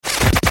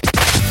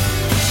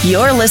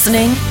You're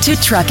listening to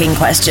Trucking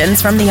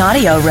Questions from the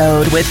Audio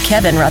Road with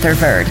Kevin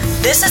Rutherford.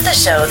 This is the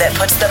show that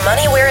puts the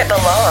money where it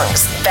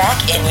belongs,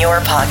 back in your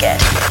pocket.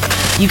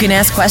 You can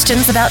ask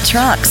questions about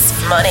trucks,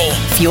 money,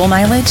 fuel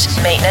mileage,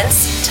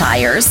 maintenance,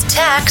 tires,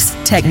 tax,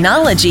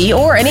 technology,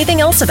 or anything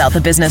else about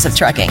the business of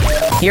trucking.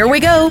 Here we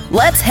go.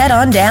 Let's head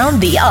on down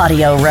the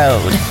Audio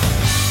Road.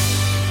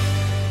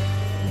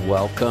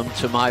 Welcome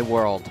to my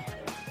world.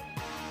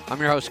 I'm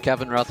your host,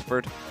 Kevin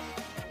Rutherford.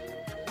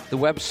 The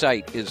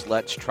website is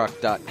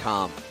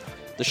letstruck.com.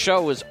 The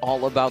show is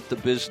all about the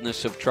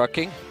business of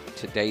trucking.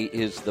 Today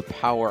is the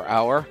Power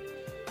Hour.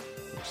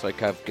 Looks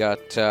like I've got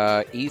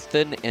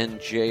Ethan and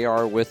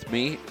JR with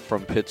me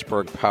from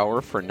Pittsburgh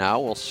Power for now.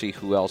 We'll see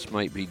who else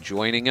might be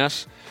joining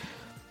us.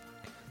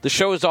 The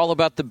show is all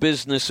about the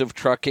business of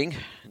trucking.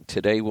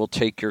 Today we'll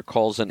take your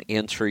calls and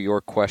answer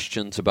your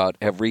questions about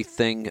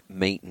everything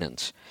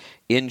maintenance.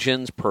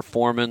 Engines,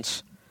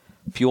 performance,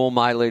 fuel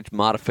mileage,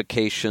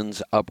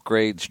 modifications,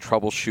 upgrades,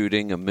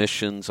 troubleshooting,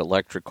 emissions,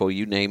 electrical,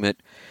 you name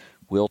it.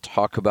 We'll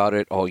talk about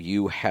it. All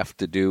you have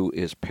to do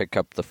is pick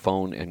up the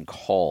phone and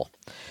call.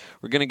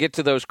 We're going to get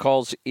to those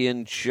calls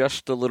in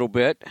just a little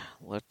bit.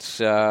 Let's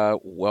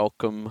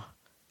welcome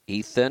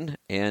Ethan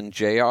and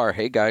JR.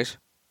 Hey, guys.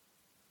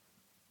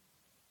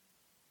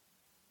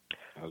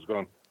 How's it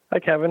going? Hi,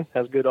 Kevin.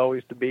 It's good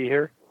always to be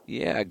here.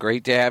 Yeah,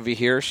 great to have you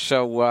here.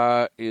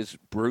 So is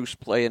Bruce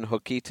playing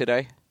hooky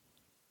today?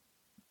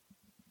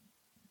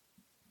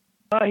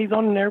 He's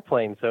on an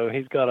airplane, so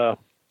he's got a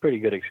pretty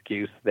good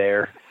excuse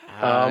there.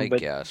 I but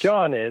guess.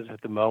 John is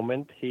at the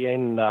moment. He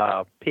and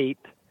Pete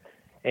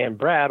and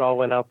Brad all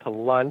went out to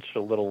lunch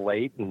a little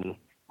late, and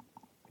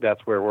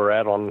that's where we're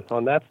at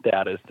on that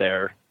status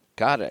there.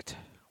 Got it.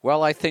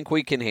 Well, I think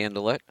we can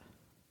handle it.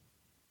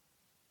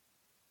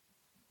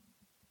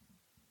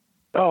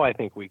 Oh, I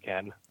think we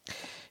can.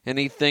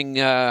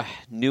 Anything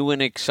new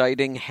and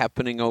exciting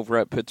happening over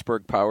at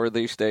Pittsburgh Power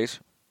these days?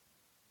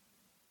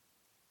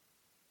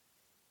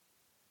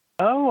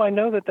 Oh, I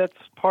know that's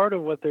part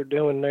of what they're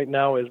doing right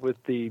now is with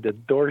the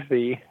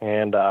Dorothy,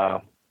 and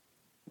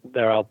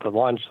they're out to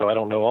lunch, so I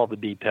don't know all the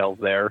details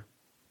there.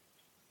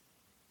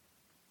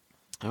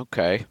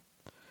 Okay.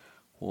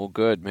 Well,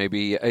 good.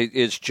 Maybe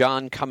is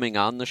John coming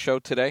on the show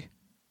today?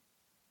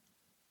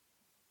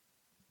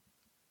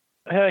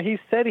 He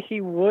said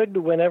he would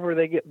whenever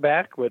they get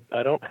back, but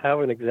I don't have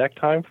an exact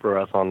time for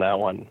us on that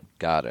one.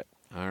 Got it.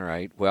 All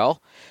right.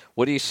 Well,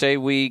 what do you say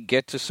we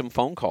get to some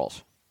phone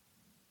calls?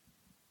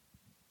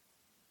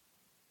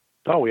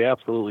 Oh, we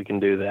absolutely can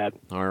do that.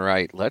 All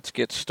right. Let's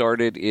get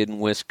started in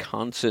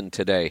Wisconsin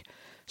today.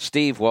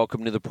 Steve,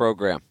 welcome to the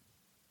program.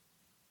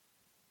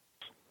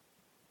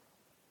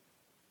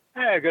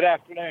 Hey, good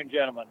afternoon,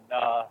 gentlemen.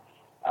 I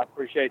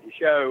appreciate the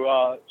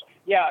show.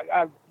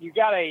 You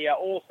got a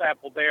oil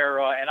sample there,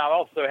 and I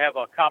also have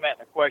a comment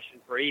and a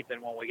question for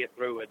Ethan when we get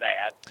through with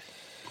that.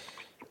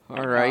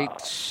 All right.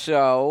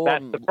 So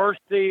that's the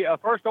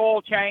first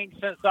oil change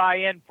since I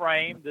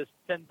in-framed this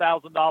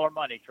 $10,000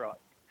 money truck.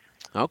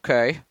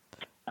 Okay.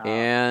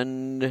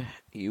 And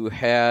you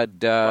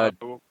had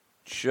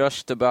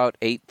just about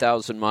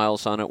 8,000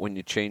 miles on it when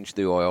you changed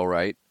the oil,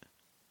 right?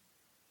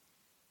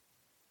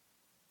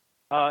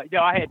 I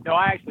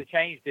actually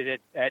changed it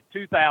at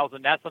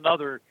 2,000. That's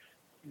another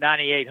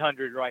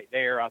 9,800 right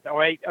there,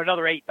 or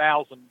another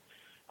 8,000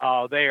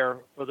 there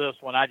for this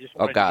one. I just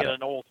wanted to get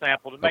an oil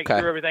sample to make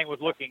sure everything was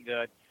looking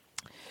good.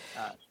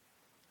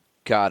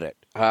 Got it.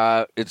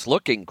 It's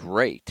looking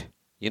great.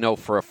 You know,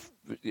 for a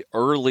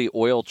early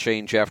oil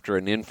change after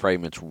an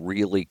in-frame, it's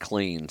really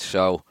clean.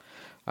 So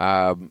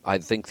I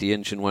think the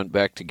engine went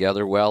back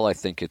together well. I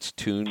think it's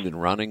tuned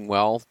and running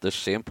well. This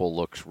sample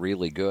looks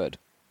really good.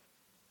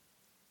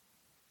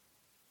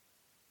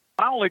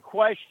 My only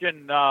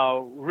question,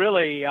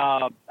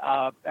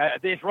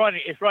 it's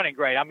running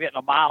great. I'm getting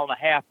 1.5 miles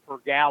per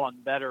gallon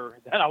better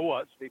than I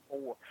was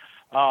before,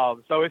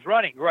 so it's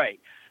running great.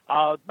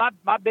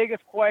 My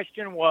biggest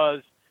question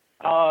was,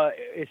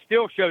 it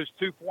still shows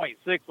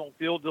 2.6 on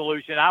fuel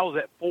dilution. I was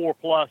at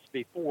 4+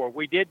 before.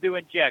 We did do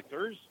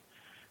injectors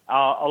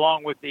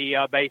along with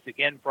the basic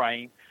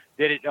in-frame.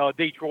 Did it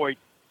Detroit,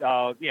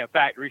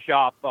 factory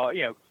shop,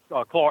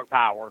 Clark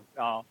Power.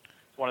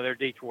 It's one of their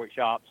Detroit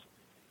shops.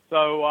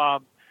 So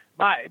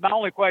my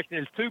only question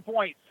is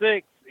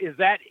 2.6. Is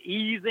that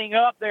easing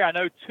up there? I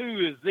know 2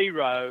 is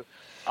 0.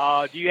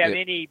 Do you have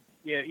any?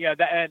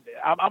 And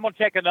I'm going to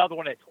check another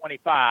one at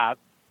 25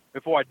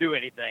 before I do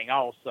anything.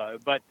 Also,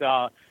 but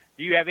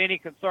do you have any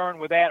concern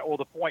with that or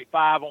the 0.5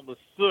 on the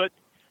soot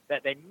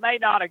that they may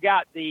not have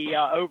got the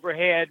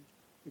overhead?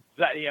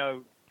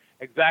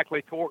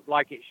 Exactly torqued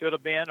like it should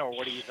have been, or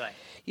what do you think?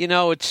 You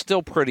know, it's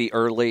still pretty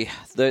early.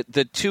 The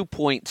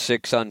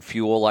 2.6 on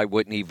fuel, I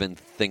wouldn't even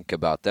think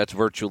about. That's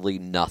virtually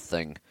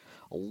nothing.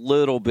 A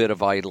little bit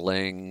of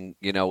idling,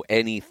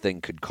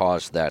 anything could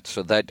cause that.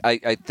 So that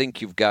I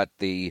think you've got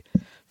the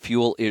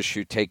fuel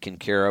issue taken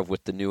care of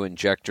with the new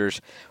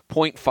injectors.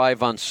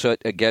 0.5 on soot,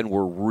 again,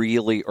 we're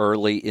really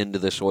early into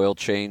this oil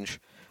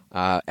change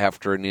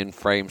after an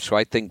in-frame. So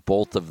I think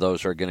both of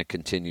those are going to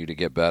continue to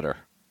get better.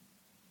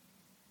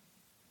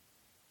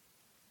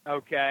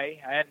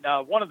 Okay, and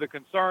one of the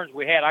concerns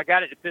we had, I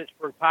got it to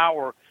Pittsburgh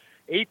Power.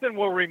 Ethan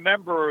will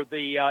remember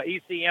the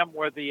ECM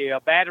where the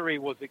battery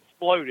was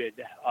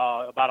exploded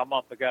about a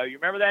month ago. You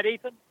remember that,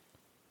 Ethan?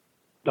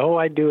 Oh,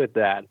 I do at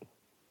that.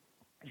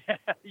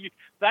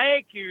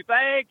 Thank you.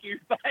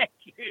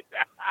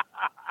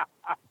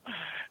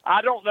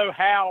 I don't know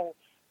how.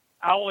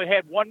 I only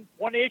had one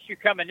issue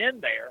coming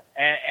in there,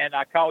 and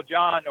I called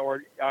John,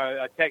 or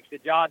I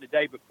texted John the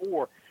day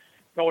before,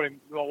 told him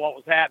what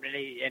was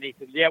happening, and he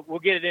said, "Yeah, we'll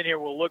get it in here.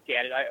 We'll look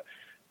at it."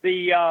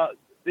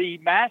 The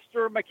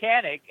master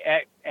mechanic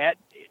at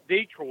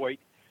Detroit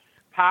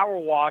power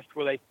washed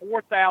with a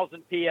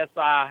 4,000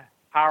 psi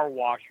power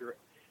washer,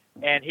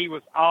 and he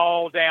was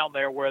all down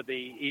there where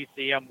the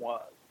ECM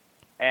was.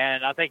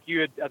 And I think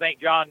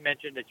John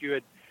mentioned that you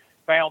had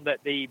found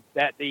that the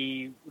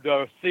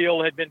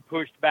seal had been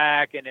pushed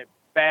back and the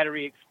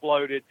battery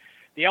exploded.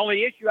 The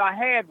only issue I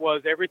had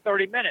was every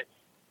 30 minutes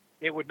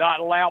it would not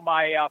allow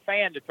my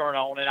fan to turn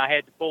on, and I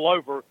had to pull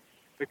over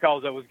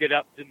because it was get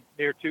up to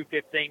near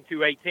 215,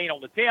 218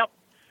 on the temp.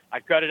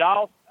 I'd cut it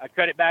off. I'd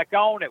cut it back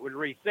on. It would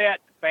reset.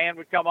 The fan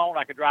would come on.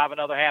 I could drive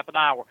another half an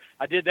hour.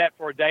 I did that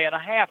for a day and a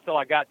half till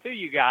I got to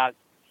you guys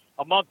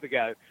a month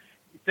ago.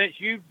 Since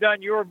you've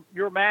done your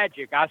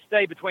magic, I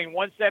stay between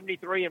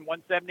 173 and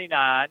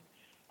 179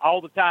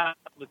 all the time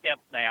on the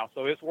temp now,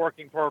 so it's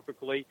working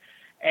perfectly.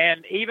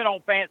 And even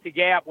on Fancy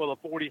Gap with a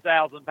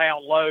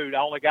 40,000-pound load,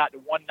 I only got to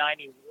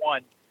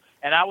 191,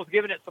 and I was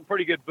giving it some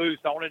pretty good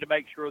boost. I wanted to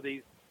make sure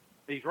these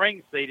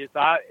ring seated.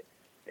 So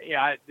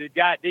the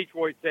guy at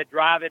Detroit said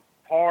drive it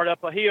hard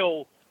up a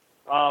hill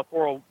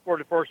for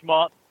the first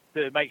month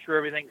to make sure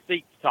everything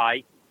seats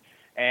tight,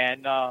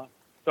 and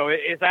so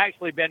it's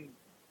actually been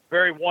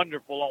very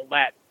wonderful on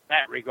that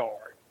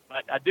regard.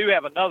 But I do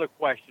have another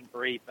question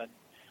for Ethan.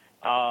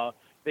 I'm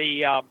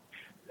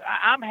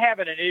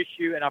having an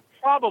issue, and I'm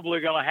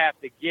probably going to have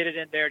to get it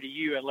in there to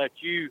you and let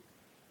you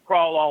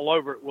crawl all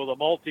over it with a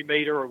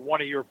multimeter or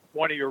one of your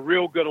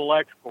real good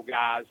electrical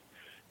guys.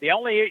 The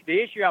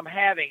issue I'm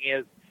having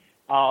is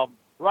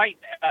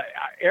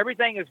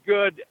everything is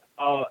good.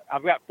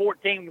 I've got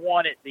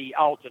 14.1 at the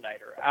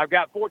alternator. I've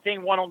got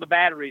 14.1 on the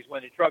batteries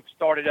when the truck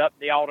started up.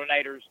 The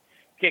alternator's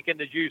kicking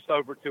the juice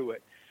over to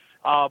it.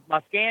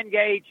 My scan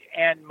gauge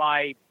and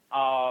my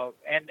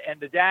and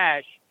the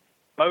dash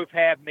both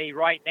have me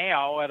right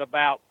now at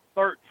about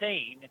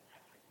 13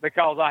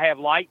 because I have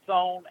lights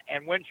on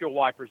and windshield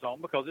wipers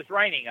on because it's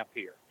raining up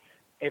here.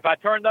 If I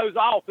turn those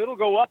off, it'll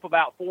go up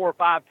about 4 or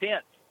 5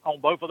 tenths on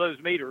both of those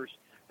meters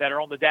that are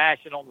on the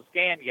dash and on the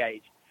scan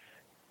gauge.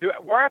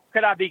 Where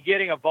could I be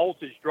getting a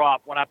voltage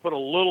drop when I put a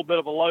little bit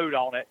of a load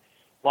on it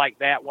like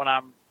that when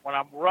I'm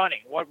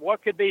running?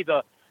 What could be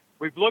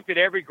we've looked at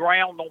every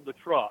ground on the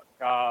truck.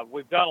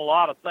 We've done a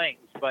lot of things,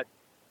 but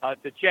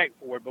to check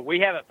for it, but we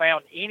haven't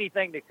found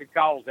anything that could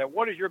cause that.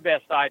 What is your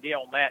best idea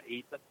on that,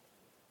 Ethan?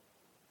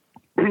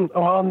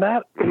 On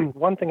that,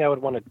 one thing I would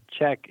want to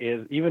check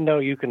is, even though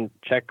you can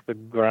check the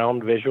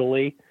ground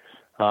visually,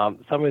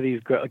 some of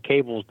these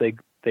cables,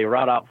 they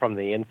route out from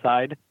the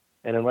inside,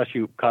 and unless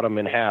you cut them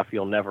in half,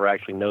 you'll never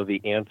actually know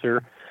the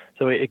answer.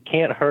 So it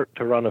can't hurt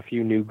to run a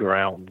few new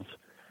grounds.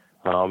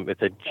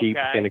 It's a cheap,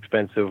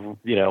 inexpensive,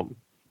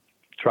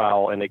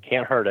 trial, and it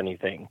can't hurt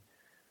anything.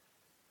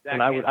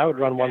 And I would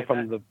run one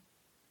from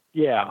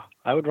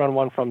I would run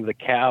one from the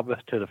cab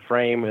to the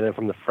frame, and then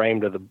from the frame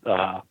to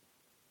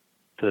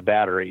the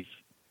batteries.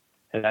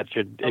 And that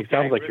it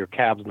sounds like your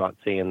cab's not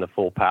seeing the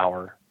full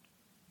power.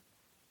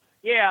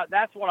 Yeah,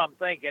 that's what I'm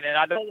thinking, and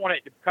I don't want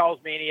it to cause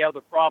me any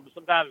other problems.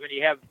 Sometimes when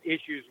you have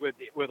issues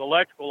with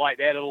electrical like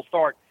that, it'll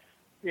start,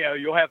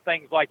 you'll have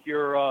things like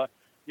your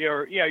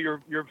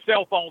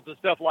cell phones and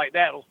stuff like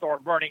that will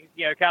start burning,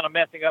 kind of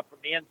messing up from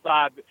the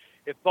inside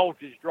if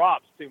voltage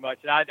drops too much,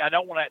 and I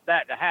don't want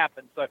that to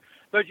happen. So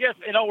just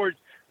in other words,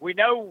 we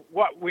know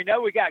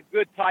we got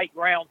good tight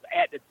grounds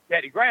at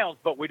the grounds,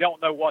 but we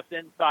don't know what's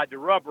inside the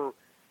rubber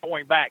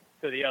going back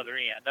to the other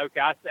end. Okay,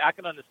 I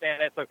can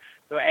understand that.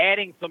 So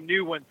adding some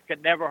new ones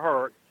can never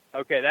hurt.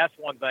 Okay, that's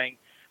one thing.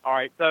 All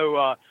right,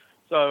 so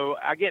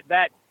I get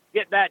that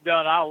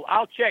done.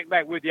 I'll check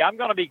back with you. I'm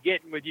going to be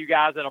getting with you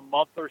guys in a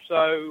month or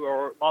so,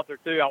 or a month or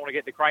two. I want to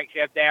get the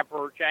crankshaft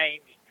damper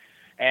changed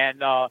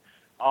and a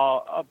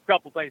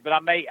couple things. But I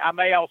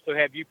may also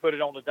have you put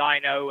it on the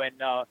dyno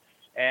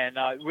and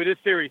with this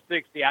Series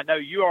 60, I know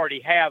you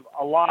already have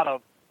a lot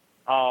of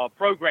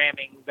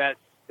programming that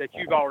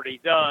you've already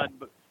done,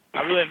 but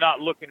I really am not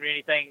looking at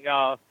anything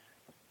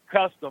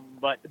custom,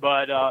 but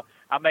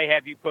I may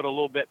have you put a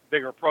little bit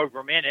bigger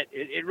program in it.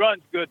 It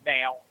runs good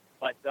now,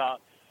 but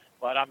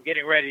I'm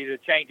getting ready to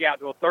change out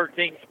to a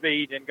 13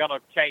 speed and going to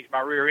change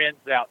my rear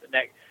ends out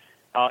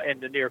in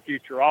the near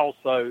future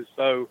also.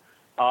 So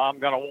I'm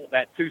going to want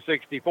that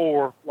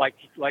 264 like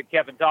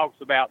Kevin talks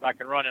about that I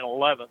can run in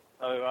 11.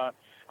 So I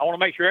want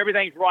to make sure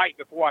everything's right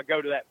before I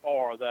go to that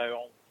far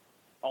though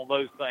on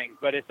those things.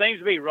 But it seems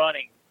to be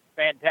running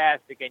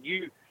fantastic, and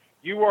you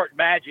worked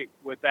magic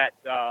with that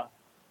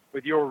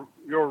with your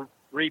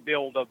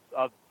rebuild of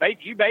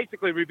you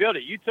basically rebuilt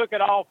it. You took it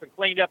off and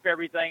cleaned up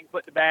everything,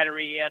 put the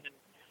battery in,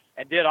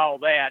 and did all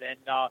that. And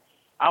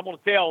I'm going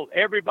to tell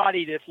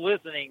everybody that's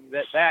listening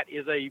that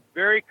is a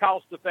very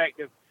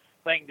cost-effective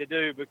thing to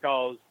do,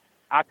 because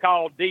I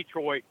called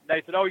Detroit.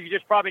 They said, "Oh, you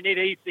just probably need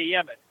an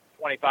ECM at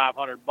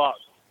 $2,500."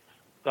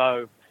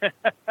 So,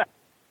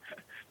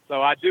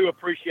 so I do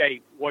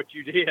appreciate what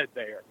you did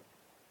there.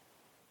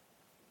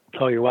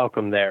 Oh, you're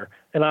welcome there.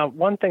 And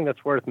one thing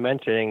that's worth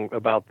mentioning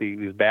about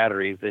these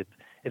batteries,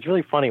 it's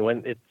really funny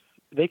when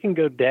they can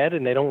go dead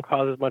and they don't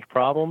cause as much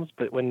problems,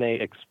 but when they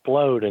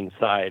explode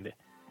inside,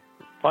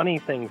 funny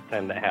things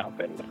tend to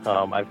happen.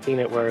 I've seen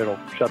it where it'll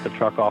shut the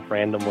truck off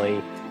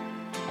randomly.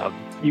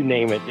 You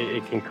name it,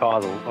 it can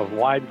cause a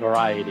wide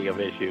variety of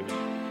issues.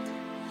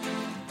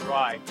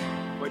 Right.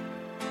 But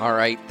All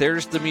right,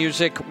 there's the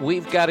music.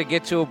 We've got to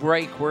get to a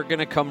break. We're going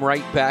to come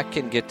right back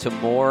and get to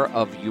more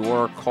of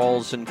your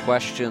calls and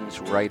questions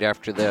right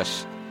after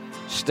this.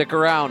 Stick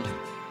around.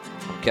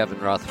 I'm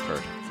Kevin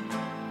Rutherford.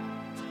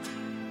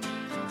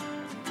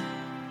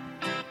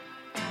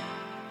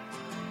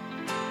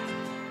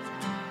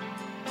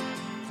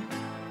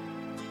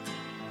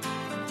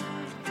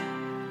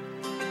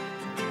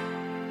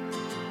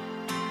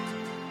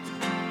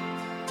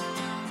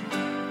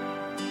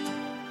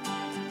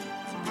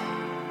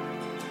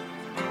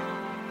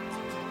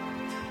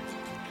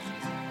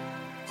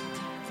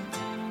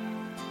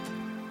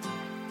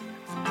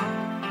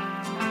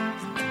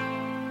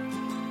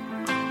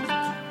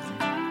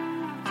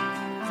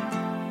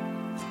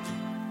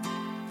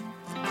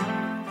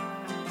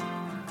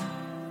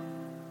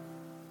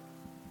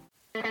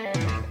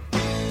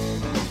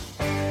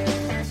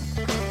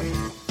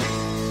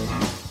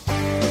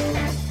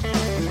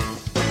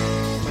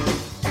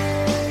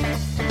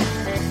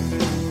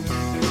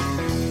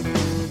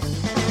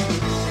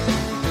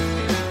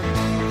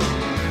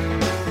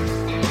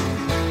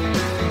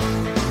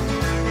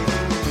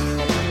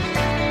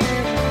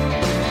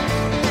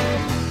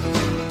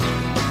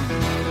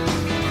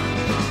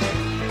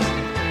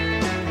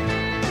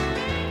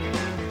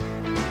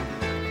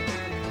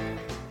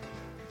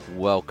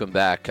 Welcome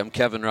back. I'm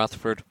Kevin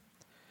Rutherford.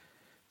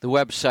 The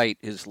website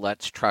is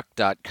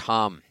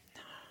letstruck.com.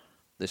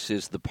 This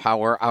is the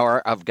Power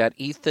Hour. I've got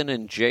Ethan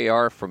and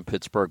JR from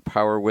Pittsburgh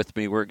Power with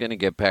me. We're going to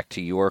get back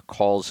to your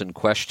calls and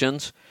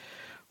questions.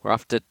 We're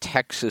off to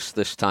Texas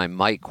this time.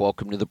 Mike,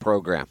 welcome to the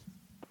program.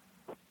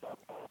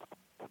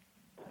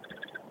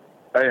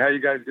 Hey, how you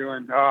guys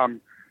doing?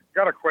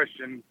 Got a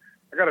question.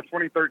 I got a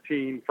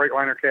 2013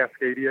 Freightliner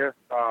Cascadia,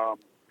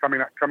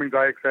 Cummins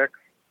IXX.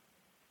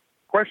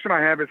 Question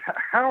I have is,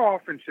 how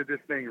often should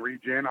this thing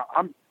regen?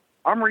 I'm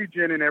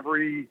regenning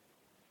every,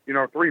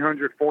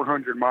 300,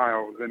 400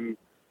 miles, and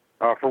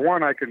for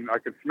one, I can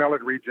smell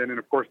it regen, and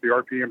of course the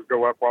RPMs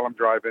go up while I'm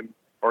driving,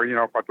 or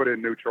if I put it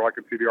in neutral, I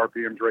can see the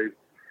RPMs raise.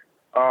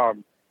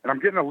 And I'm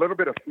getting a little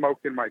bit of smoke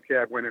in my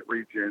cab when it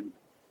regens.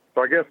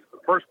 So I guess the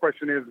first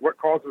question is, what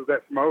causes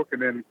that smoke,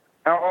 and then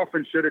how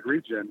often should it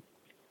regen?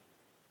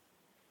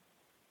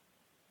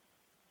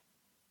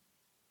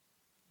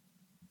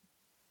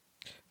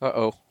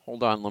 Uh-oh.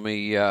 Hold on. Let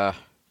me,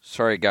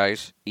 sorry,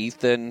 guys.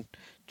 Ethan,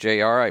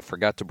 JR, I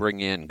forgot to bring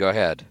in. Go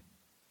ahead.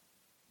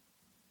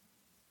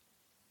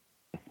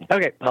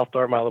 Okay, I'll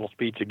start my little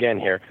speech again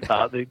here.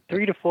 The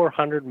 300 to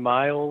 400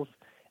 miles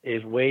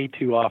is way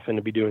too often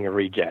to be doing a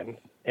regen.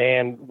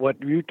 And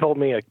what you told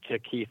me, a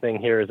key thing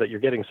here, is that you're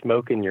getting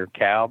smoke in your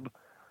cab.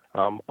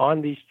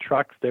 On these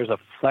trucks, there's a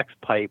flex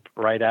pipe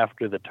right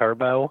after the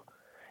turbo,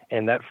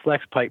 and that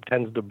flex pipe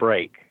tends to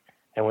break.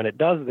 And when it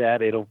does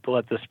that, it'll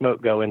let the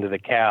smoke go into the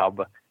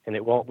cab, and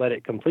it won't let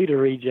it complete a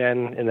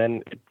regen, and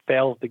then it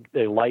fails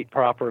to light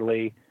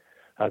properly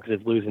because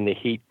it's losing the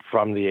heat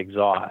from the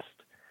exhaust.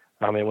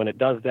 And when it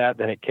does that,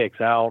 then it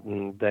kicks out,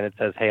 and then it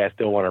says, hey, I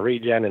still want to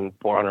regen, and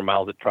 400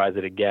 miles it tries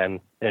it again,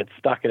 and it's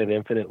stuck in an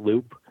infinite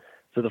loop.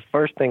 So the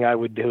first thing I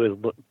would do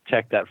is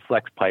check that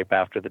flex pipe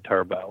after the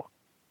turbo.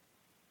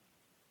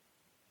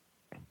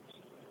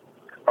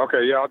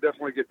 Okay, yeah, I'll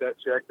definitely get that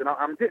checked. And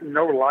I'm getting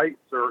no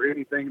lights or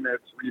anything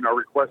that's,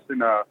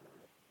 requesting a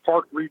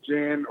park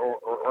regen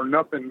or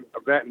nothing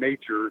of that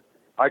nature.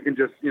 I can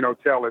just,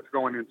 tell it's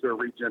going into a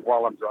regen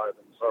while I'm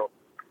driving. So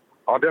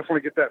I'll definitely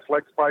get that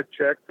flex pipe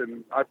checked,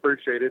 and I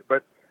appreciate it.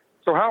 But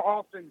so how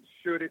often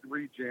should it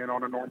regen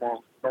on a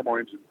normal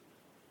engine?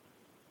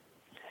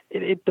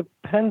 It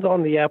depends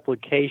on the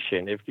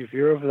application. If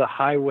you're over the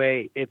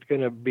highway, it's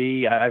going to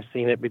be, I've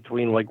seen it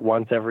between like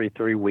once every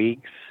 3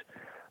 weeks.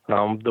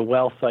 The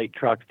well site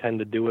trucks tend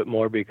to do it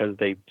more because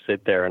they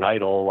sit there and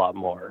idle a lot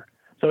more.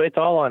 So it's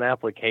all on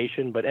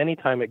application, but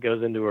anytime it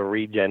goes into a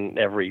regen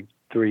every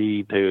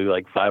 3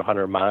 to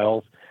 500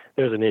 miles,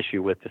 there's an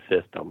issue with the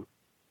system.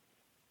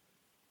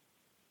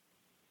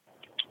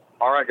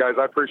 All right, guys,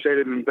 I appreciate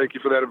it, and thank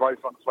you for that advice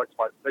on the flex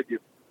pipe. Thank you.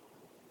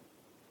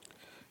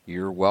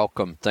 You're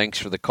welcome. Thanks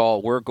for the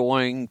call. We're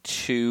going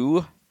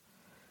to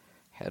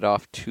head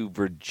off to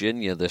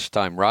Virginia this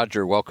time.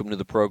 Roger, welcome to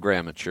the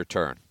program. It's your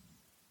turn.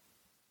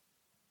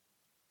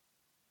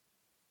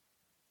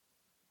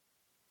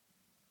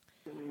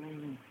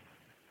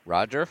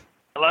 Roger?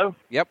 Hello?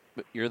 Yep,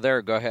 you're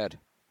there. Go ahead.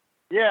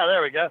 Yeah,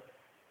 there we go.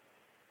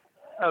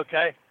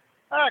 Okay.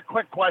 A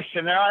quick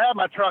question there. I had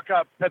my truck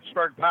up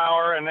Pittsburgh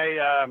Power, and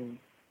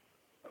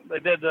they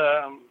did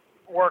the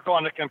work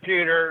on the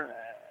computer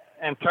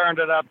and turned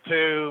it up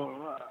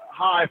to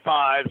high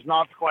fives,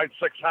 not quite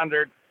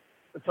 600.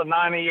 It's a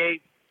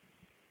 98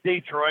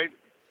 Detroit.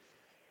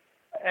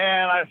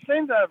 And I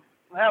seem to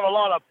have a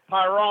lot of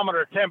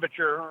pyrometer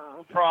temperature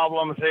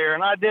problems here,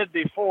 and I did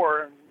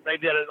before they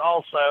did it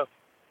also.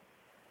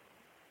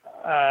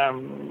 I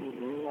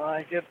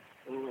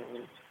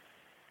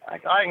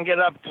can get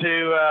up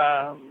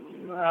to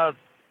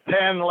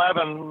 10,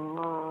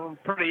 11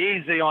 pretty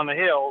easy on the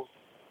hills.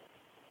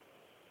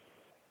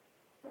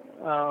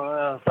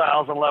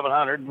 1,000,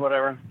 1,100,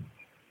 whatever.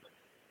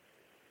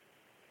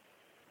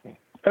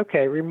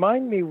 Okay,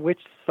 remind me which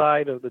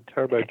side of the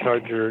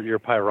turbocharger your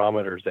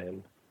pyrometer's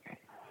in.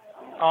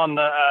 On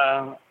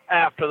the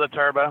after the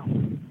turbo.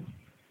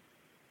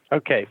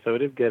 Okay, so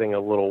it is getting a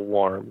little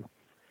warm.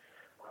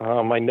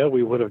 I know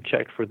we would have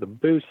checked for the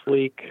boost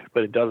leak,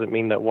 but it doesn't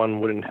mean that one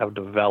wouldn't have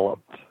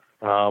developed.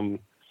 How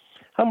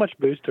much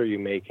boost are you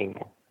making?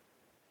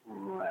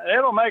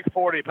 It'll make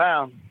 40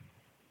 pounds.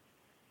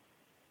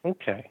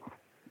 Okay.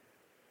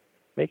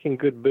 Making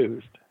good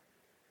boost.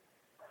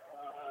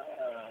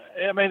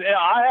 I mean,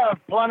 I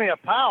have plenty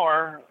of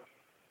power,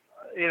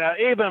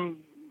 even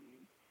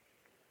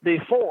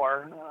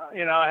before,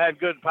 I had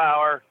good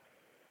power,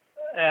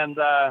 and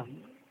I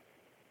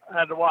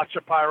had to watch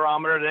the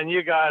pyrometer. Then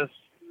you guys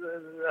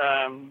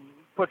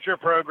put your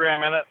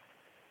program in it,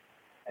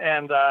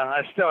 and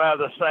I still have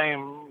the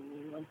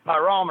same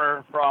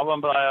pyrometer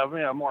problem, but I have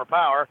more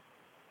power.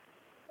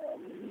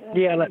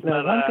 Yeah,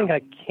 now one thing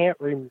I can't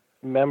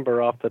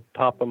remember off the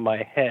top of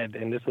my head,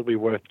 and this will be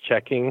worth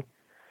checking.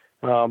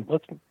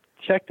 Let's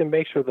check to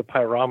make sure the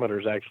pyrometer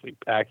is actually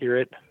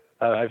accurate.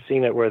 I've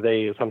seen it where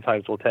they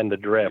sometimes will tend to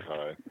drift.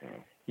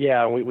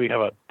 Yeah, we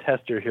have a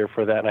tester here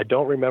for that, and I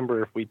don't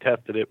remember if we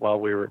tested it while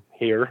we were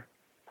here.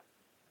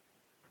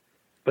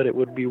 But it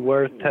would be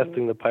worth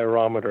testing the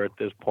pyrometer at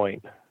this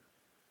point.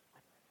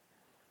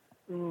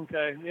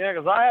 Okay, yeah,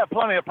 because I have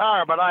plenty of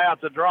power, but I have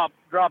to drop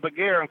a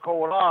gear and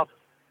cool it off.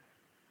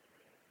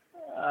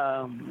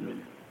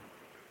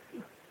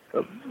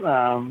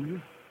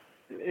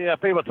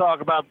 People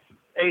talk about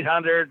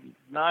 800,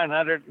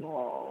 900.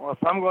 Well,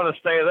 if I'm going to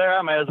stay there,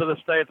 I may as well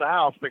stay at the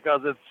house because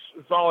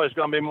it's always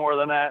going to be more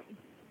than that.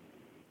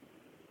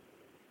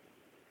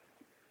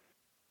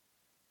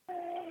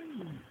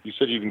 You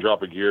said you can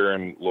drop a gear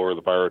and lower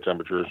the pyro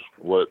temperatures.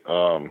 What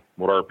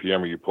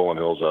RPM are you pulling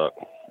hills at?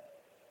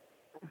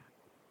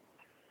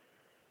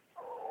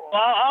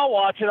 Well, I'll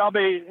watch it. I'll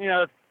be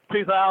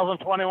 2,000,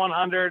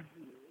 2,100,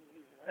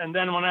 and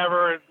then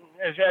whenever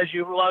as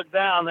you lug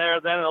down there,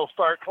 then it'll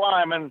start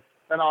climbing.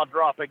 Then I'll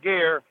drop a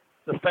gear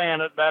to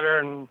fan it better,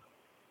 and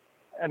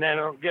then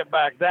it'll get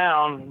back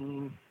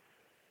down.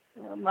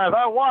 Now, if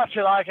I watch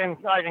it, I can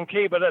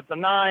keep it at the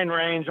 9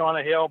 range on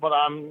a hill, but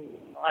I'm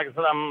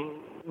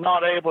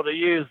not able to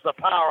use the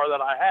power that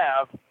I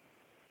have.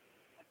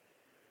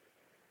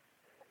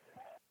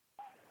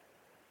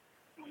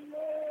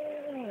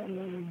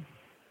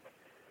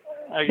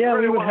 You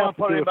really wouldn't want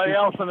to put anybody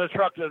else in the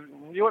truck.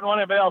 You wouldn't want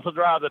anybody else to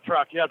drive the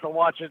truck. You have to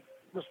watch it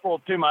just a little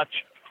too much.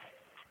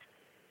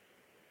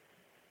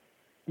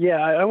 Yeah,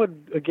 I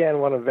would, again,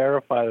 want to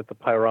verify that the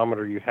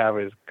pyrometer you have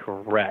is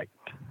correct.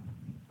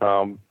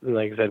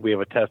 Like I said, we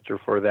have a tester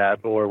for that,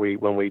 or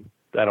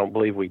I don't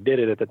believe we did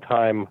it at the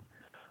time,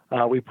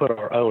 we put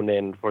our own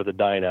in for the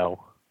dyno,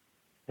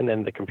 and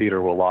then the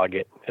computer will log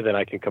it, and then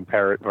I can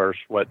compare it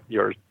versus what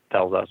yours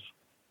tells us.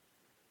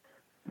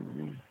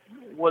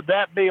 Would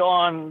that be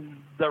on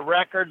the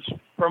records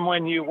from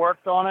when you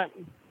worked on it?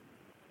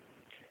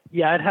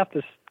 Yeah, I'd have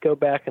to go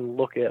back and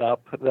look it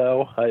up,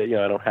 though. I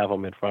don't have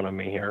them in front of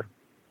me here.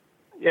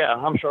 Yeah,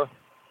 I'm sure.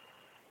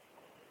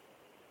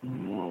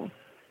 Yeah,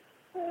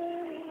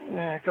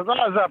 because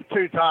I was up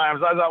 2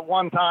 times. I was up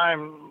one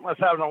time, I was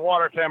having a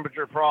water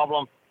temperature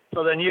problem.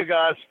 So then you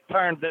guys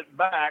turned it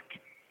back,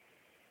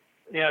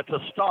 to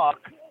stock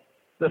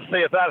to see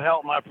if that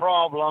helped my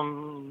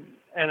problem,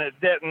 and it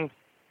didn't.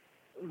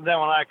 Then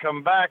when I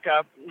come back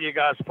up, you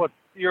guys put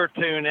your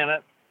tune in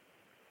it,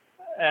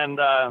 and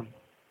I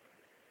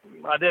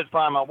did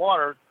find my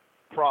water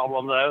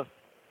problem, though.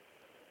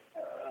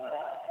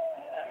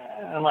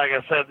 And like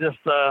I said, just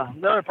the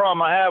only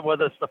problem I have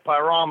with it's the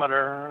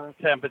pyrometer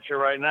temperature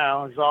right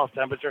now, exhaust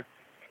temperature.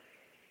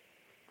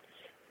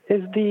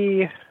 Is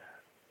the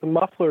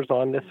mufflers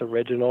on this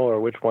original, or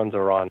which ones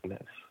are on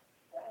this?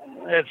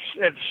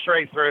 It's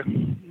straight through.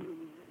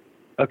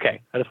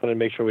 Okay, I just wanted to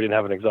make sure we didn't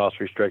have an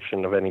exhaust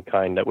restriction of any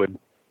kind that would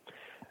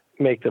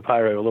make the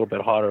pyro a little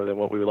bit hotter than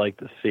what we would like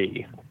to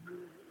see.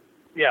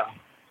 Yeah.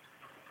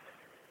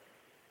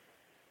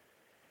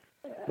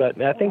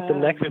 But I think the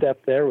next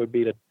step there would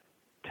be to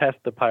test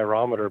the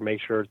pyrometer, make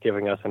sure it's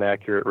giving us an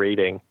accurate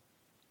reading.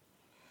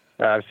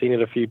 I've seen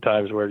it a few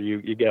times where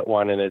you get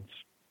one and it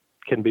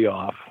can be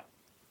off.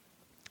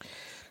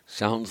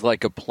 Sounds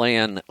like a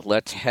plan.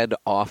 Let's head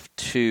off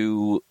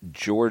to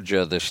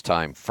Georgia this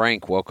time.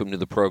 Frank, welcome to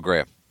the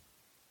program.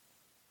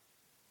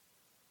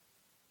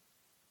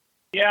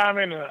 Yeah,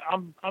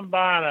 I'm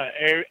buying a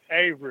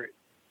Avery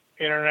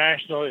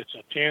International. It's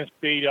a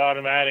 10-speed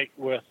automatic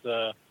with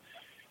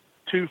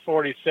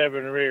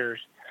 247 rears.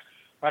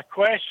 My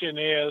question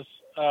is,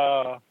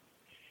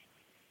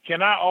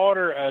 can I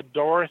order a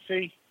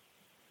Dorothy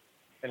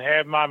and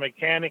have my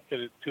mechanic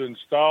to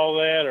install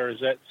that, or is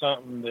that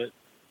something that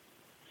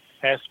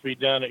has to be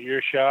done at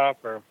your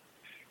shop? Or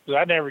because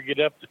I never get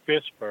up to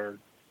Pittsburgh.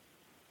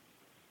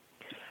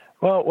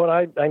 Well, what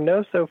I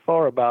know so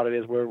far about it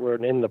is we're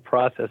in the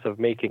process of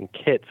making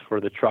kits for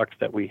the trucks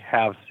that we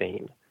have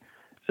seen.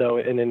 So,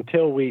 and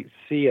until we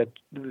see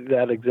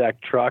that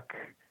exact truck,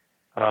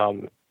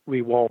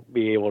 we won't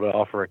be able to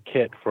offer a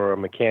kit for a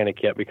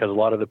mechanic yet because a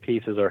lot of the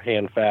pieces are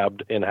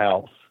hand-fabbed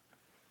in-house.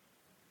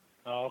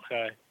 Oh,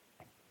 okay.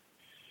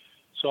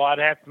 So I'd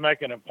have to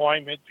make an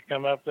appointment to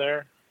come up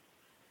there?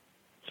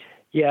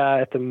 Yeah,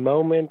 at the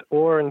moment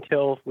or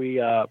until we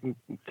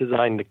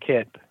design the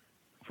kit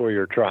for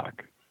your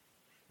truck.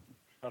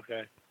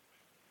 Okay.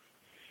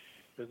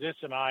 Because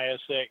it's an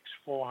ISX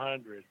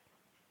 400.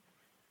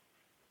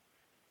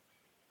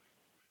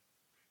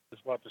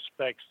 That's what the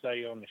specs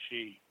say on the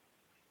sheet.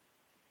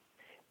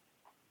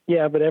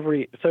 Yeah, but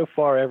every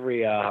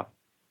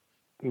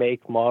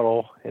make,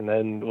 model, and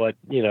then what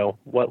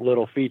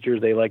little features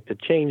they like to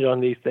change on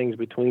these things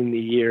between the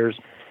years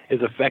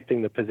is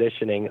affecting the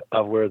positioning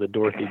of where the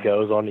Dorothy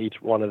goes on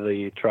each one of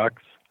the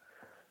trucks.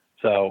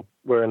 So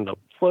we're in the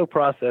slow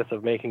process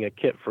of making a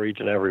kit for each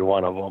and every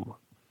one of them.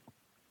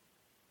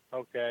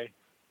 Okay.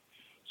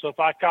 So if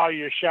I call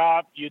your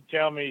shop, you'd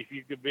tell me if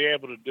you could be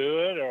able to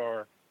do it,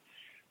 or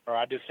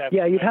I just have to...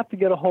 Yeah, you'd have to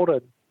get a hold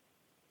of...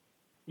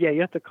 Yeah,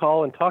 you have to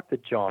call and talk to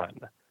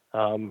John.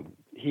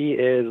 He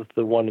is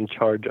the one in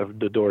charge of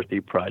the Dorothy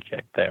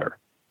project there.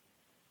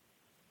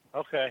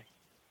 Okay.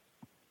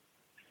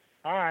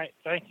 All right.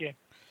 Thank you.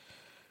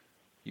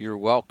 You're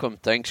welcome.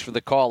 Thanks for the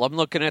call. I'm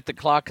looking at the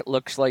clock. It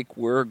looks like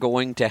we're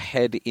going to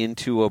head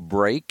into a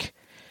break.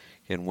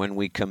 And when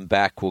we come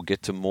back, we'll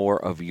get to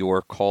more of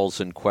your calls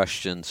and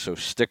questions. So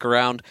stick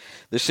around.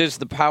 This is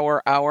the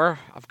Power Hour.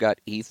 I've got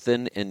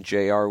Ethan and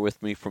JR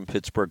with me from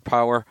Pittsburgh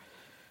Power.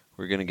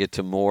 We're going to get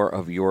to more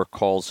of your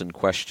calls and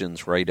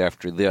questions right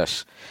after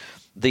this.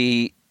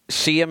 The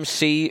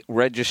CMC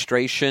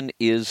registration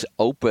is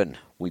open.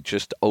 We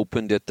just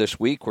opened it this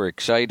week. We're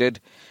excited.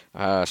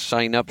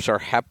 Sign-ups are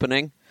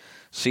happening.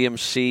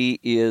 CMC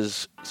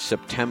is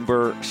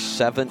September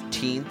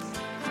 17th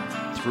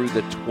through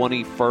the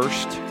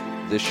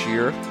 21st this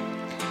year.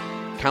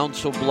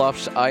 Council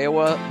Bluffs,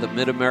 Iowa, the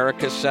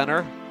Mid-America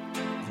Center.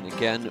 And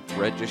again,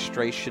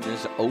 registration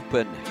is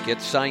open.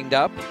 Get signed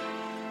up.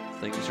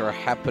 Things are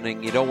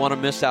happening. You don't want to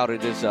miss out.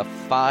 It is a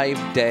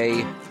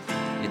 5-day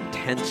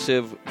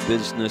intensive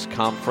business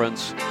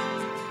conference.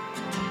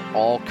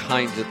 All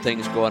kinds of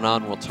things going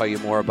on. We'll tell you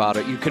more about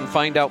it. You can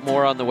find out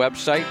more on the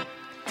website.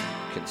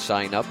 You can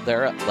sign up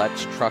there at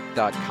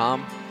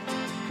letstruck.com.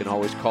 You can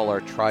always call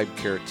our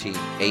TribeCare team,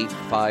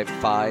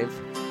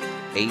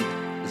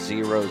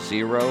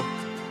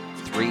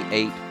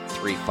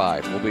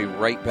 855-800-3835. We'll be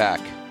right back.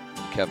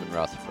 I'm Kevin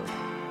Rutherford.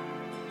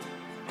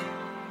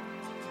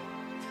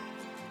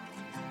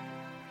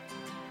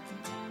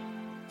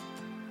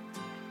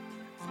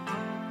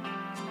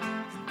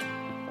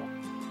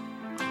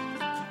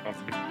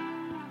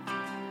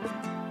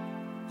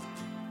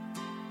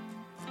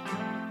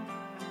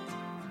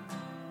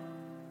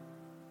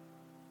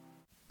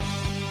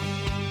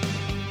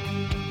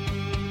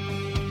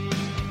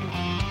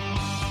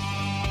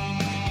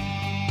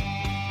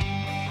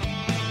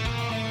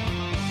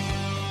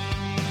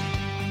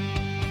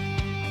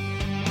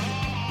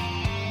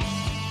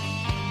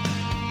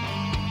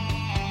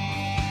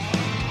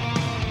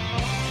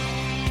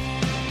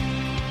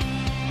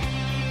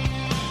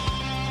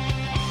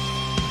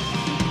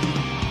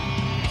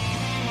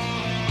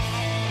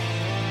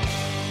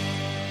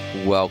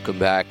 Welcome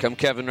back. I'm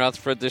Kevin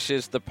Rutherford. This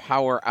is the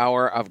Power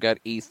Hour. I've got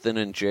Ethan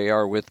and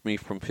JR with me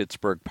from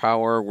Pittsburgh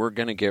Power. We're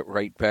going to get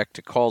right back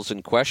to calls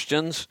and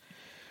questions.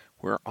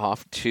 We're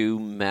off to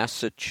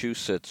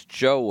Massachusetts.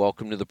 Joe,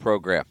 welcome to the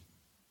program.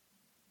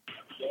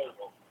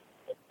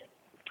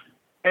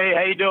 Hey,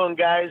 how you doing,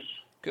 guys?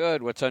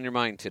 Good. What's on your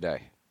mind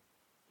today?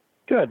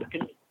 Good.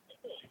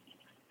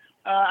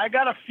 I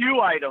got a few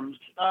items.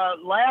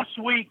 Last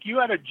week, you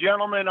had a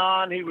gentleman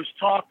on. He was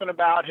talking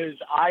about his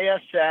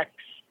ISX,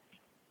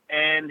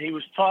 and he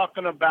was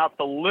talking about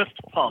the lift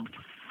pump.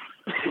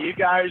 You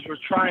guys were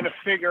trying to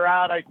figure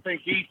out, I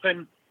think,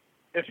 Ethan,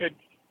 if it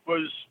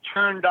was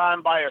turned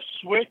on by a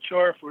switch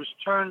or if it was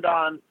turned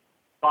on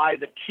by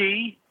the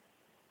key.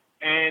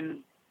 And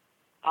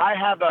I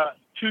have a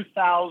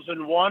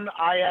 2001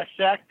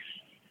 ISX,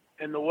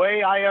 and the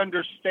way I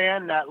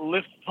understand that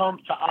lift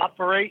pump to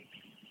operate,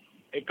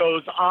 it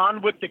goes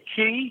on with the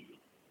key,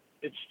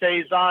 it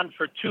stays on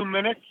for 2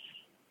 minutes,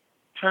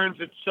 turns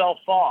itself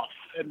off.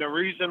 And the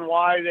reason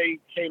why they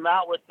came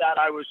out with that,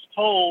 I was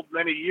told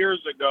many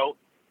years ago,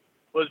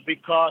 was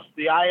because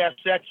the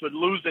ISX would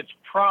lose its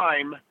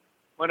prime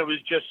when it was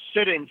just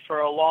sitting for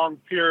a long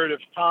period of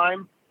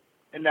time.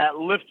 and that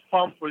lift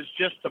pump was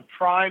just to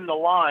prime the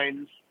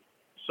lines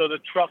so the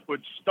truck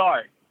would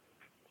start.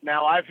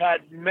 Now, I've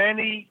had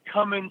many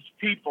Cummins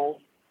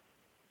people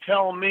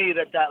tell me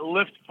that that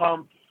lift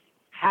pump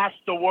has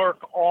to work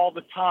all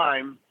the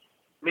time,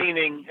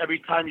 meaning every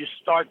time you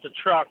start the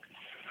truck,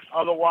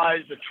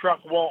 otherwise the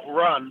truck won't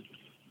run.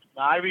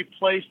 Now, I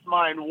replaced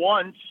mine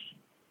once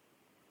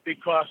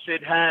because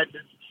it had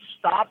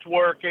stopped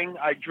working.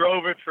 I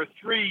drove it for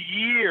 3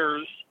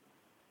 years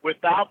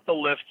without the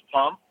lift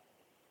pump.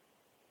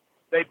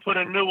 They put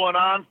a new one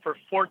on for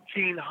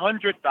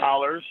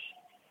 $1,400.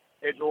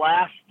 It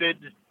lasted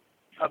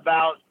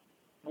about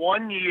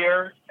 1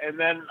 year, and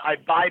then I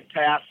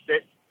bypassed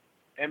it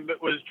and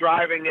was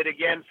driving it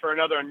again for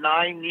another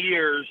 9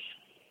 years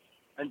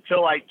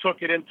until I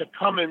took it into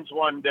Cummins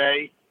one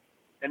day,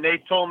 and they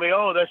told me,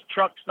 oh, this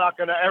truck's not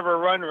going to ever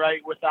run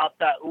right without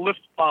that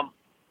lift pump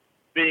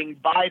being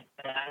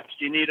bypassed.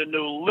 You need a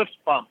new lift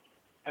pump.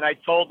 And I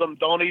told them,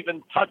 don't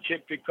even touch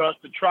it because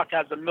the truck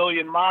has 1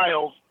 million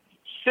miles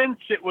since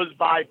it was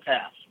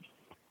bypassed.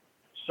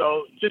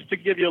 So just to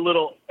give you a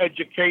little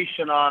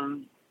education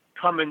on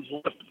Cummins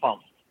lift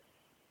pump.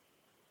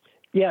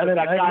 Yeah, that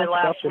guy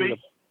last week.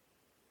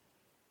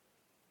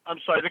 I'm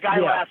sorry, the guy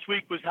last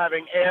week was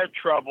having air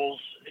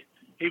troubles.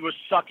 He was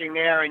sucking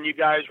air, and you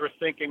guys were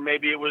thinking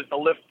maybe it was the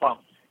lift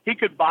pump. He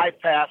could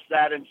bypass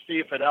that and see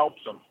if it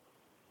helps him.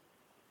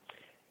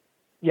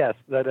 Yes,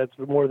 that's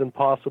more than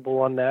possible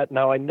on that.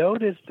 Now, I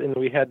noticed, and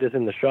we had this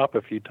in the shop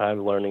a few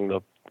times learning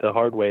the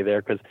hard way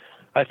there, because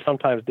I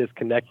sometimes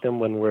disconnect them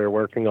when we're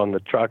working on the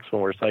trucks,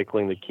 when we're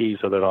cycling the keys,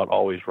 so they're not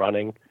always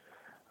running.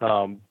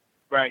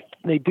 Right.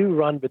 They do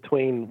run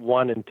between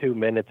 1 and 2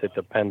 minutes. It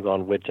depends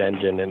on which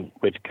engine and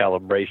which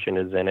calibration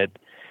is in it.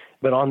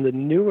 But on the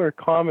newer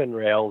common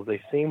rails,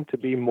 they seem to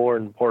be more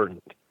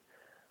important,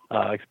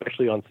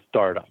 especially on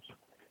startup.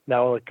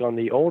 Now, like on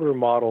the older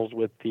models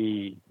with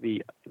the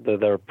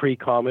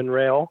pre-common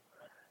rail,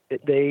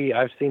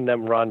 I've seen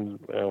them run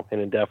an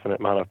indefinite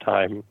amount of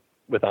time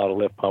without a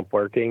lift pump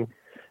working.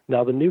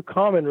 Now, the new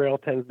common rail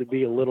tends to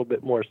be a little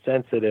bit more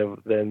sensitive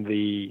than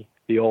the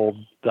old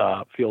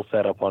fuel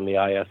setup on the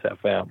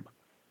ISFM.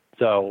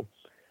 So,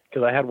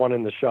 because I had one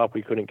in the shop,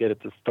 we couldn't get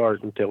it to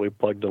start until we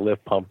plugged the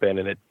lift pump in,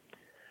 and it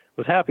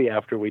was happy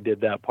after we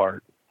did that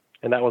part.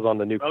 And that was on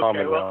the new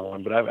common rail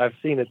one. But I've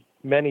seen it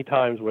many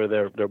times where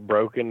they're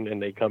broken and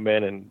they come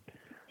in, and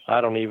I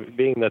don't even,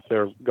 being that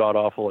they're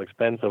god-awful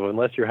expensive,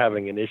 unless you're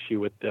having an issue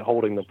with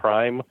holding the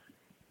prime,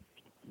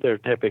 they're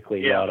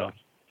typically not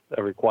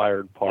a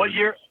required part.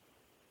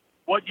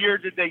 What year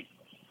did they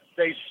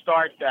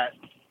start that?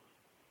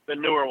 The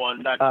newer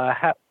one?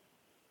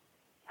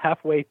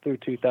 Halfway through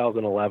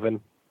 2011.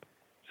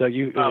 So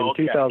in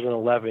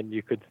 2011,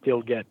 you could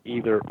still get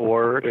either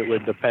or. It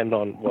would depend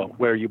on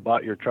where you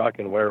bought your truck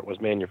and where it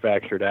was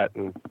manufactured at,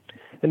 and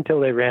until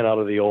they ran out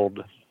of the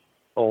old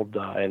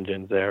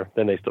engines there,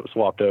 then they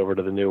swapped over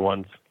to the new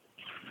ones.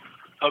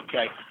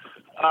 Okay.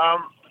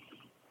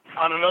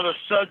 On another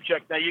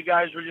subject, now you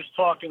guys were just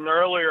talking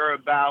earlier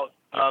about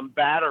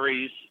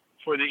batteries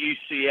for the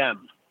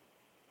ECM.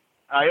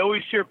 I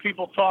always hear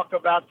people talk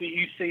about the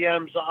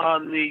ECMs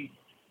on the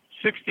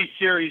 60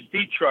 Series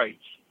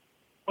Detroits.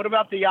 What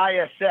about the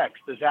ISX?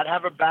 Does that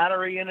have a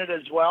battery in it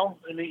as well,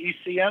 in the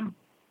ECM?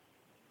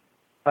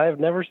 I have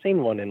never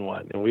seen one in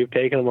one, and we've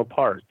taken them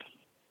apart.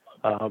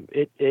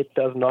 It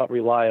does not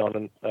rely on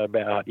an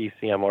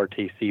ECM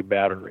RTC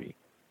battery.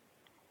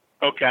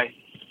 Okay.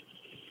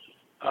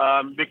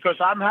 Because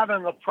I'm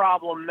having a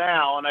problem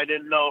now, and I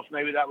didn't know if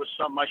maybe that was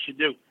something I should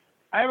do.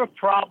 I have a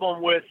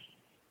problem with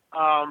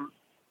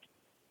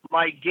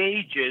my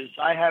gauges.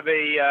 I have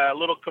a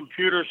little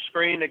computer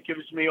screen that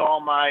gives me all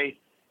my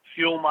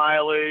fuel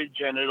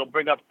mileage, and it'll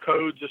bring up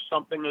codes if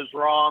something is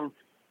wrong.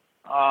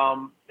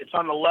 It's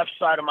on the left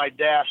side of my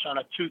dash on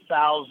a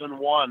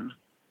 2001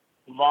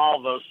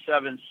 Volvo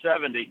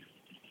 770.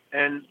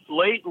 And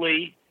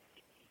lately,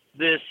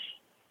 this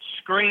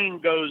screen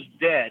goes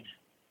dead,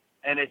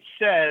 and it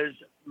says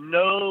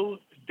no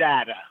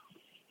data.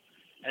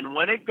 And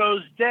when it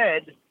goes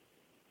dead,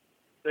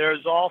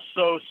 there's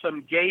also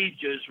some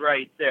gauges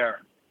right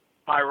there.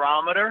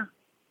 Pyrometer,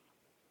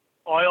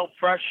 oil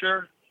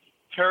pressure,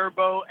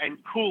 turbo, and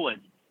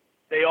coolant.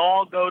 They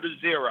all go to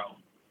zero,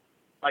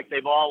 like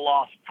they've all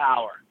lost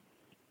power.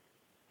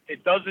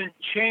 It doesn't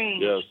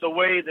change the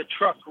way the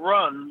truck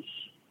runs,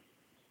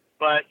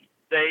 but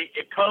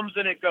it comes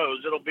and it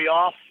goes. It'll be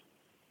off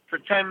for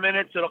 10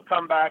 minutes. It'll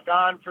come back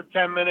on for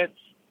 10 minutes.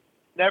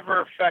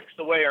 Never affects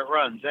the way it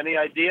runs. Any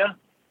idea?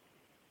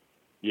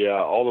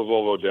 Yeah, all the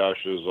Volvo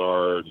dashes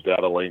are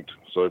data linked,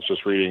 so it's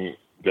just reading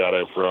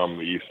data from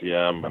the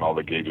ECM, and all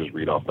the gauges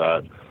read off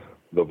that.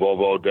 The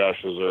Volvo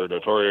dashes are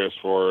notorious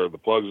for the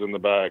plugs in the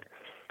back.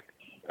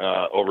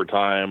 Over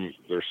time,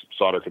 there's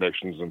solder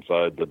connections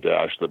inside the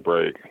dash that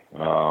break.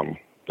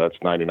 That's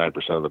 99%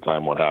 of the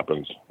time what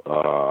happens.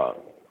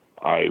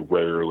 I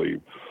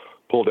rarely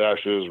pull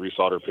dashes,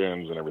 resolder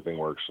pins, and everything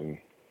works, and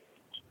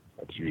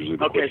that's usually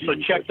the so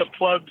check the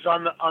plugs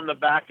on the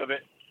back of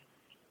it.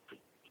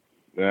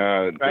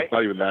 Right? It's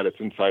not even that. It's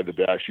inside the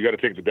dash. You got to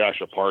take the dash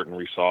apart and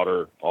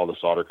resolder all the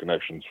solder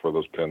connections for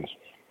those pins.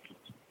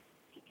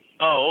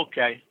 Oh,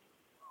 okay.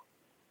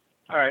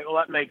 All right. Well,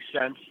 that makes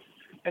sense.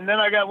 And then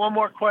I got one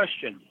more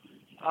question.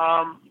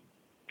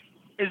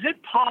 Is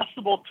it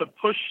possible to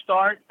push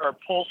start or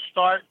pull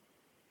start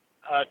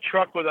a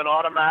truck with an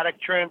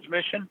automatic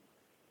transmission?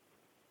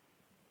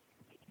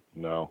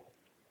 No.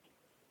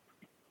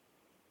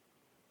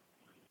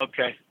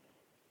 Okay.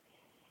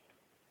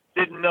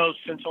 Didn't know,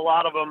 since a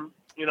lot of them,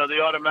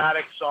 the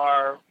automatics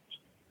are,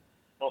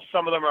 well,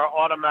 some of them are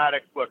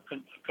automatic,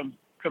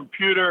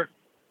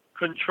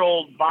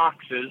 computer-controlled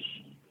boxes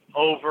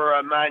over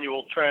a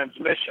manual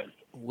transmission.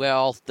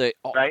 Well,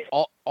 right?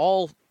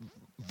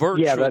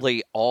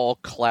 Virtually all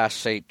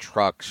Class 8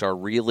 trucks are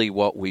really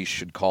what we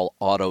should call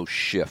auto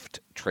shift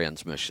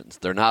transmissions.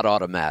 They're not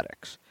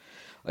automatics.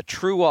 A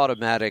true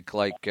automatic,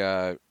 like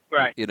in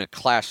a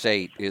Class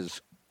 8,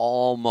 is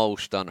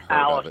almost unheard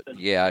Allison. of.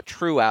 Yeah,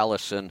 true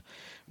Allison,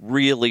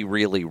 really,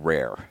 really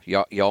rare.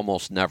 You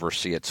almost never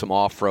see it. Some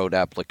off-road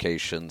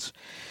applications.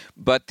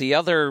 But the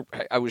other,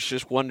 I was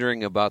just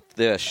wondering about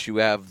this. You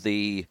have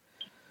the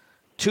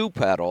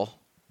two-pedal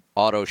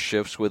auto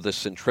shifts with a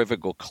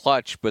centrifugal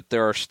clutch, but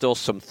there are still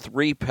some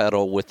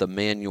three-pedal with a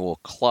manual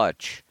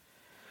clutch.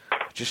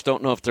 Just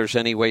don't know if there's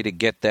any way to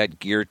get that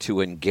gear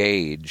to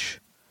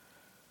engage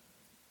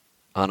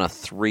on a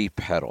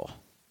three-pedal.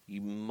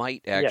 You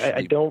might actually...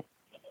 Yeah,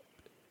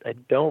 I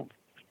don't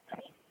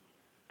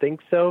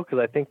think so, because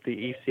I think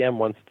the ECM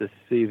wants to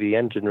see the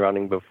engine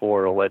running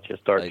before it'll let you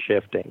start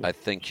shifting. I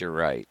think you're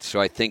right. So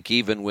I think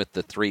even with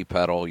the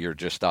three-pedal, you're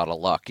just out of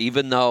luck.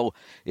 Even though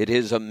it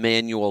is a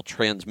manual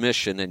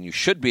transmission and you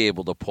should be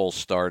able to pull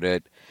start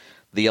it,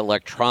 the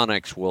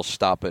electronics will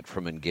stop it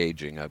from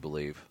engaging, I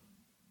believe.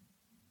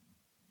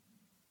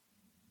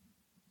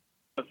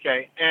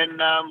 Okay. And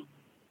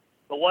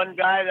the one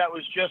guy that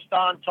was just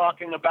on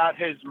talking about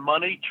his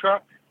money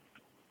truck,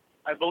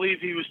 I believe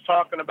he was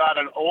talking about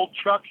an old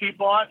truck he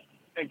bought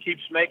and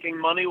keeps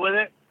making money with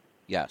it.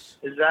 Yes.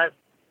 Is that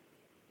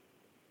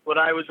what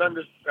I was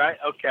under? Right?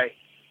 Okay.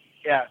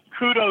 Yeah.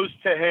 Kudos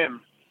to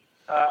him.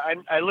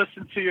 I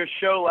listened to your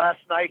show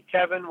last night,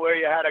 Kevin, where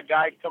you had a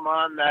guy come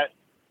on that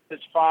his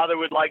father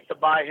would like to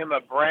buy him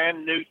a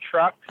brand new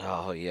truck.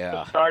 Oh,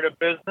 yeah. To start a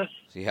business.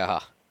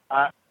 Yeah.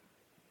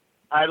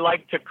 I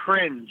like to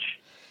cringe.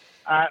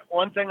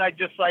 One thing I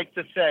just like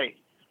to say,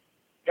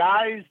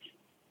 guys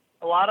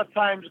a lot of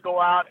times go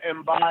out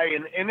and buy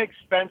an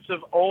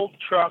inexpensive old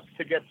truck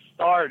to get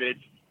started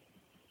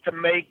to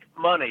make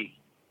money.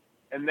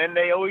 And then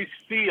they always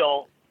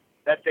feel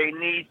that they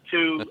need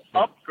to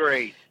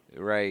upgrade.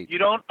 Right. You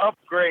don't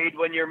upgrade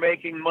when you're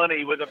making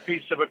money with a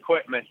piece of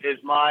equipment, is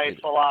my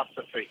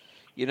philosophy.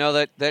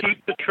 That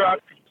keep the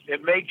truck.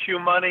 It makes you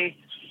money.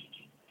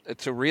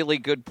 It's a really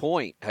good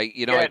point.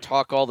 I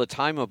talk all the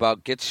time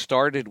about get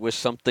started with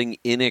something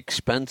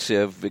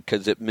inexpensive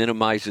because it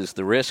minimizes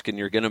the risk and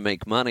you're going to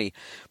make money.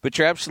 But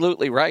you're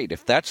absolutely right.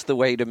 If that's the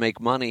way to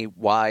make money,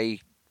 why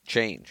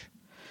change?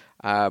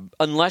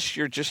 Unless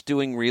you're just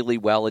doing really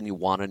well and you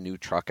want a new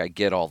truck. I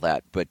get all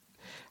that. But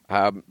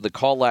the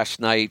call last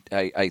night,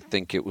 I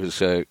think it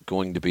was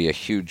going to be a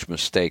huge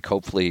mistake.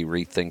 Hopefully he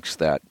rethinks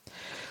that.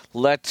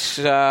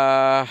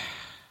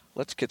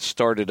 Let's get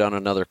started on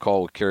another call.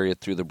 We'll carry it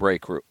through the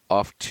break. We're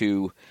off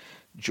to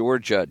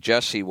Georgia.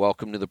 Jesse,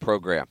 welcome to the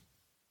program.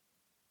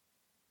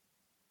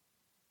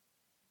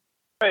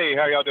 Hey,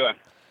 how y'all doing?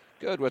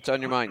 Good. What's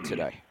on your mind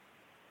today?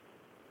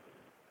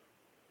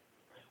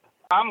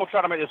 I'm going to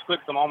try to make this quick.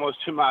 I'm almost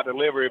to my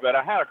delivery, but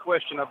I had a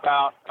question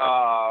about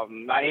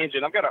my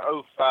engine. I've got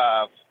an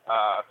 05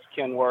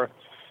 Kenworth,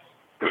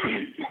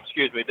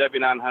 excuse me,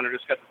 W900.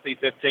 It's got the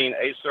C15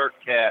 A-Cert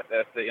Cat.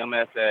 That's the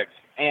MSX.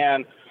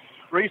 And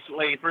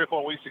recently, 3 or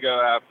 4 weeks ago,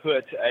 I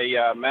put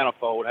a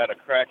manifold, had a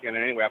crack in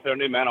it anyway. I put a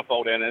new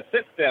manifold in, and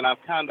since then,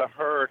 I've kind of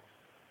heard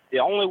the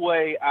only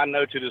way I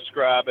know to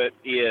describe it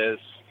is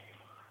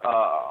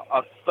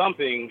a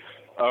thumping,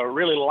 a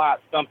really light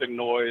thumping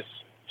noise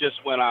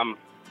just when I'm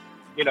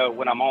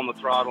on the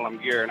throttle, I'm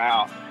gearing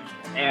out.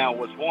 And I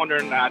was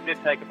wondering, I did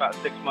take about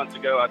 6 months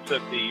ago, I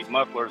took the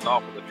mufflers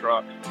off of the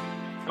truck.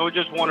 I was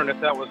just wondering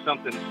if that was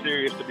something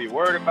serious to be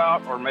worried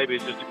about, or maybe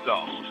it's just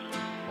exhaust.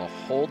 Well,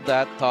 hold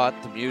that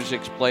thought. The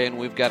music's playing.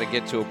 We've got to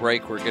get to a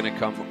break. We're going to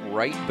come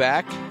right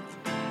back.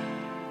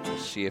 We'll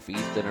see if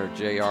Ethan or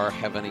JR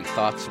have any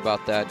thoughts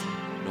about that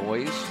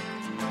noise.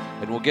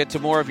 And we'll get to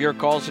more of your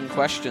calls and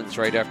questions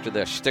right after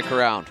this. Stick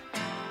around.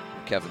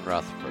 I'm Kevin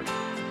Rutherford.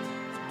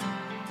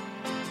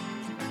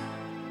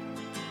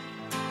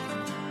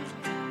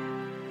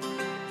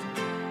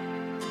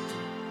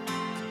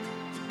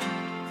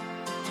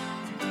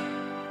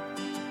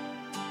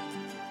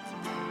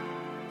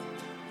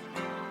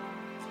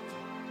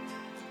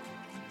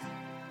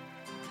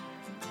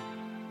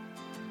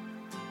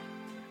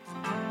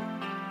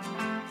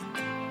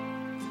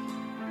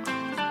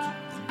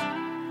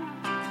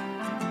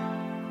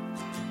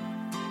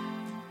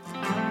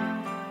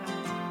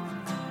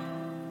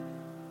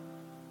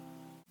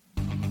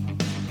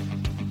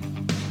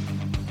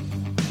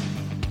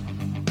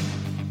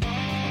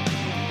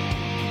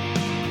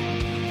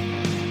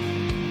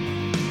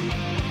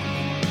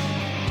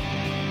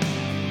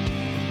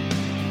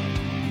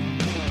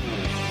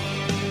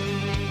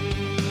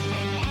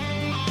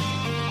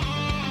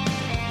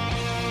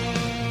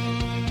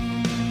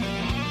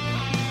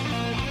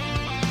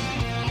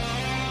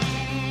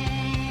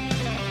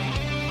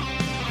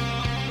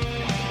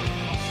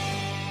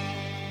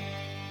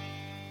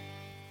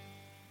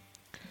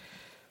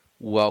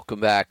 Welcome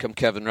back. I'm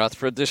Kevin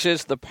Rutherford. This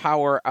is the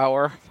Power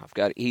Hour. I've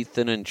got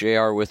Ethan and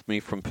JR with me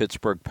from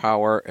Pittsburgh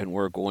Power, and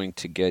we're going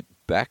to get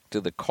back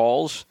to the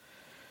calls.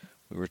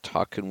 We were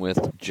talking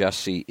with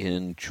Jesse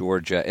in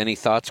Georgia. Any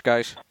thoughts,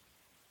 guys?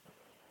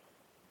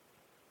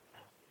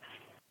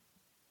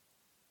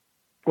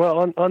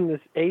 Well, on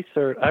this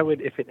ACER, I would,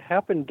 if it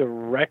happened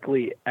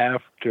directly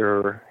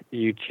after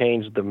you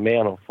changed the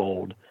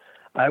manifold,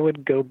 I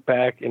would go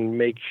back and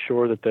make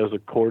sure that those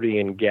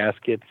accordion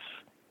gaskets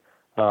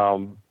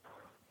on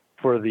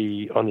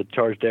the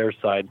charged air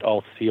side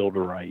all sealed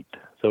right.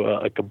 So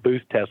like a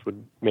boost test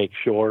would make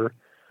sure,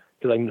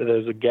 because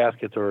those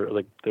gaskets are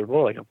like, they're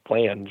more like a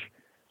flange.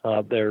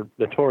 They're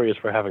notorious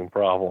for having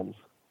problems.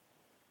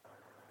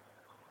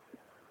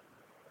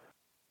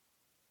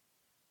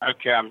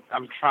 Okay,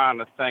 I'm trying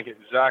to think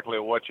exactly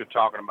what you're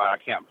talking about. I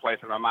can't place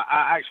it on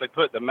I actually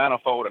put the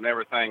manifold and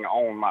everything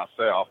on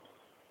myself.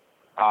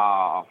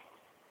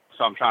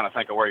 So I'm trying to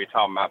think of where you're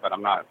talking about, but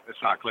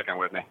it's not clicking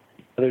with me.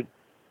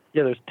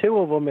 There's two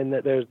of them, and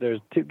there's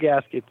two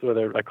gaskets.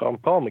 Where I call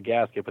them a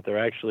gasket, but they're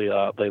actually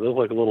they look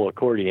like a little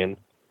accordion,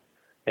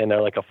 and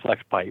they're like a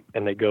flex pipe,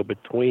 and they go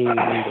between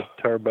the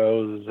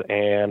turbos,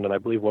 and I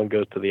believe one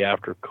goes to the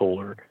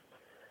aftercooler.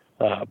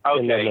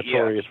 And they're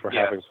notorious for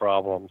having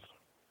problems.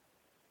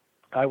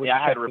 I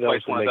had to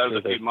replace one of those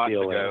a few months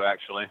ago,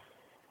 actually.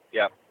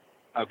 Yep.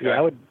 Okay.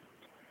 Yeah,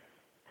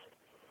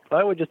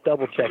 I would just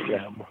double check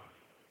them.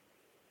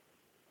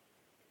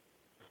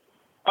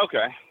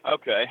 Okay.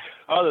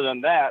 Other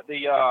than that,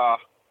 the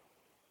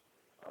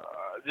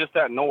just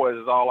that noise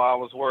is all I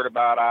was worried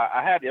about.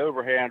 I had the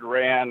overhand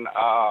ran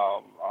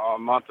a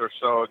month or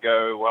so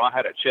ago. Well, I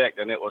had it checked,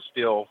 and it was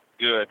still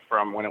good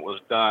from when it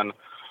was done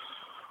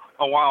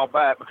a while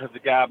back, because the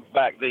guy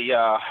backed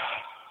the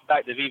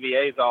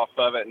VVAs off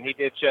of it, and he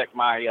did check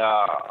my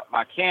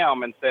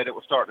cam and said it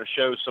was starting to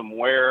show some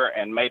wear,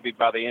 and maybe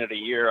by the end of the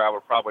year I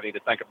would probably need to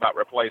think about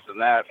replacing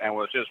that, and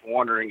was just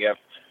wondering if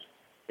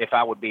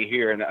I would be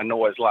hearing a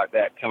noise like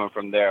that coming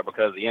from there,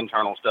 because the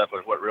internal stuff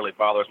is what really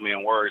bothers me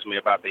and worries me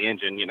about the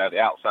engine. You know, the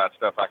outside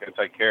stuff I can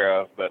take care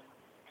of, but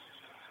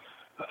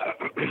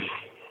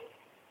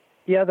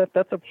yeah,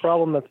 that's a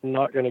problem that's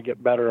not going to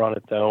get better on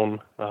its own.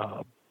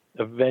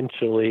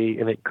 Eventually,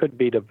 and it could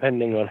be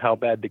depending on how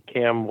bad the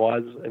cam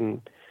was,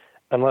 and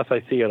unless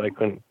I see it, I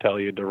couldn't tell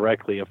you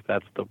directly if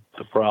that's the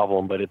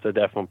problem, but it's a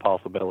definite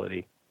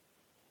possibility.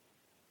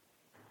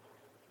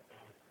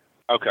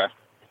 Okay.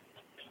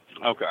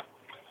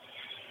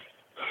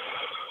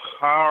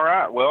 All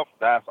right, well,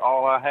 that's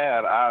all I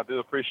had. I do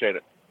appreciate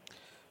it.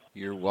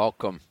 You're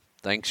welcome.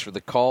 Thanks for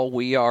the call.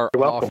 We are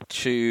off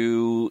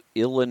to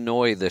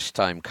Illinois this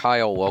time.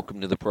 Kyle,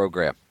 welcome to the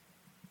program.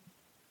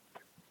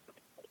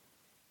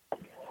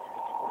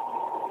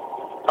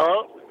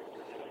 Hello?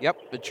 Yep,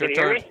 it's your turn.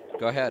 Can you hear me?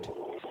 Go ahead.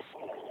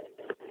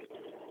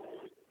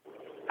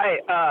 Hi,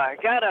 I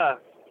got a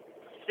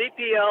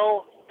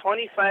CPL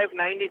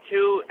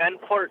 2592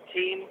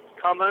 N14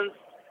 Cummins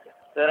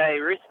that I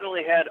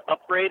recently had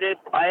upgraded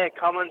by a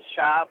Cummins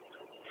shop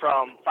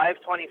from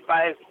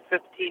 525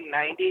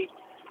 1590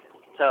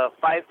 to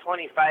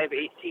 525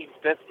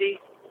 1850.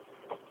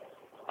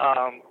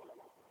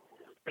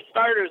 For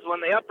starters, when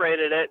they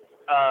upgraded it,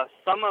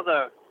 some of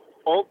the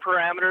old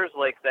parameters,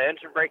 like the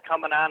engine brake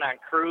coming on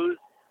cruise,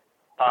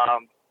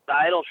 the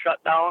idle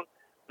shutdown,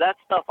 that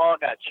stuff all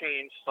got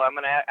changed. So I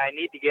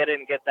need to get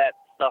in and get that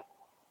stuff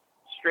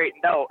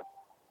straightened out.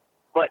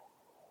 But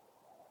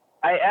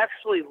I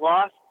actually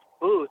lost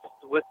boost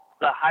with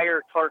the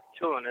higher torque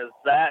tune. Is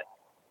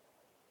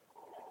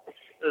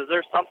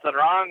there something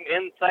wrong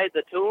inside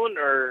the tune,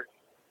 or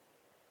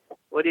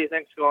what do you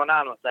think's going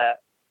on with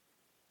that?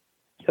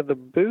 Yeah, the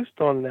boost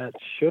on that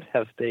should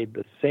have stayed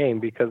the same,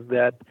 because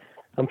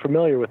I'm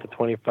familiar with the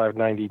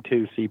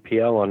 2592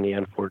 CPL on the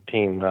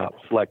N14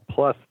 Select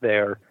Plus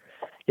there.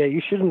 Yeah,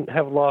 you shouldn't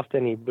have lost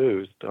any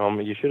boost.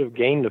 You should have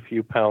gained a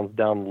few pounds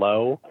down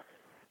low,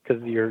 because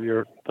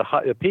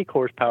the peak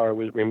horsepower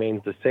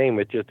remains the same.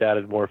 It just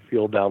added more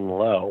fuel down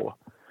low.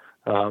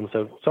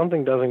 So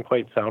something doesn't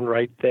quite sound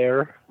right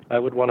there. I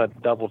would want to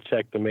double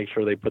check to make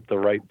sure they put the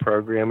right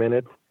program in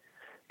it,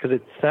 because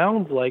it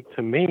sounds like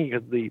to me,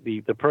 because the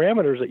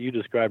parameters that you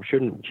described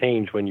shouldn't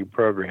change when you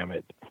program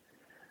it.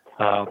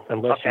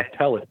 Unless you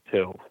tell it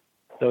to.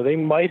 So they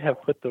might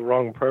have put the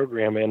wrong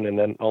program in and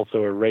then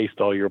also erased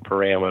all your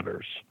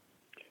parameters.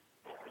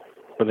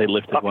 Or they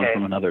lifted one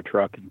from another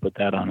truck and put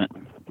that on it.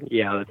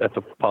 Yeah, that's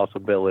a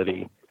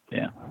possibility.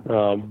 Yeah.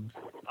 Well,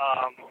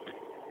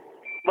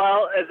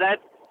 that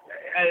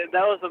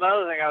was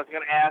another thing I was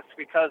going to ask,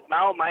 because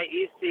now my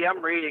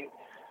ECM reading,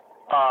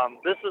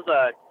 this is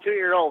a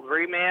 2-year-old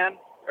Recon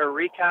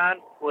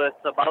with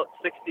about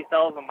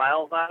 60,000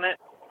 miles on it,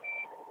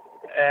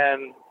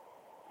 and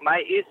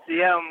my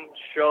ECM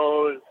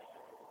shows,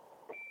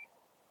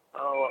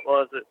 what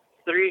was it,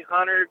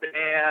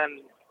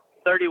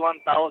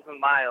 331,000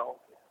 miles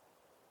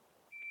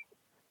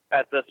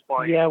at this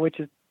point.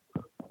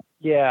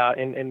 Yeah,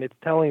 and it's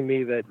telling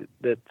me that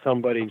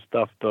somebody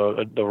stuffed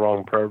the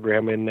wrong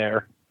program in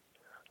there.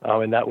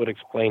 and that would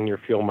explain your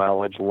fuel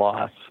mileage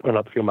loss, or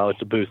not the fuel mileage,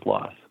 the boost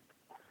loss.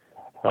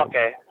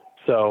 Okay.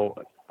 So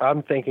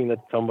I'm thinking that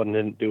someone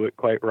didn't do it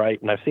quite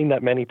right, and I've seen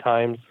that many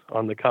times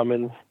on the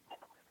Cummins.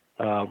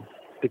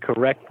 The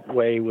correct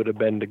way would have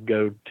been to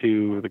go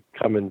to the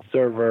Cummins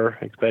server,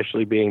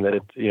 especially being that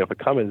it's, if a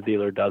Cummins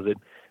dealer does it,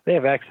 they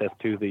have access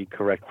to the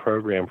correct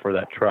program for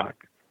that truck.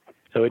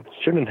 So it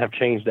shouldn't have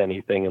changed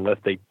anything unless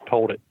they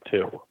told it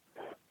to.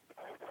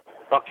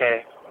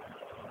 Okay.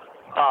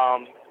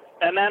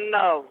 And then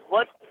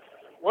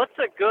what's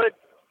a good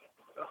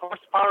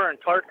horsepower and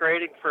torque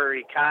rating for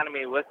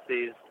economy with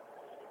these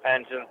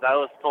engines? I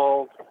was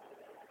told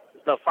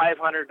the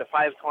 500 to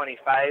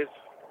 525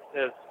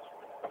 is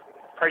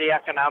pretty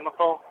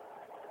economical.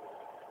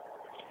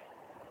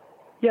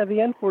 Yeah, the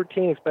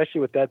N14,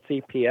 especially with that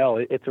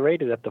CPL, it's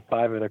rated at the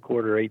 5 1/4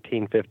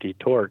 1850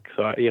 torque.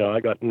 So I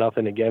got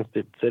nothing against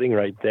it sitting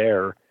right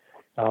there.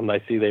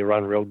 I see they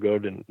run real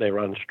good and they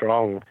run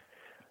strong.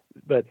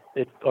 But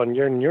in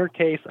your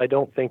case, I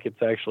don't think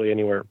it's actually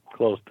anywhere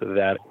close to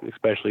that,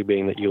 especially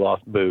being that you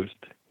lost boost.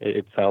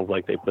 It sounds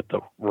like they put the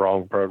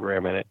wrong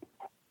program in it.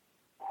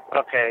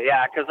 Okay,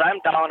 yeah, because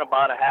I'm down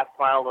about a half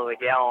mile to the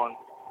gallon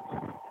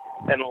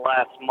in the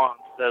last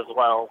month as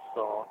well.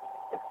 So.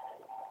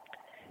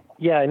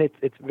 Yeah, and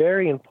it's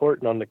very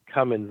important on the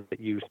Cummins that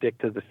you stick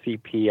to the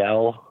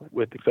CPL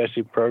with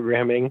especially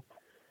programming.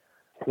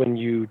 When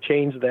you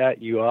change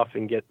that, you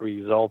often get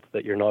results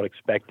that you're not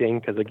expecting.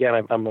 Because again,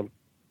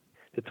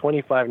 the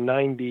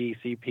 2590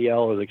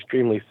 CPL is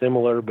extremely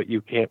similar, but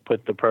you can't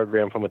put the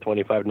program from a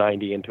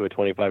 2590 into a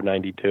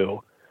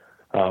 2592.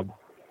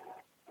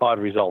 Odd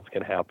results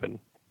can happen.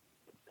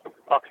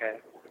 Okay.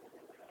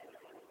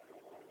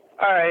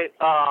 All right.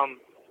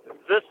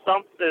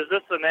 Is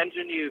this an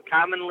engine you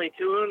commonly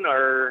tune,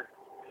 or?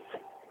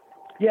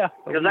 Yeah.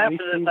 Because after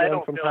this, I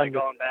don't feel like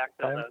going back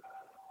to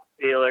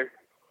the dealer.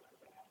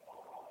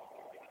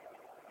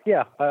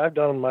 Yeah, I've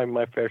done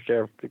my fair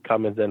share of the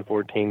Cummins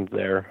N14s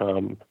there.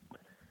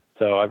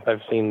 So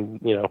I've seen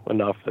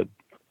enough that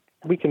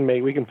we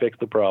can fix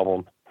the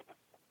problem.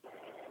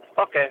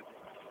 Okay.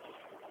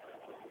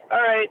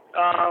 All right.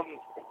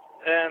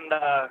 And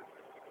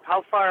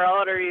how far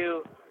out are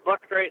you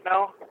booked right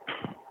now?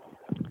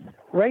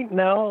 Right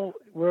now,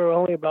 we're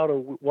only about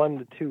 1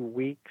 to 2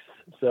 weeks,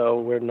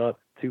 so we're not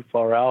too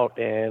far out.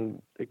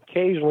 And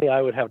occasionally,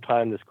 I would have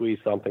time to squeeze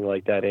something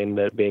like that in.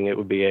 That being, it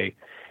would be a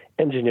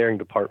engineering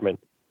department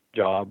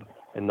job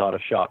and not a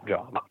shop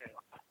job.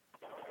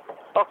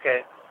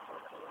 Okay.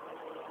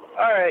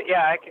 All right.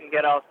 Yeah, I can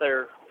get out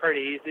there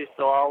pretty easy,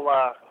 so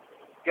I'll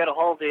get a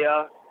hold of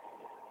you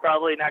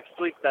probably next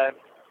week then.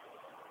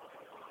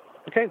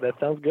 Okay, that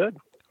sounds good.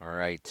 All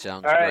right,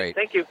 sounds great. All right, great.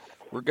 thank you.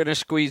 We're going to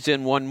squeeze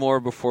in one more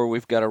before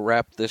we've got to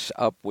wrap this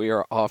up. We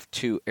are off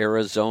to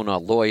Arizona.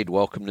 Lloyd,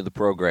 welcome to the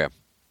program.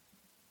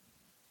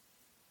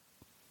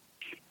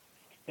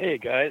 Hey,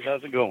 guys.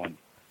 How's it going?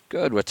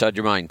 Good. What's on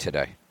your mind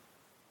today?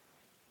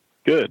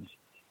 Good.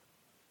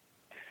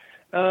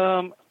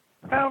 About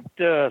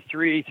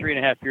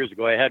 3.5 years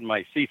ago, I had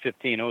my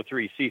C15,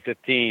 03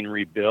 C15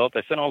 rebuilt.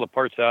 I sent all the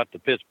parts out to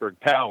Pittsburgh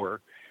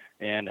Power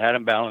and had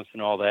them balanced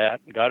and all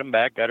that. Got them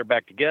back, got her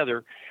back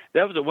together.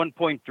 That was at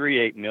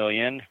 $1.38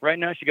 million. Right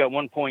now, she got a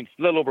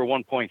little over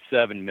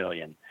 $1.7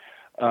 million.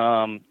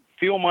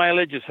 Fuel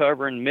mileage is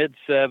hovering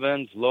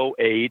mid-7s, low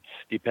 8s,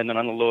 depending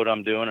on the load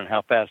I'm doing and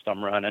how fast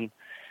I'm running.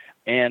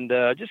 And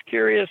just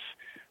curious,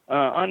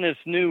 on this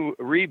new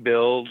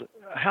rebuild,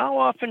 how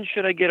often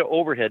should I get an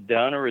overhead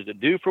done, or is it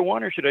due for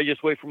one, or should I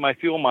just wait for my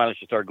fuel mileage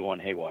to start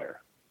going haywire?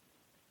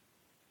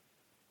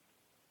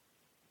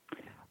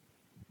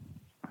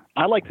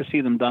 I like to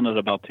see them done at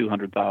about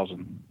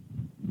 200,000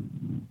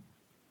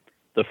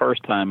 the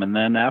first time, and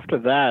then after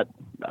that,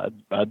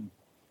 I'd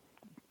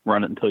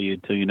run it until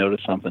you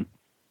notice something.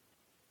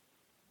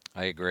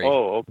 I agree.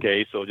 Oh,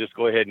 okay. So just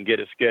go ahead and get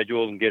it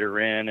scheduled and get her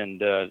in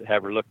and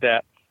have her looked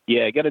at.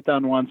 Yeah, get it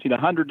done once.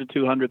 100 to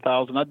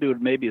 200,000. I'd do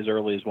it maybe as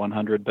early as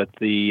 100, but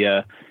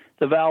the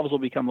valves will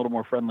become a little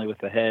more friendly with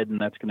the head, and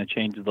that's going to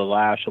change the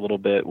lash a little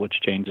bit,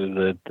 which changes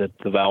the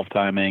valve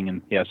timing.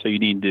 And yeah, so you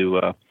need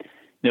to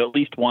at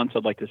least once.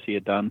 I'd like to see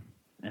it done,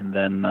 and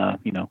then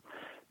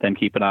then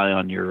keep an eye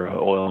on your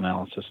oil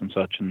analysis and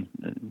such, and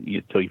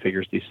until you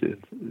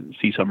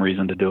see some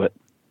reason to do it.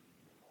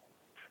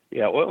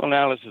 Yeah, oil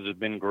analysis has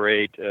been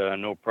great.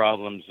 No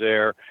problems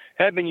there.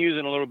 Have been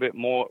using a little bit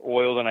more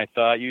oil than I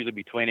thought. Usually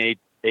between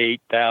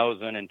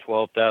 8,000 and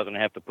 12,000, I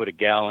have to put a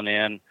gallon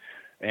in.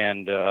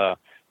 And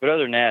but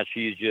other than that,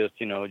 she's just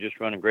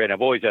running great.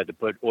 I've always had to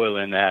put oil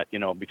in that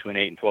between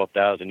 8,000 and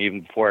 12,000,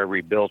 even before I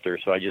rebuilt her.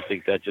 So I just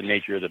think that's the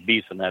nature of the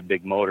beast on that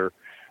big motor.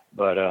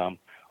 But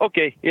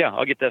okay, yeah,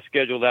 I'll get that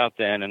scheduled out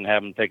then and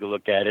have them take a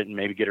look at it and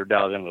maybe get her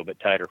dialed in a little bit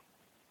tighter.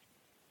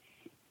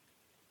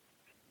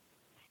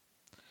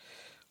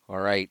 All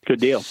right. Good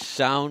deal.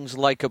 Sounds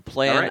like a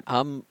plan. All right.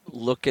 I'm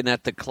looking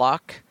at the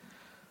clock.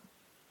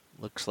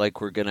 Looks like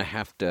we're going to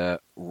have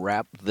to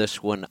wrap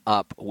this one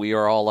up. We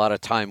are all out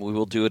of time. We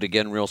will do it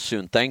again real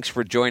soon. Thanks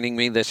for joining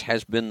me. This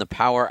has been the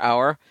Power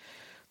Hour.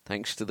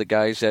 Thanks to the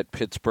guys at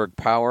Pittsburgh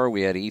Power.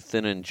 We had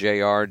Ethan and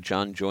JR.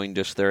 John joined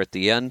us there at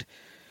the end.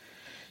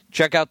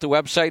 Check out the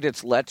website.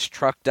 It's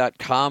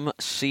letstruck.com.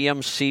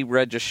 CMC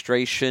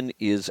registration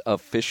is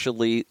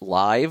officially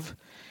live.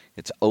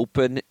 It's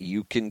open.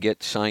 You can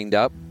get signed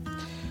up.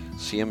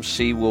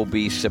 CMC will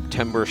be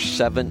September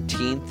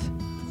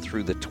 17th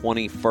through the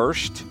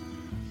 21st.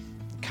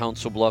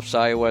 Council Bluffs,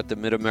 Iowa at the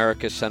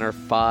Mid-America Center.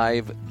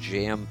 5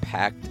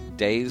 jam-packed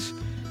days.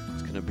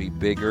 It's going to be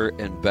bigger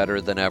and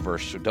better than ever.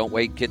 So don't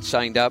wait. Get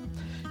signed up.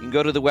 You can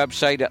go to the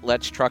website at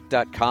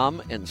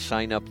letstruck.com and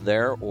sign up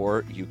there,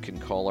 or you can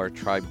call our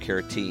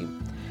TribeCare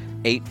team.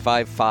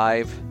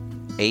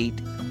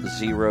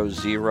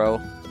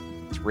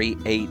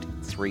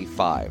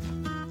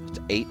 855-800-3835. It's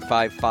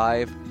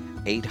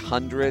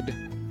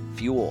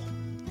 855-800-FUEL.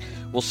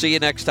 We'll see you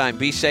next time.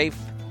 Be safe,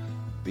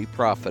 be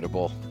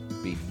profitable,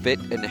 be fit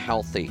and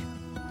healthy.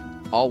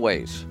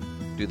 Always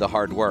do the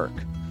hard work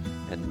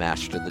and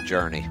master the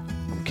journey.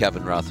 I'm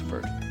Kevin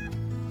Rutherford.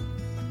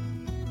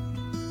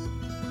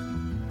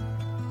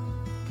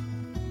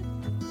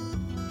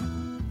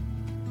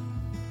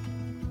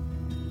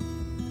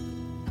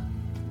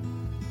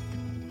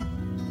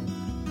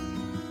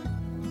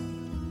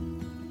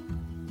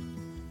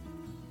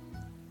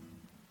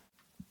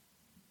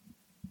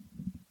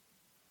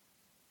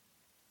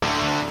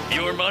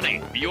 Your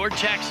money, your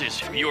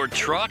taxes, your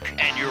truck,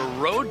 and your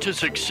road to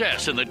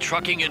success in the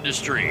trucking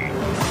industry.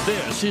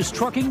 This is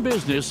Trucking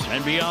Business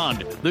and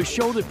Beyond, the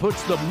show that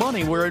puts the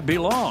money where it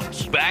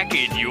belongs, back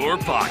in your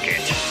pocket.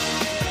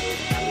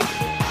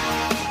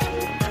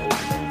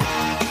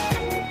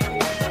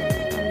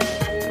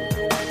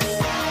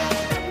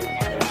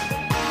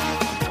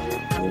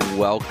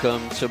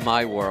 Welcome to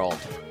my world.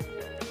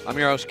 I'm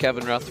your host,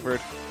 Kevin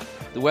Rutherford.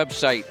 The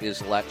website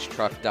is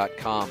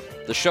letstruck.com.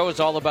 The show is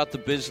all about the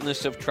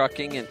business of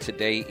trucking, and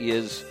today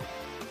is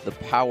the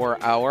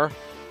Power Hour.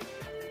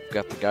 We've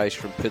got the guys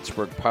from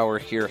Pittsburgh Power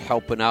here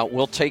helping out.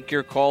 We'll take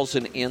your calls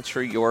and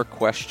answer your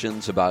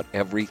questions about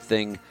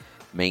everything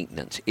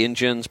maintenance.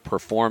 Engines,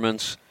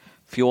 performance,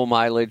 fuel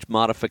mileage,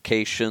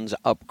 modifications,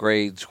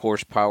 upgrades,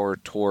 horsepower,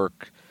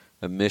 torque,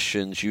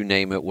 emissions, you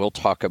name it. We'll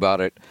talk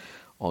about it.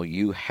 All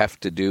you have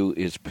to do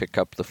is pick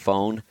up the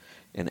phone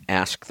and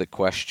ask the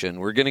question.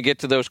 We're going to get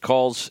to those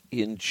calls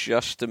in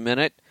just a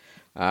minute.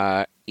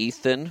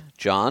 Ethan,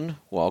 John,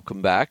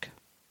 welcome back.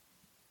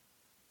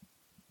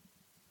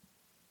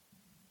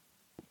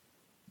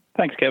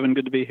 Thanks, Kevin.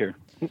 Good to be here.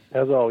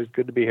 As always,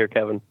 good to be here,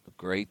 Kevin.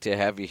 Great to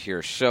have you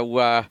here.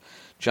 So,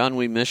 John,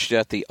 we missed you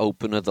at the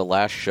open of the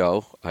last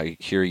show. I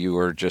hear you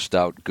were just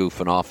out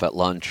goofing off at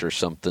lunch or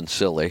something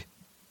silly.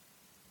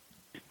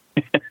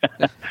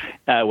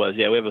 I was,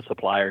 yeah. We have a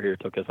supplier here.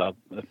 Took us out,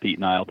 Pete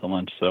and I, out to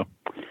lunch, so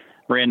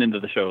ran into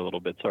the show a little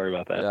bit. Sorry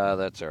about that.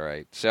 That's all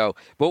right. So,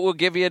 but we'll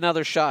give you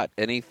another shot.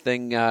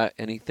 Anything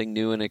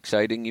new and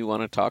exciting you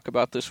want to talk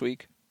about this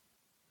week?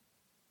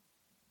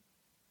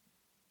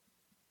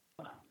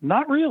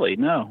 Not really,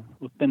 no.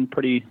 It's been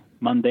pretty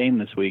mundane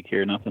this week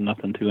here.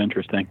 Nothing too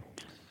interesting.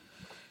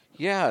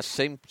 Yeah,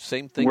 same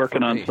thing.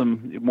 Working for me. on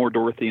some more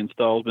Dorothy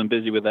installs. Been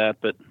busy with that,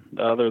 but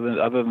other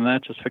than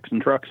that, just fixing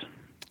trucks.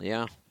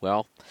 Yeah,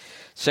 well,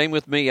 same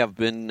with me. I've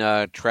been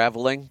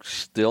traveling,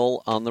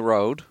 still on the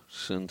road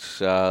since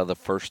the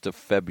 1st of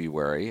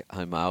February.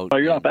 I'm out. Oh,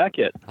 you're not back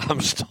yet? I'm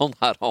still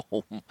not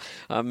home.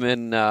 I'm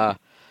in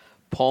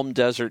Palm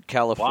Desert,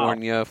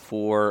 California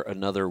for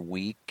another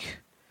week.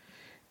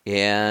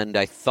 And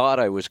I thought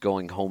I was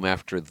going home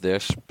after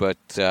this,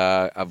 but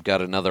I've got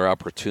another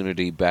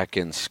opportunity back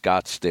in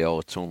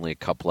Scottsdale. It's only a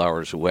couple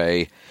hours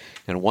away,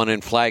 and one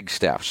in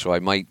Flagstaff. So I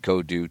might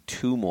go do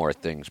 2 more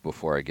things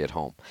before I get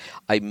home.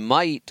 I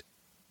might,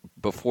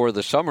 before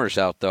the summer's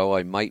out, though,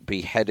 I might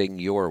be heading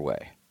your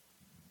way.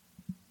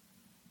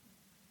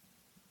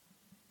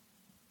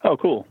 Oh,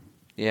 cool.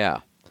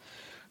 Yeah.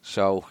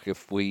 So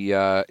if we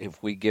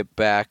get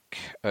back,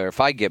 or if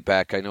I get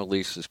back, I know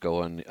Lisa's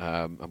going.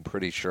 I'm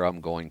pretty sure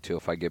I'm going to.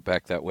 If I get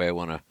back that way, I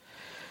want to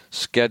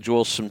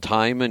schedule some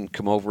time and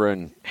come over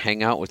and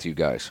hang out with you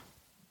guys.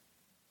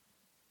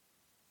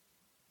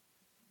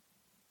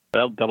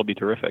 That'll be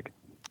terrific.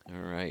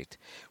 All right.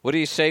 What do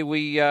you say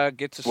we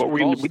get to some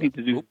calls? We need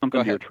to do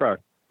something to your truck.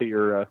 To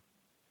your.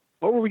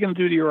 What were we going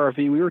to do to your RV?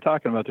 We were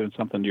talking about doing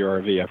something to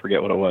your RV. I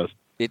forget what it was.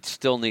 It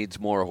still needs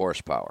more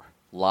horsepower.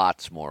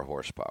 Lots more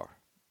horsepower.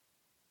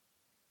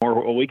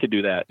 Or we could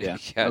do that, yeah.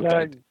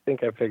 I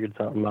think I figured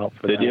something out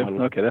for that you?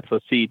 one. Okay, that's a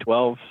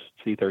C12,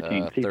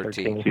 C13.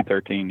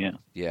 C13, yeah.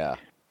 Yeah.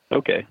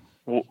 Okay.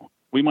 Well,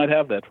 we might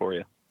have that for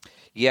you.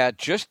 Yeah,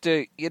 just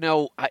to,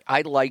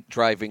 I like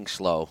driving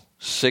slow,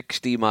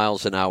 60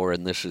 miles an hour,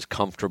 and this is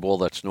comfortable.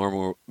 That's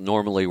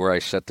normally where I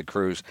set the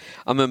cruise.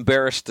 I'm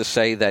embarrassed to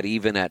say that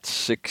even at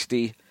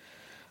 60,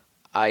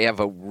 I have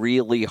a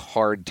really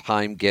hard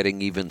time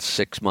getting even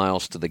 6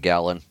 miles to the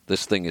gallon.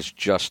 This thing is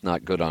just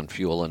not good on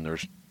fuel, and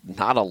there's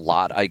not a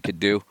lot I could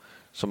do.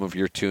 Some of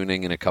your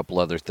tuning and a couple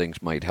other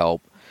things might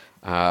help.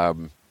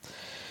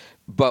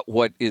 But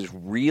what is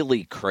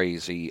really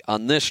crazy,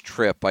 on this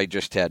trip, I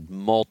just had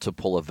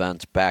multiple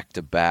events back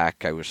to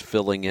back. I was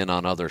filling in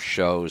on other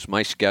shows.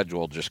 My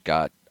schedule just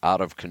got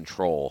out of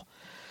control.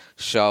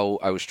 So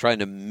I was trying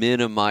to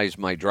minimize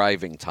my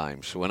driving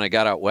time. So when I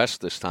got out west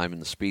this time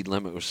and the speed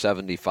limit was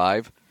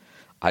 75,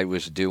 I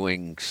was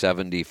doing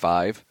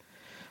 75.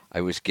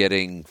 I was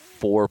getting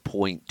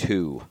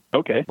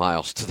 4.2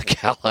 miles to the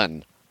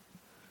gallon.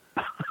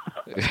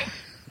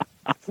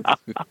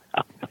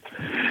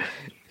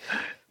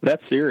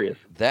 That's serious.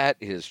 That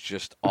is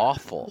just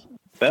awful.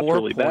 That's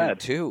really bad.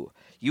 4.2.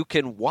 You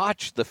can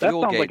watch the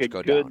fuel gauge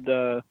go down.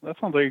 That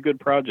sounds like a good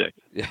project.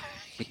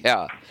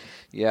 Yeah.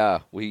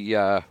 We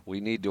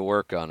need to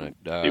work on it.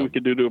 See what we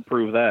can do to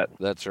improve that.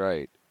 That's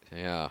right.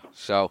 Yeah.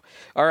 So,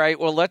 all right.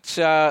 Well, let's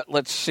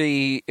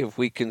see if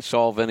we can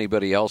solve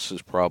anybody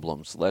else's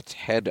problems. Let's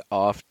head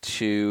off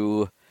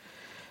to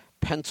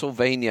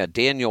Pennsylvania.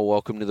 Daniel,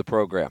 welcome to the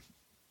program.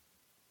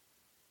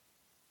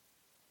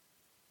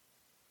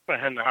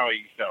 And how are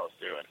you fellas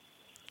doing?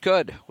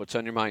 Good. What's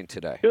on your mind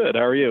today? Good.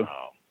 How are you?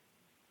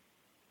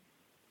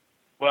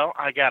 Well,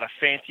 I got a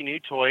fancy new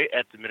toy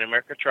at the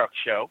Mid-America Truck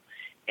Show,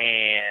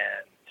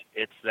 and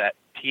it's that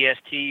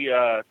TST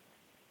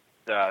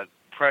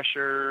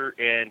pressure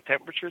and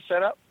temperature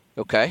setup.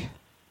 Okay.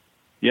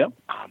 Yep.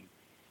 I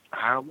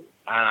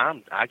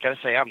gotta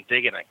say, I'm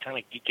digging it, kind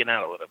of geeking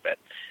out a little bit,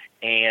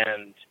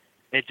 and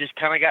it just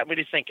kind of got me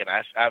to thinking.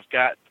 I've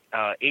got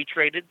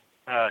H-rated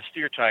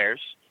steer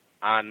tires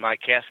on my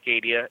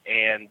Cascadia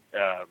and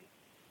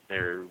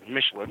their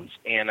Michelins,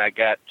 and I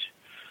got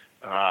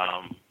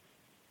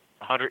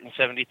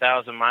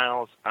 170,000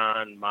 miles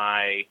on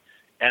my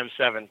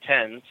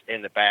M710s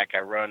in the back. I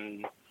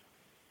run,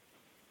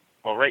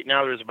 well, right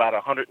now there's about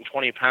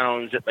 120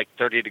 pounds at like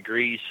 30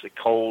 degrees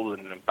cold,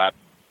 and about,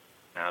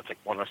 it's like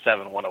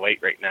 107,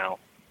 108 right now.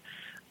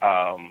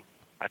 I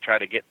try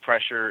to get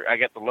pressure. I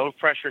get the low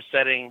pressure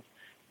setting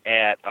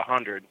at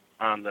 100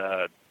 on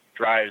the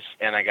drives,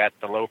 and I got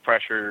the low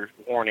pressure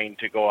warning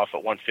to go off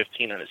at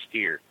 115 on a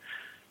steer.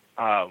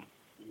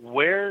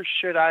 Where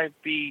should I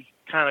be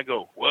kind of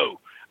go, whoa,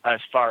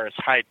 as far as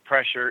high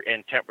pressure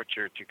and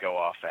temperature to go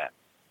off at?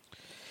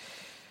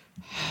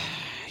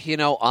 You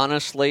know,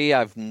 honestly,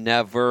 I've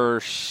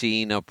never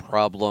seen a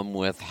problem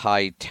with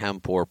high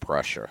temp or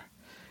pressure.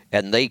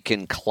 And they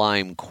can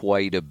climb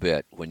quite a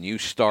bit. When you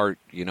start,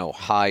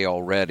 high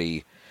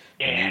already,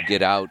 and you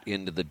get out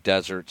into the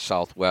desert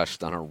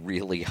Southwest on a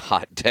really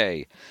hot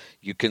day,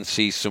 you can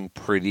see some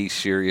pretty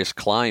serious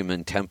climb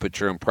in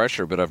temperature and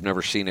pressure, but I've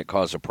never seen it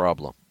cause a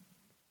problem.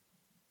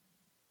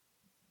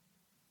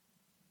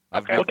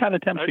 Okay. What kind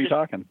of temps are you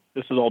talking?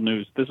 This is all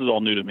news. This is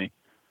all new to me.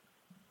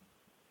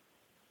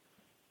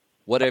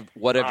 What have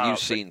you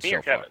seen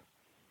so far?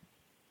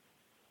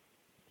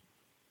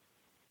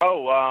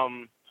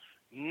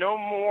 No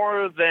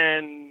more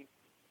than,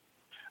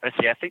 let's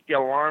see, I think the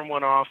alarm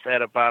went off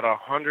at about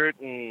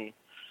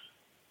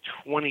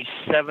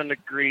 127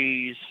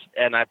 degrees,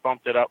 and I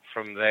bumped it up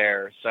from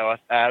there. So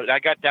I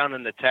got down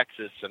into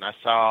Texas, and I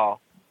saw, I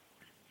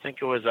think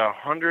it was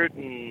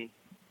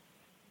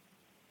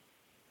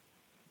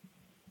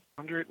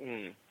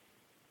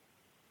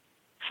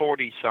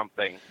 140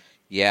 something.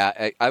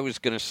 Yeah, I was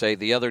going to say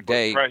the other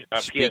day,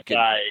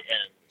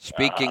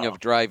 speaking of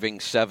driving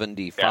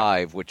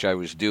 75, which I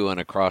was doing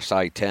across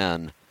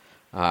I-10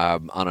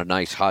 on a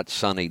nice, hot,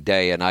 sunny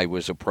day, and I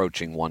was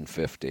approaching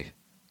 150.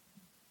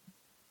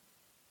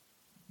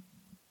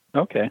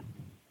 Okay.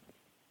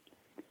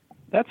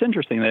 That's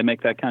interesting. They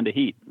make that kind of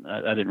heat.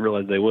 I didn't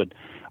realize they would.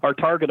 Our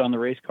target on the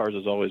race cars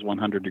is always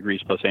 100 degrees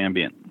plus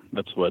ambient.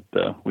 That's what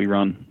we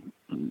run,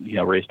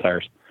 race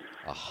tires.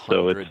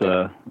 So it's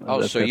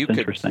so you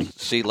could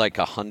see like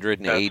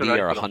 180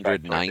 or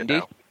 190?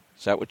 Is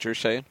that what you're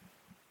saying?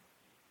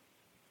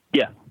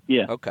 Yeah.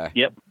 Okay.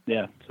 Yep.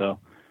 Yeah. So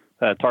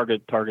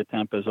target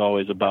temp is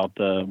always about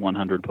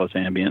 100 plus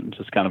ambient. It's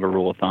just kind of a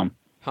rule of thumb.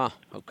 Huh.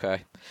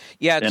 Okay.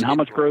 Yeah. And how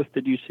much growth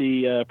did you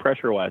see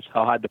pressure-wise?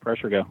 How high did the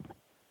pressure go?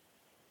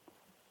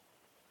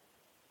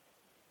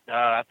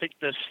 I think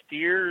the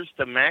steers,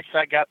 the max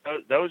I got,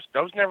 those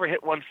never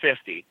hit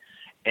 150.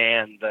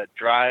 And the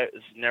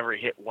drives never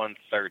hit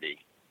 130.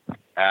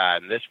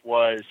 And this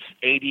was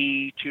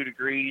 82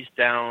 degrees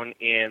down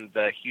in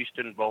the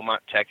Houston,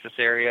 Beaumont, Texas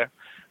area,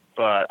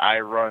 but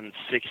I run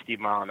 60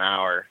 mile an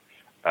hour.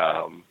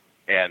 And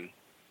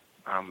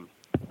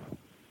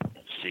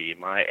let's see,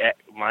 my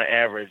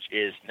average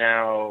is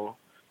now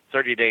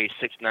 30 days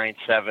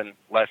 697,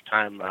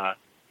 lifetime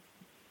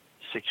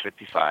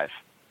 655.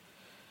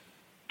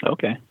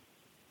 Okay.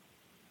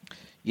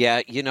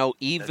 Yeah,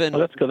 even...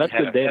 that's good. That's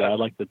good data. I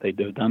like that they've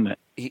done that.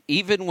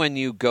 Even when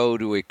you go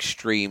to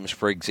extremes,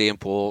 for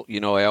example,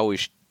 I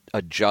always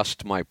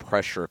adjust my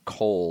pressure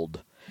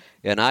cold.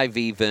 And I've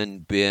even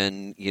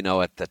been,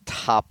 at the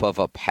top of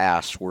a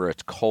pass where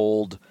it's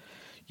cold.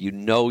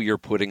 You're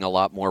putting a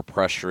lot more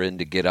pressure in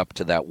to get up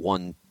to that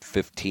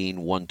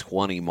 115,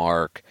 120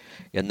 mark.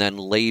 And then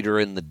later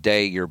in the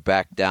day, you're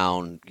back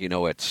down,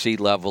 at sea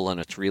level and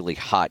it's really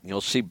hot. And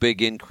you'll see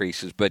big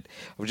increases, but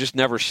I've just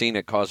never seen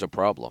it cause a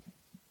problem.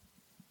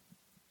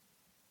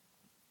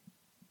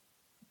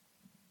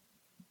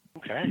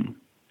 Okay.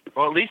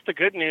 Well, at least the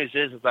good news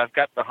is I've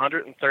got the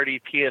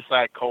 130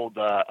 PSI cold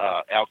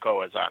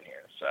Alcoas on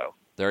here, so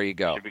there you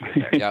go. Should be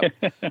good there.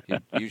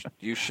 Yep.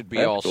 You should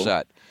be all cool.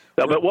 set.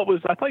 No, but what was?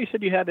 I thought you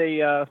said you had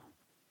a.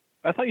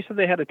 I thought you said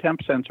they had a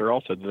temp sensor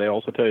also. Did they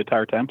also tell you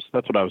tire temps?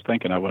 That's what I was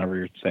thinking of whenever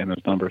you're saying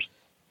those numbers.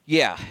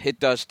 Yeah, it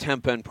does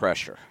temp and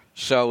pressure.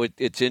 So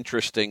it's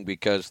interesting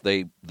because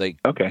they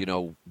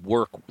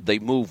work. They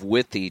move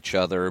with each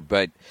other,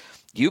 but.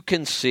 You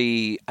can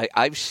see,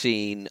 I've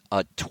seen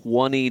a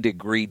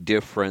 20-degree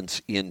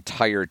difference in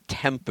tire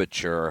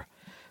temperature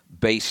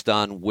based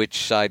on which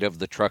side of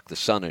the truck the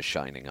sun is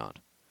shining on.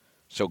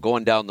 So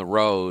going down the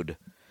road,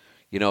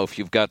 if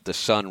you've got the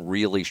sun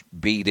really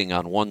beating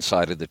on one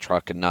side of the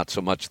truck and not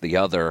so much the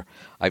other,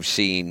 I've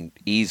seen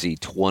easy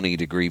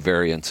 20-degree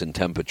variance in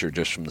temperature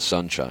just from the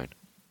sunshine.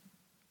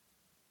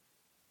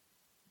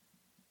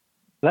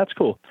 That's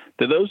cool.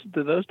 Do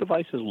those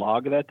devices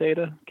log that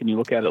data? Can you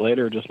look at it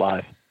later or just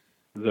live?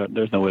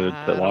 There's no way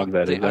to log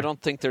that, is there? I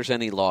don't think there's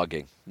any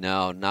logging.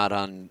 No, not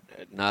on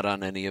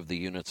any of the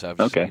units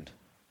I've seen.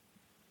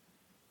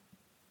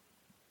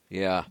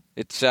 Yeah,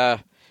 it's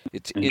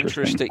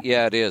interesting.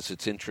 Yeah, it is.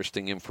 It's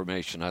interesting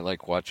information. I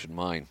like watching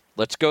mine.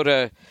 Let's go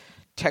to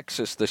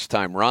Texas this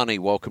time. Ronnie,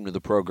 welcome to the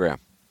program.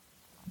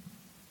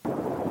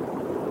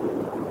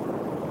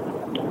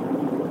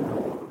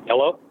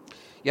 Hello?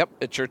 Yep,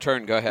 it's your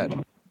turn. Go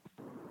ahead.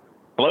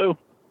 Hello.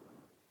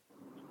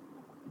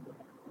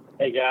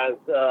 Hey, guys.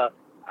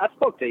 I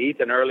spoke to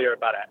Ethan earlier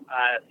about an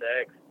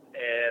ISX,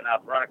 and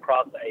I've run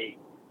across a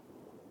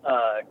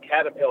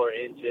Caterpillar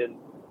engine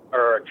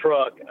or a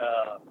truck.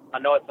 I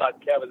know it's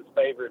not Kevin's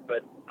favorite,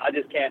 but I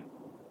just can't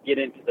get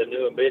into the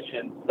new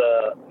emissions.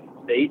 The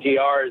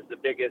EGR is the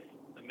biggest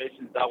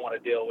emissions I want to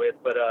deal with,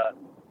 but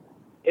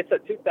it's a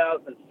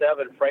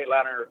 2007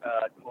 Freightliner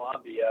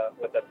Columbia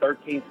with a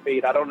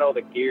 13-speed. I don't know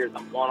the gears.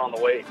 I'm on the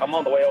way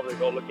over to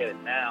go look at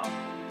it now,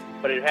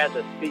 but it has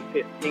a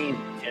C15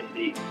 in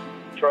the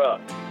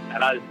truck,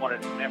 and I just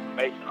wanted some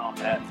information on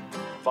that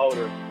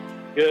motor.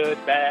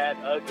 Good, bad,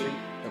 ugly.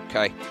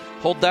 Okay.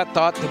 Hold that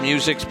thought. The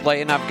music's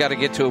playing. I've got to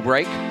get to a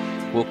break.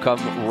 We'll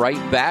come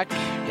right back,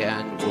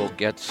 and we'll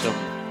get some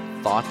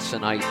thoughts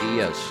and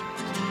ideas.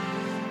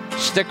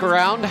 Stick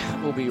around.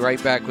 We'll be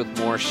right back with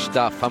more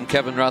stuff. I'm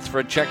Kevin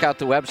Rutherford. Check out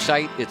the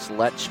website. It's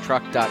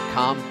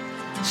letstruck.com.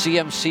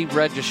 CMC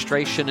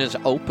registration is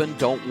open.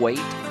 Don't wait.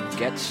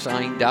 Get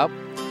signed up.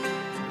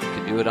 You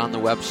can do it on the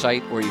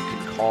website, or you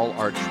can call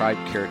our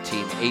TribeCare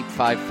team,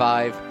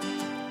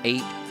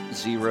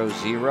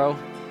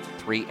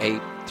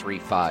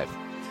 855-800-3835.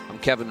 I'm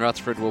Kevin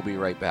Rutherford. We'll be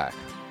right back.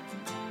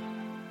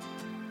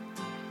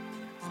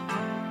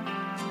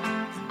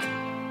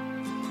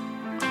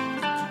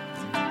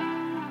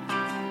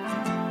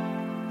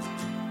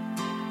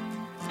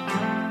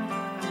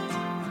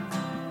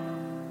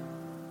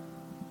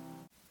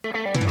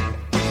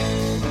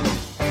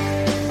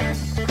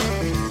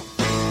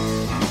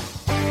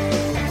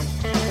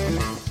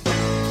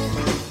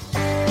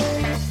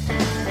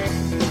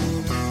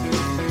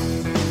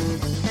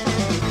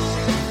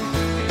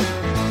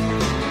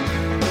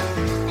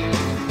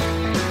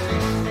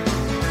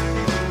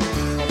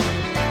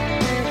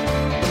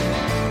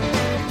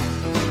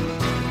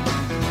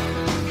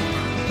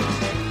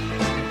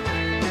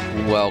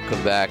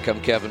 Welcome back.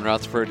 I'm Kevin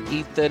Rutherford.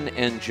 Ethan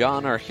and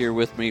John are here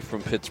with me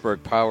from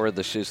Pittsburgh Power.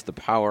 This is the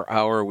Power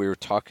Hour. We were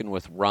talking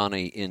with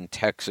Ronnie in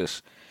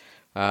Texas.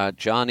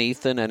 John,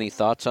 Ethan, any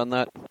thoughts on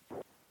that?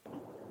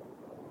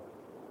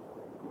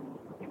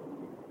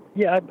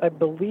 Yeah, I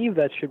believe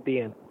that should be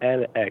an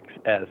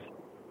NXS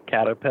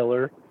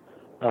Caterpillar.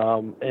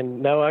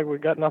 And no, we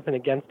got nothing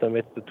against them.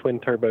 It's the twin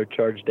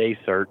turbocharged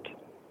A-Cert.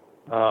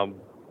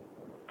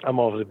 I'm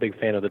always a big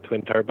fan of the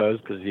twin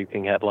turbos because you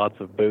can get lots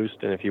of boost,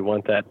 and if you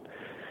want that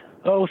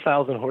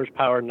 1,000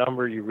 horsepower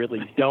number, you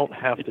really don't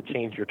have to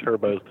change your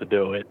turbos to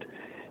do it.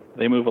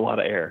 They move a lot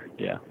of air,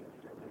 yeah.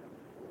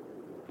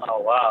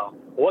 Oh, wow.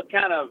 What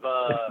kind of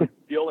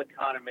fuel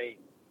economy,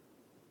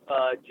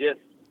 just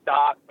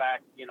stock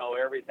back,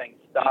 everything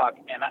stock,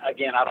 and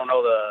again, I don't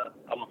know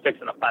I'm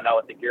fixing to find out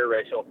what the gear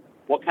ratio,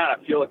 what kind of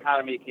fuel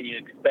economy can you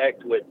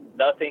expect with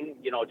nothing,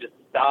 just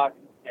stock,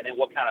 and then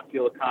what kind of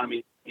fuel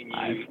economy can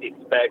you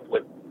expect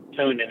with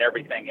tune and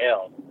everything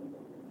else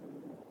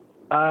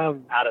out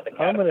of the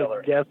Caterpillar? I'm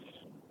going to guess,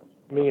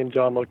 me and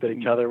John looked at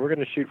each other, we're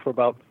going to shoot for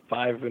about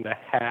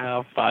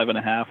 5.5.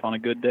 5.5 on a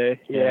good day?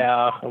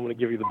 Yeah, I'm going to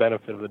give you the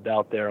benefit of the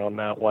doubt there on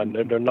that one.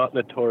 They're not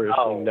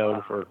notoriously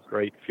known for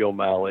great fuel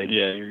mileage.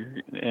 Yeah,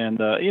 and,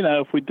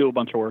 if we do a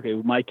bunch of work,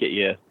 it might get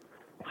you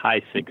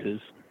high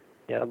 6s.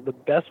 Yeah, the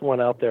best one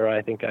out there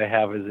I think I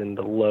have is in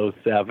the low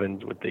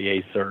 7s with the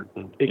A-Cert.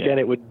 And again,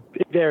 it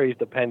varies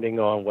depending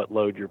on what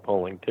load you're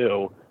pulling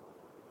too.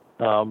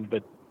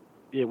 But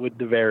it would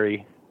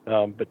vary.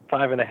 But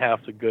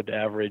 5.5 is a good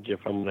average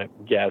if I'm going to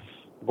guess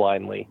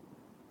blindly.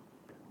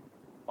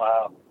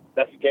 Wow,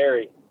 that's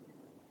scary.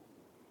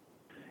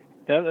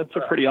 Yeah, that's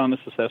a pretty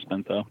honest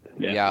assessment, though.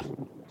 Yeah,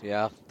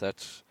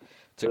 it's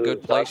a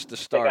good place to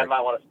start. I think I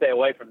might want to stay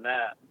away from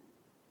that.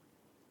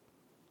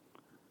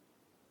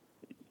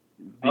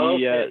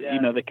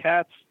 The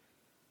Cats,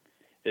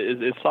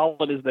 as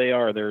solid as they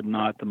are, they're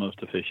not the most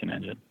efficient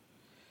engine.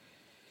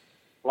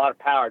 A lot of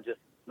power, just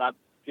not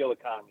fuel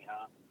economy,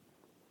 huh?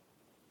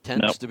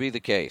 Tends to be the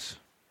case.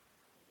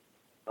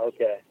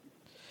 Okay.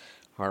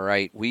 All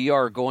right. We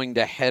are going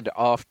to head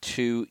off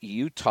to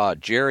Utah.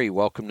 Jerry,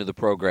 welcome to the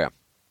program.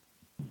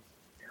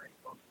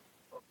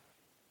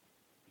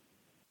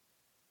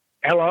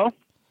 Hello?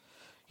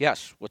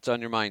 Yes. What's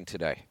on your mind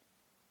today?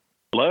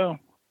 Hello?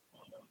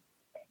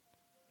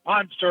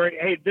 I'm sorry.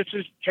 Hey, this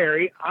is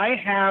Terry. I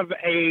have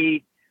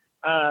a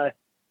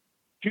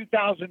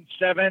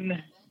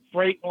 2007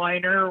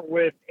 Freightliner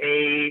with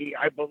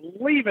I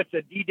believe it's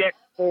a D-Deck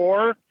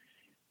 4.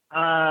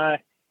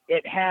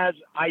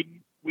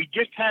 We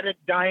just had it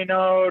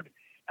dynoed,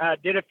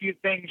 did a few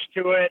things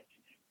to it,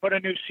 put a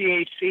new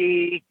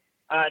CAC,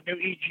 new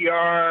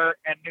EGR,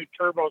 and new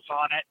turbos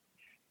on it.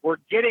 We're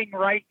getting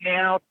right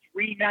now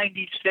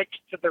 396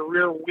 to the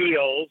rear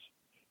wheels.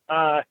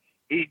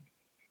 He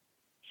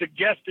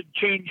suggested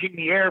changing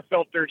the air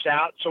filters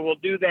out, so we'll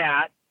do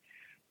that.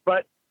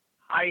 But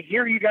I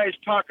hear you guys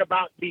talk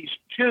about these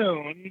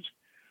tunes.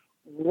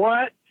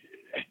 What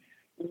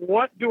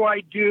do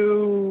I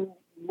do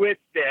with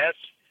this?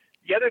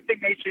 The other thing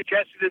they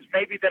suggested is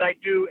maybe that I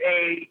do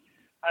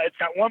it's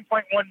got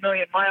 1.1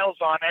 million miles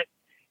on it.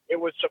 It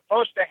was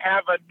supposed to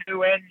have a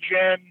new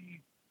engine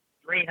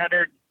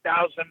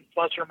 300,000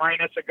 plus or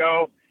minus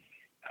ago.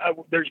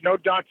 There's no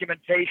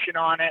documentation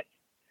on it,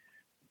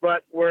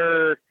 but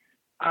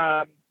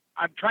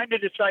I'm trying to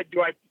decide,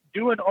 do I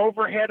do an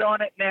overhead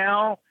on it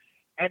now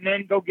and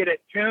then go get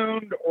it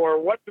tuned, or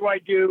what do I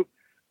do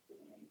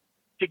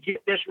to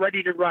get this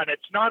ready to run?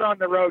 It's not on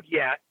the road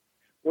yet.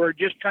 We're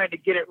just trying to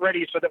get it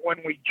ready so that when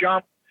we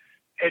jump,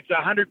 it's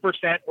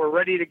 100%, we're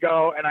ready to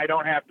go, and I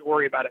don't have to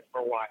worry about it for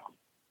a while.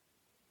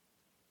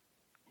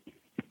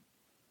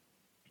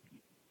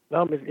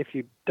 If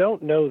you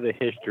don't know the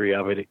history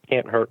of it, it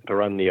can't hurt to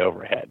run the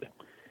overhead.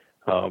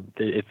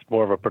 It's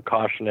more of a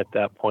precaution at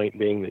that point,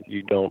 being that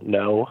you don't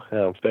know,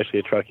 especially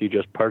a truck you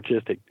just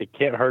purchased. It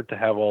can't hurt to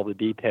have all the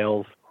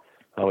details,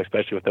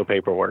 especially with no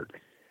paperwork.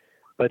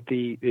 But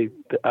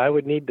I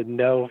would need to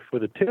know for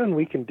the tune,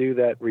 we can do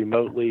that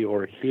remotely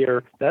or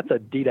here. That's a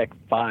DDEC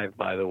 5,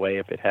 by the way,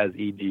 if it has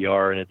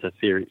EGR and it's a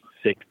Series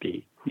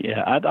 60.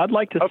 Yeah, I'd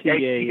like to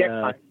see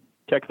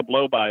check the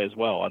blow-by as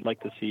well. I'd like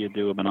to see you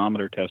do a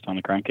manometer test on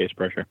the crankcase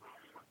pressure.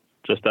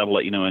 Just that'll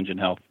let you know engine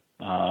health,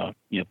 piston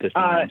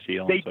and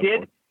seal. They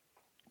did.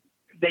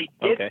 They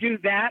did do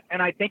that,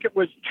 and I think it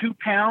was 2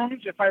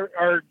 pounds,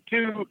 or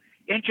 2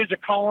 inches a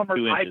column, or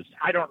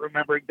I don't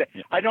remember.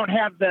 Yeah. I don't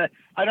have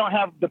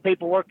the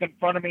paperwork in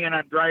front of me, and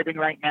I'm driving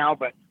right now.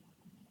 But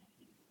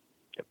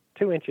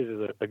 2 inches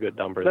is a good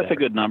number. That's a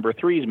good number.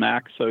 3 is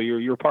max, so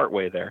you're part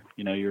way there.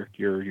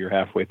 You're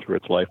halfway through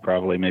its life,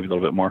 probably, maybe a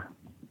little bit more.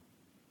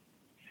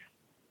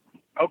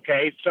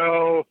 Okay,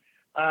 so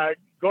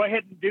go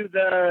ahead and do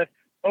the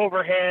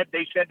overhead.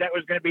 They said that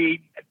was going to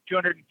be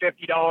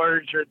 $250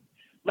 or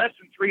less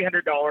than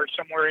 $300,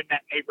 somewhere in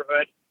that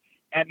neighborhood.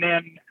 And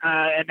then,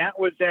 and that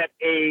was at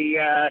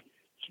a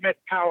Smith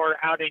Power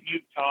out in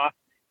Utah.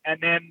 And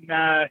then,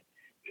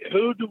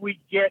 who do we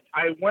get?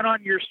 I went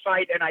on your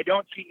site and I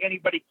don't see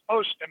anybody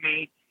close to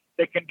me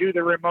that can do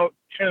the remote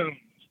tunes.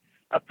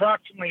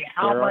 Approximately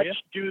how much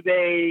do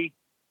they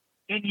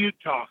in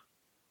Utah?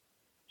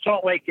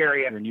 Salt Lake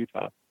area. You're in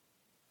Utah.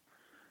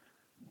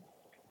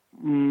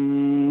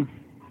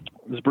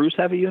 Does Bruce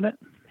have a unit?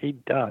 He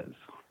does.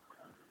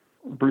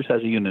 Bruce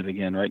has a unit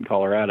again, right, in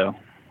Colorado.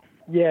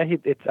 Yeah,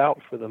 it's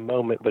out for the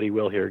moment, but he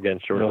will here again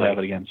shortly. He'll have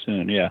it again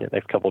soon, yeah.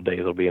 Next couple of days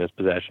it'll be in his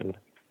possession.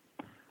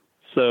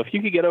 So if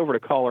you could get over to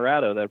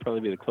Colorado, that'd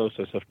probably be the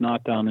closest. If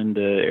not, down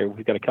into,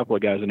 we've got a couple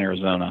of guys in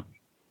Arizona.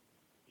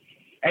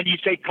 And you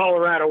say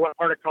Colorado, what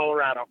part of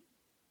Colorado?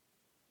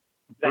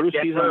 Bruce,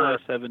 he's on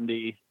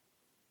I-70.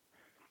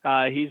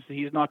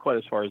 He's not quite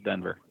as far as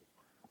Denver.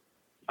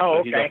 Oh,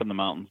 okay. He's up in the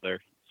mountains there,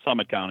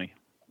 Summit County.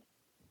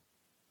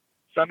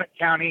 Summit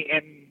County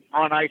and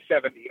on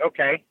I-70.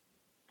 Okay.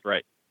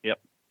 Right. Yep.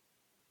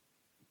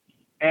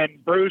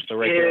 And Bruce so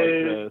right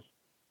there, like the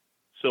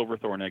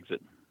Silverthorne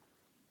exit.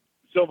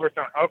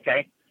 Silverthorne.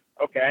 Okay.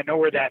 I know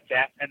where that's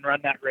at, and run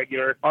that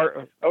regular.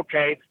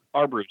 Okay.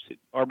 Our Bruce,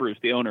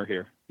 the owner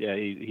here. Yeah,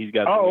 he's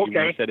got. Oh,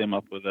 okay. We set him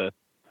up with a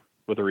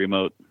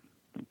remote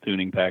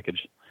tuning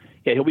package.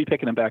 Yeah, he'll be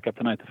picking it back up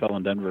tonight. The fellow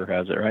in Denver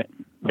has it, right?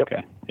 Yep.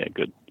 Okay. Yeah,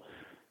 good.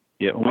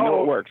 Yeah, we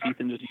know it works.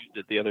 Ethan just used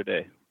it the other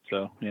day.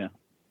 So, yeah.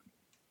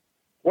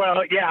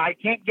 Well, yeah, I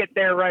can't get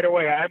there right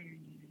away. I'm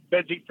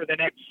busy for the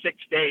next 6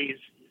 days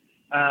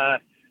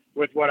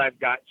with what I've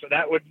got. So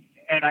that would,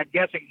 and I'm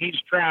guessing he's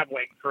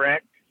traveling,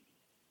 correct?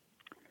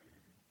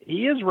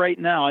 He is right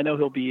now. I know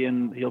he'll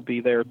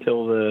be there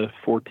till the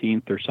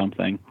 14th or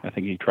something. I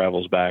think he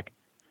travels back.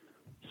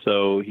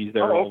 So he's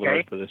there all the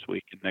rest of this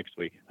week and next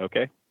week.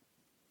 Okay?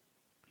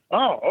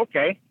 Oh,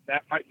 okay.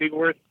 That might be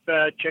worth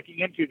checking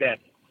into then.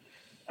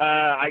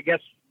 I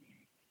guess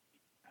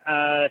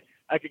I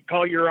could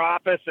call your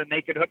office and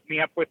they could hook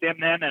me up with him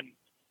then. And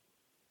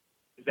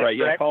is that right?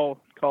 correct? Yeah. Call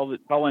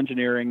call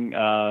engineering,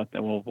 and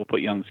we'll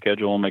put you on the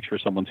schedule and make sure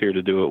someone's here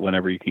to do it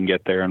whenever you can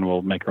get there, and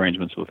we'll make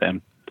arrangements with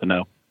them to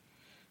know.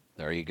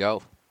 There you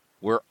go.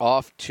 We're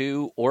off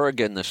to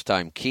Oregon this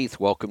time. Keith,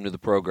 welcome to the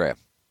program.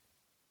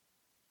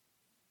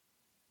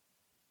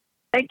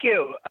 Thank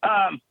you.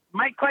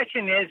 My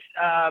question is,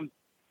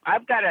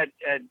 I've got a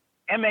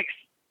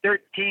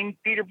MX-13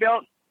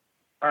 Peterbilt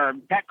or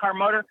pack car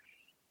motor,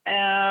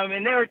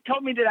 and they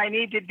told me that I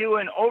need to do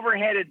an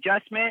overhead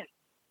adjustment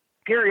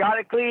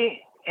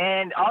periodically,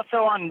 and also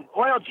on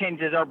oil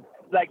changes or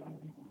like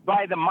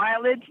by the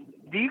mileage.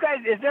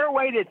 Is there a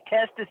way to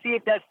test to see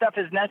if that stuff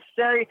is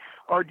necessary,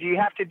 or do you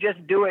have to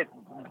just do it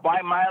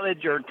by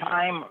mileage or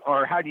time,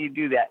 or how do you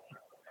do that?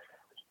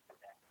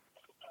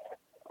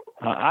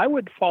 I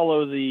would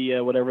follow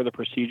the whatever the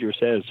procedure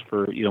says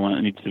for when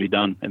it needs to be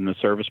done in the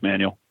service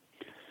manual.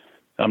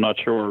 I'm not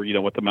sure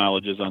what the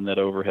mileage is on that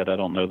overhead. I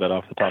don't know that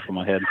off the top of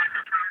my head.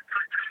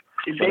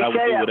 They say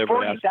at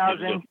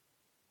 40,000.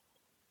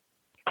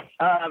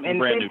 And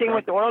same thing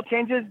with the oil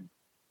changes.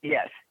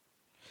 Yes.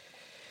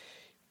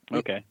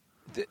 Okay.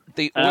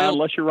 The oil,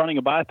 unless you're running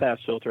a bypass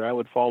filter, I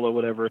would follow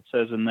whatever it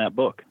says in that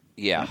book.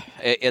 Yeah,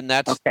 and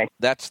that's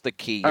the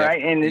key. All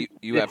right, and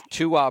you have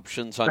two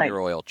options on your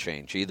oil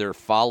change. Either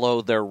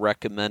follow their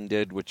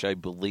recommended, which I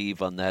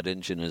believe on that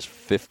engine is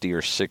 50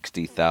 or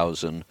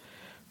 60,000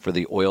 for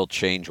the oil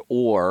change,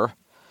 or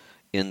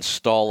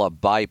install a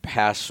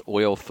bypass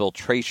oil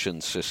filtration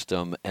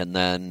system and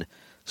then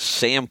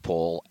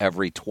sample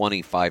every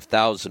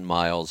 25,000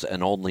 miles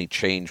and only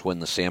change when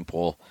the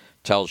sample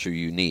tells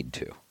you need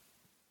to.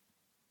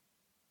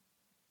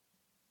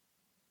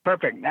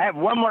 Perfect. I have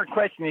one more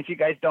question, if you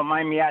guys don't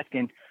mind me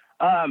asking.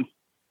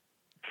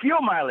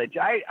 Fuel mileage.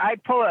 I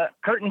pull a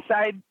curtain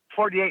side,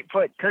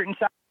 48-foot curtain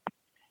side,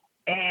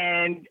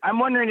 and I'm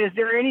wondering, is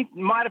there any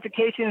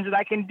modifications that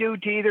I can do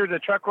to either the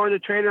truck or the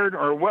trailer,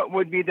 or what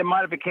would be the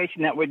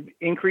modification that would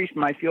increase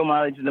my fuel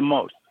mileage the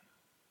most?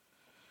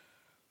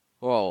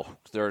 Oh,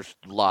 there's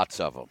lots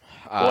of them.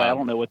 I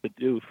don't know what to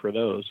do for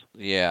those.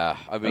 Yeah,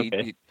 I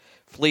mean,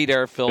 fleet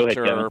air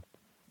filter,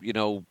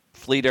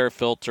 fleet air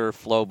filter,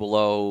 flow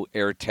below,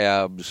 air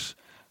tabs.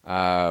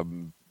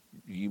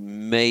 You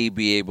may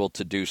be able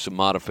to do some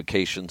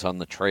modifications on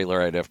the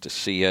trailer. I'd have to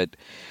see it.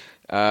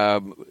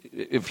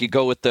 If you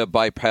go with the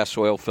bypass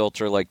oil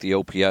filter like the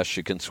OPS,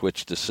 you can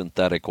switch to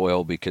synthetic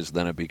oil because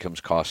then it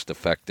becomes cost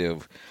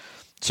effective.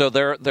 So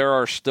there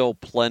are still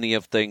plenty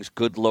of things.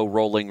 Good low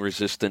rolling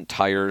resistant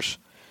tires.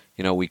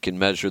 We can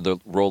measure the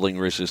rolling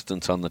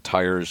resistance on the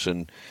tires,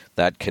 and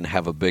that can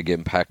have a big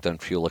impact on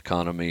fuel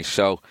economy.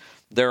 So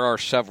there are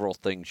several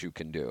things you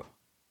can do.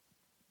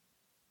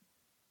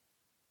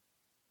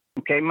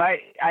 Okay, I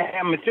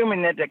am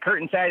assuming that the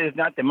curtain side is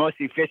not the most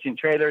efficient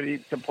trailer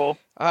to pull.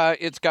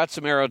 It's got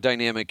some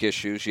aerodynamic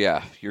issues.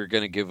 Yeah, you're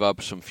going to give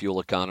up some fuel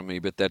economy,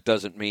 but that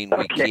doesn't mean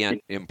we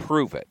can't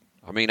improve it.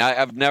 I mean,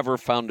 I've never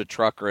found a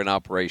truck or an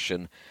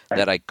operation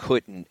that I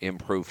couldn't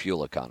improve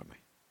fuel economy.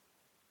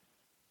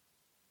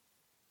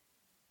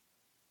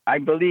 I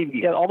believe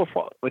you. Yeah,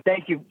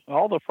 thank you.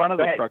 All the front of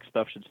the truck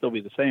stuff should still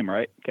be the same,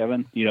 right,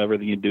 Kevin?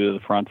 Everything you do to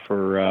the front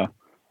for,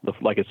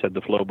 like I said,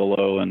 the flow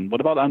below. And what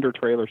about under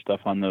trailer stuff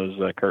on those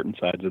curtain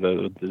sides?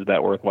 Is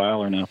that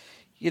worthwhile or no?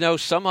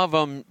 Some of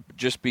them,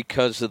 just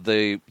because of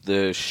the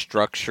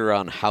structure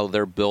on how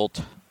they're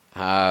built,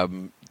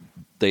 the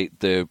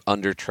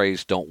under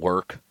trays don't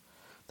work.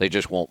 They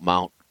just won't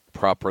mount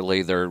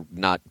properly. They're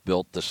not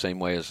built the same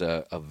way as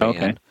a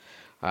van.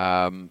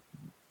 Okay.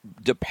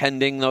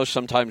 Depending, though,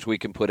 sometimes we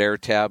can put air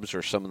tabs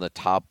or some of the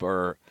top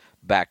or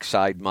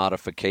backside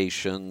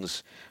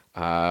modifications.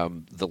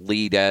 The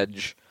lead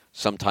edge,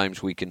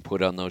 sometimes we can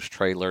put on those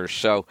trailers.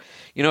 So,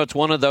 it's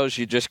one of those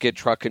you just get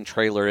truck and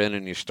trailer in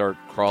and you start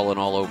crawling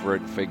all over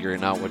it and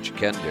figuring out what you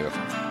can do.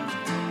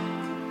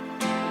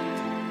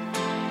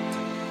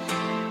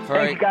 All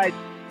right, guys.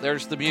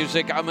 There's the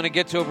music. I'm going to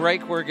get to a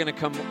break. We're going to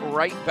come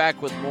right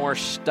back with more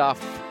stuff.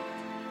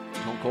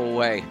 Don't go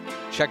away.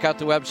 Check out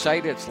the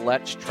website. It's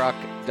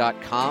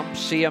letstruck.com.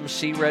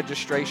 CMC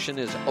registration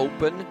is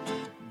open.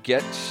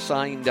 Get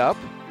signed up.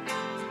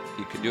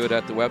 You can do it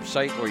at the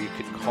website, or you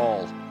can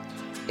call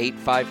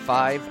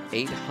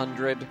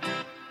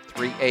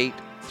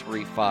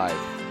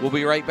 855-800-3835. We'll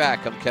be right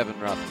back. I'm Kevin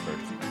Rutherford.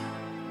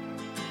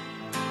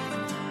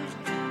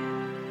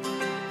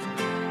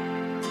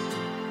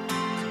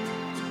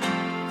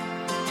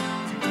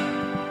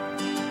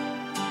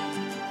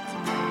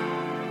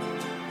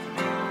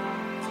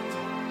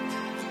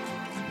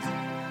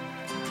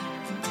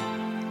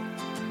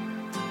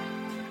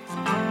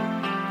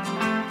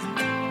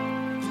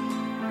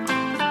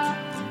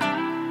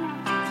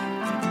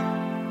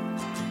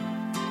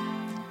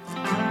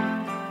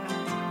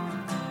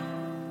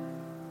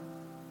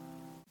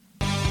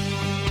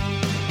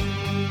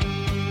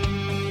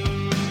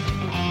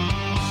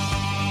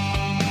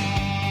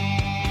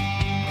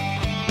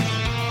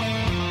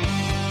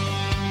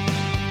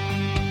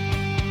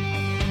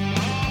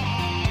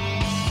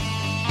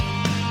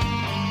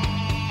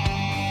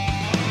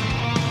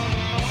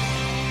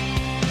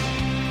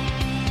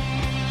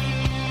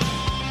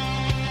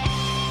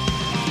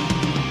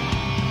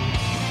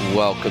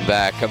 Welcome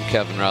back. I'm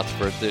Kevin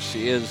Rutherford. This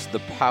is the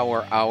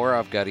Power Hour.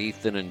 I've got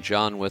Ethan and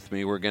John with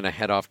me. We're going to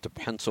head off to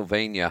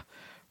Pennsylvania.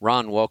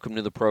 Ron, welcome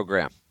to the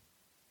program.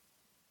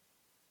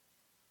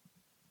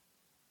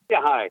 Yeah,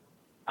 hi.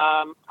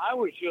 I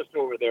was just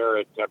over there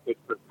at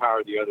Pittsburgh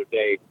Power the other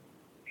day,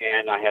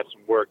 and I had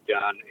some work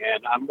done.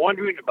 And I'm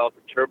wondering about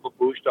the turbo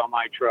boost on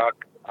my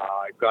truck.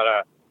 I've got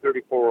a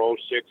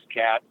 3406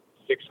 Cat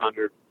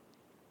 600,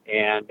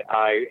 and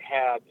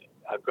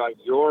I've got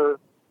your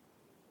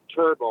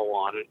turbo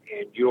on it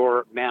and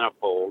your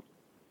manifold.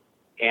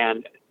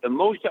 And the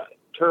most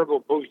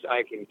turbo boost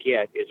I can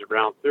get is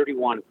around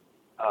 31.5.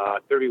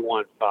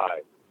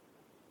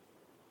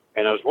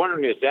 And I was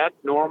wondering, is that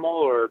normal,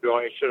 or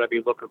should I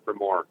be looking for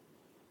more?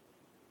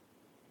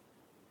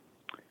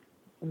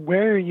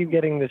 Where are you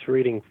getting this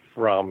reading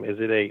from? Is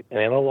it an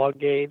analog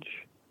gauge?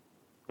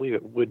 I believe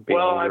it would be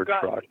on your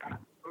truck.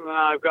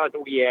 I've got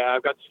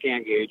the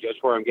scan gauge.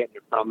 That's where I'm getting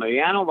it from. The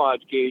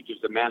analog gauge is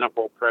the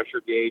manifold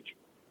pressure gauge,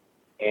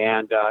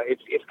 and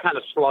it's kind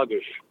of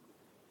sluggish,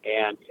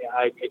 and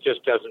it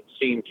just doesn't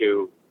seem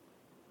to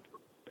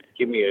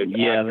give me a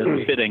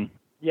the fitting.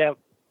 Yeah.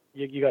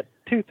 You got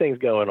two things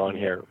going on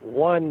here.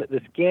 One, the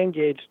scan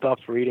gauge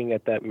stops reading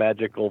at that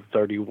magical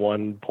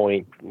 31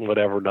 point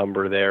whatever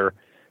number there.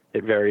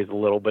 It varies a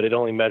little, but it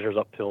only measures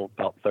up till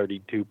about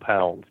 32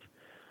 pounds.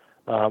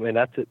 And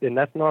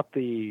that's not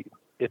the.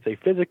 It's a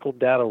physical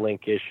data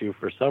link issue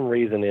for some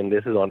reason, and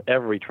this is on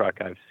every truck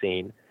I've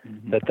seen.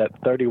 Mm-hmm.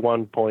 That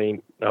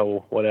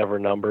 31.0 whatever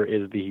number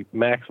is the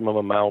maximum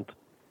amount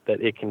that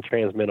it can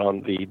transmit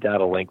on the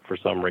data link for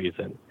some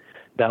reason.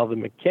 Now, the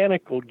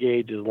mechanical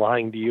gauge is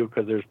lying to you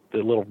because there's the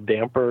little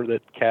damper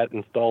that Cat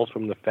installs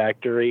from the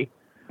factory.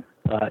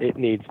 It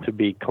needs to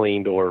be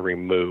cleaned or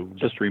removed.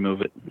 Just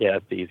remove it. Yeah,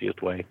 that's the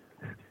easiest way.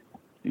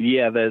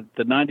 Yeah, the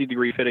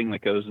 90-degree fitting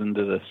that goes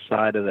into the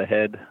side of the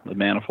head, the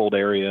manifold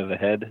area of the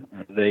head,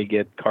 they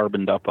get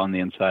carboned up on the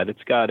inside.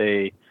 It's got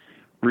a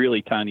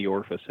really tiny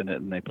orifice in it,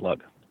 and they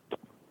plug.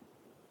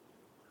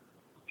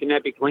 Can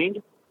that be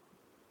cleaned?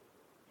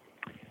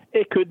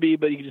 It could be,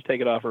 but you can just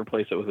take it off and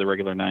replace it with a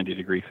regular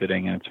 90-degree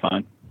fitting, and it's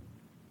fine.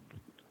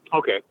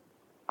 Okay.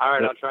 All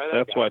right, I'll try that.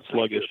 That's why it's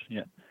sluggish.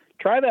 Yeah.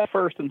 Try that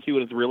first and see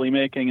what it's really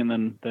making, and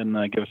then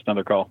give us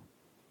another call.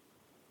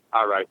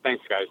 All right.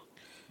 Thanks, guys.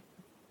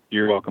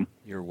 You're welcome.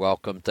 You're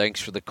welcome.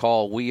 Thanks for the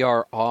call. We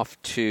are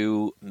off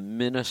to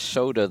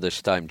Minnesota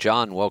this time.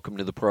 John, welcome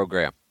to the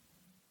program.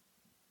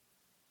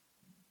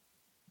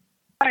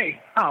 Hi.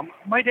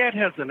 My dad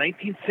has a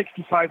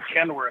 1965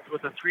 Kenworth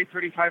with a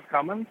 335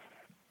 Cummins.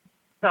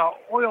 Now,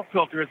 oil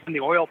filter is in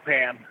the oil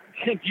pan.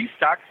 Do you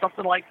stock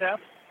something like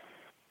that?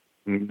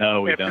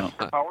 No, we don't.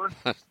 Power?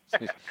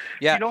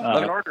 Yeah, you don't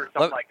order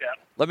something like that.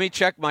 Let me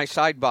check my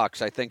side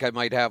box. I think I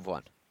might have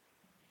one.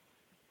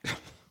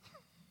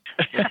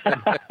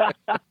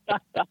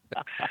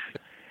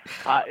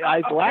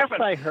 Last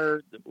I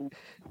heard,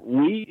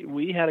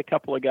 we had a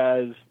couple of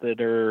guys that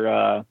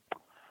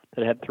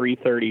had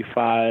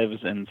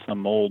 335s and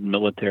some old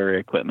military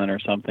equipment or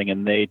something,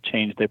 and they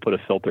put a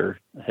filter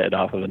head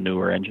off of a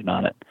newer engine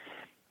on it.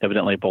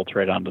 Evidently, it bolts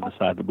right onto the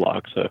side of the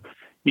block. So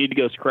you need to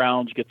go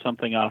scrounge, get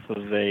something off of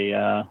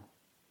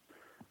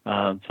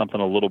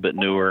something a little bit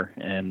newer,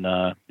 and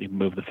you can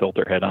move the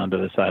filter head onto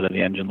the side of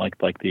the engine like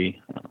the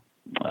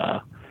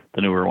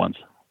newer ones.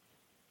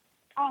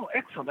 Oh,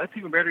 excellent! That's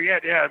even better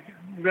yet. Yeah,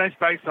 you guys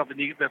buy something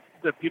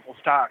that people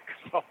stock.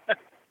 So,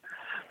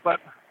 but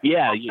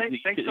yeah, you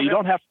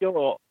don't have to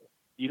go.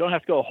 You don't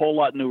have to go a whole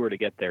lot newer to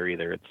get there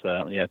either. It's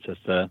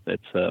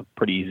a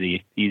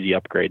pretty easy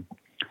upgrade.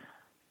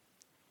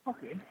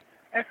 Okay,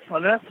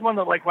 excellent. That's the one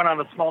that went on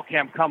a small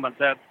cam Cummins.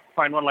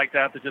 Find one like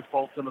that just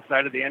bolts on the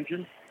side of the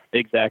engine.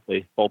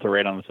 Exactly, bolted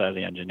right on the side of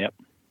the engine. Yep.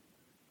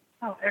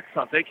 Oh,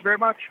 excellent! Thank you very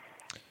much.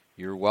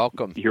 You're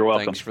welcome. You're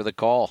welcome. Thanks for the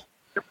call.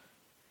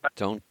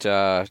 Don't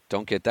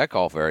get that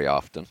call very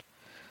often.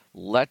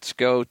 Let's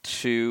go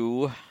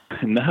to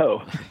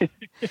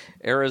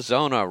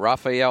Arizona.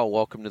 Raphael,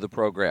 welcome to the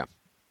program.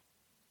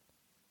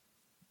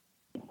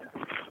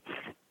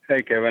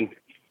 Hey, Kevin.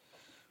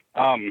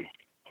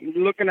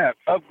 Looking at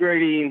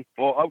upgrades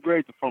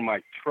for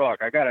my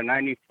truck. I got a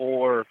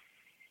 94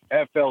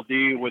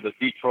 FLD with a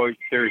Detroit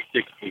Series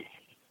 60.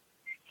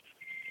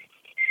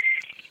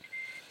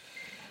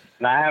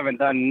 And I haven't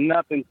done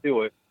nothing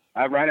to it.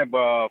 I ran it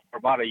for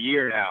about a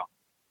year now.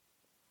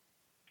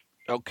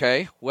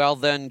 Okay, well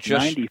then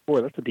just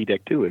 94. That's a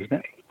D-Deck 2, isn't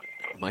it?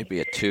 Might be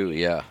a 2,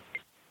 yeah.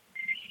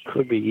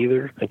 Could be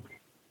either. I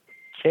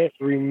can't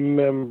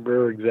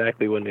remember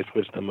exactly when they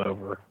switched them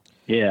over.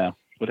 Yeah,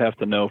 would have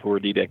to know if it were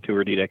D-Deck 2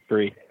 or D-Deck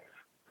 3.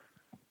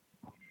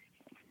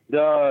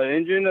 The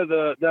engine of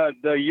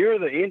the year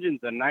of the engine's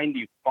a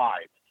 95.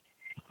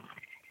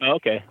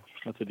 Okay,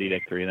 that's a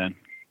D-Deck 3 then.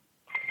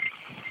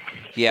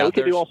 Yeah, we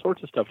can do all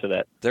sorts of stuff to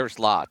that. There's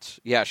lots.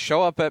 Yeah,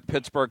 show up at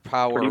Pittsburgh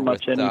Power. Pretty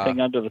much anything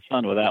under the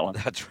sun with that one.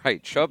 That's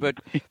right. Show up at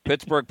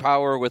Pittsburgh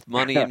Power with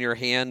money in your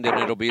hand, and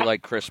it'll be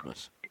like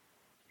Christmas.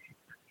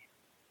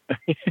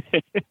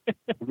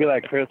 It'll be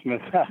like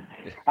Christmas.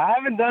 I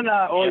haven't done.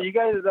 You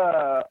guys,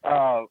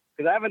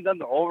 because I haven't done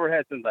the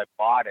overhead since I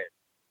bought it.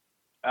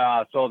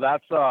 So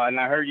that's and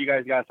I heard you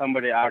guys got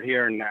somebody out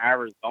here in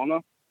Arizona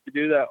to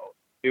do that.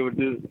 They would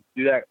do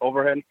that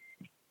overhead.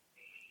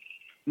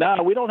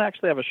 No, we don't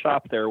actually have a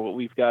shop there. What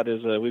we've got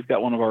is we've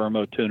got one of our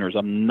remote tuners.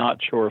 I'm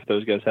not sure if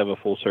those guys have a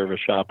full service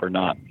shop or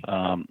not.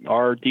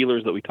 Our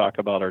dealers that we talk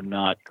about are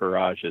not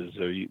garages.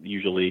 They're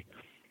usually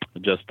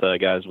just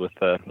guys with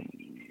a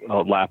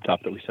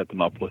laptop that we set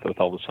them up with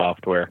all the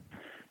software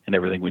and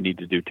everything we need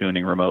to do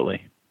tuning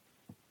remotely.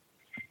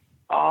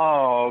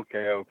 Oh,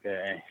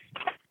 okay.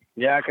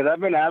 Yeah, because I've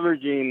been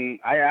averaging.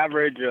 I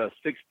average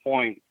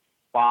 6.5.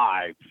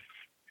 6.5.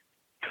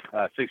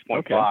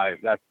 Okay.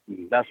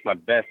 That's my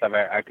best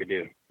I could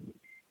do.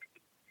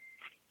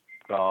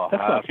 So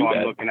that's what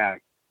I'm looking at.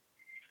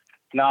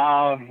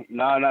 No,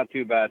 not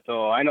too bad.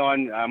 So I know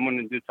I'm going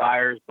to do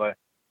tires, but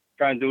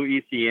trying to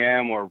do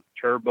ECM or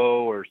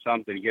turbo or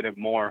something to get it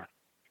more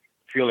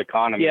fuel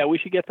economy. Yeah, we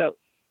should get that.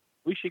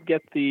 We should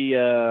get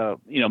the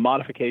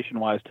modification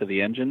wise to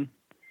the engine,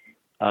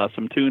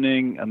 some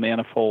tuning, a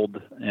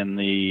manifold, and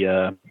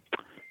the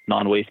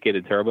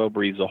non-wastegated turbo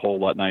breathes a whole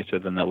lot nicer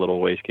than that little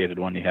wastegated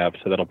one you have,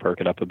 so that'll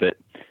perk it up a bit.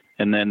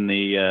 And then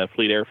the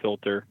fleet air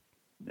filter,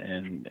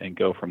 and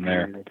go from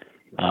there.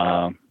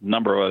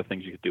 Number of other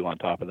things you could do on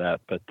top of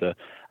that, but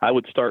I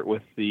would start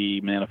with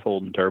the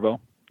manifold and turbo,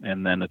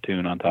 and then a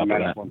tune on top of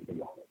that.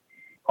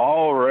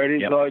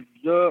 Alrighty, yep.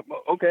 So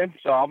okay,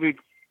 so I'll be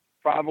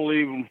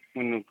probably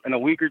in a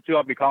week or two.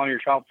 I'll be calling your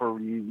shop for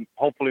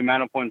hopefully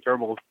manifold and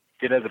turbo.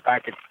 Get as a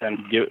package,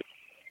 then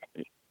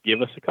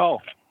give us a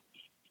call.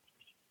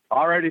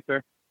 Alrighty,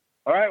 sir.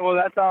 All right. Well,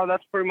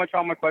 that's pretty much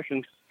all my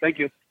questions. Thank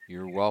you.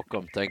 You're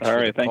welcome. Thanks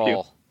for the call.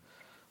 You.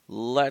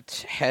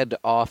 Let's head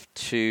off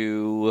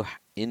to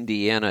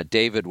Indiana.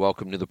 David,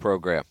 welcome to the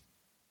program.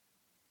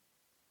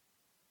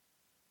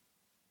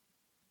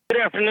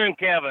 Good afternoon,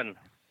 Kevin.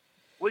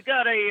 We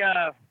got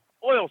a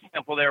oil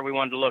sample there we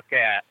wanted to look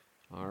at.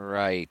 All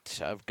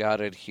right. I've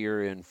got it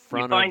here in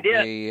front of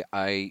me.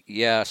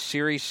 It?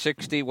 Series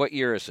 60. What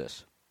year is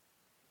this?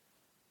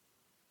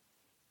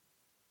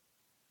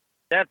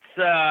 That's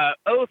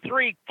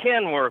 03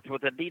 Kenworth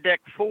with a DDEC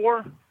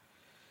 4.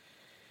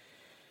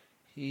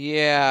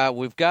 Yeah,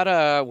 we've got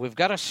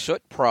a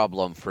soot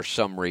problem for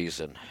some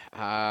reason.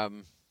 You're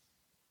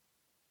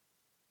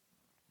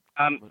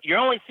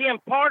only seeing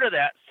part of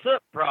that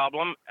soot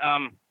problem.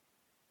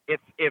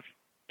 If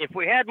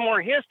we had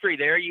more history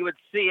there, you would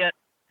see it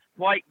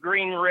white,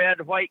 green, red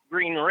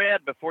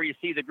before you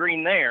see the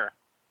green there.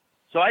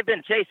 So I've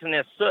been chasing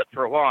this soot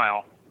for a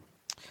while.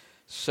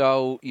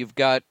 So you've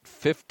got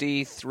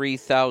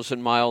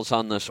 53,000 miles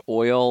on this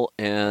oil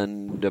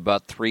and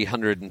about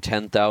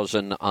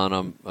 310,000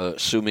 on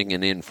assuming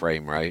an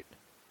in-frame, right?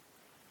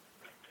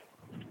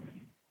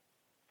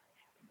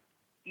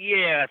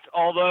 Yes,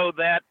 although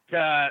that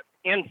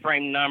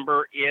in-frame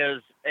number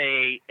is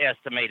a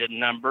estimated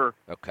number.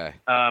 Okay.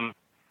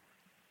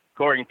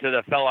 According to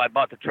the fellow I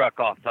bought the truck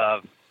off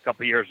of a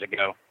couple years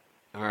ago.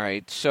 All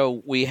right.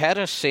 So we had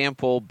a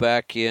sample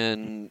back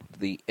in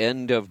the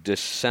end of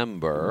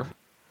December,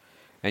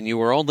 and you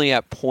were only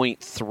at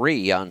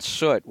 0.3 on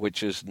soot,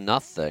 which is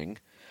nothing.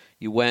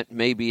 You went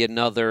maybe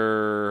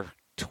another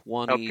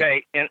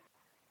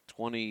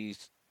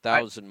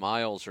 20,000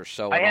 miles or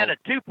so. I had a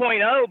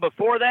 2.0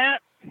 before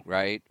that.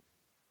 Right.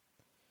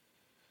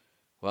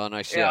 Well, and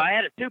I see. I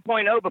had a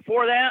 2.0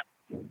 before that.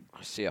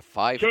 I see a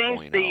 5.0.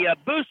 Changed the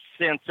boost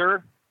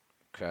sensor.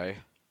 Okay.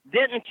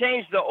 Didn't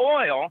change the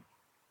oil,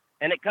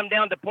 and it come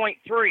down to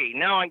 0.3.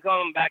 Now I'm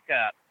going back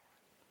up.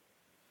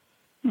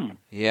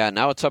 Yeah,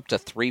 now it's up to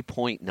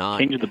 3.9.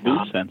 Change the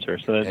boost sensor.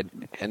 So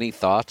any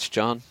thoughts,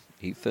 John?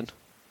 Ethan?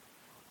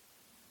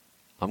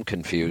 I'm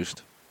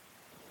confused.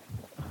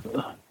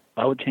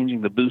 Why would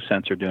changing the boost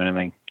sensor do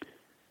anything?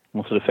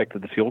 Unless it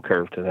affected the fuel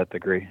curve to that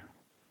degree.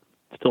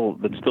 Still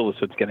the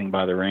soot's getting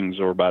by the rings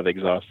or by the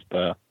exhaust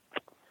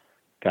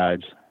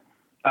guides.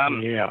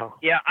 Yeah,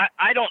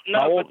 I don't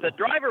know, but the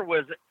driver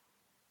was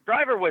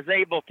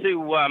able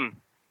to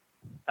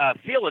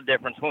feel a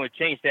difference when we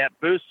changed that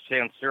boost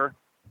sensor,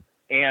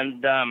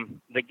 and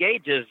the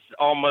gauge is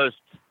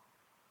almost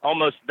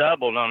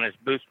doubled on his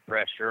boost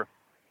pressure,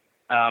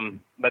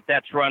 but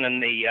that's running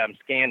the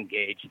scan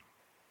gauge.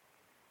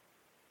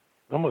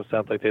 Almost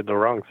sounds like they had the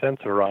wrong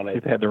sensor on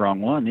it. They had the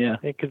wrong one, yeah.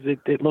 Because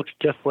it looks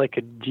just like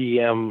a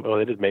GM. Well,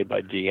 it is made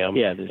by GM.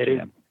 Yeah, it is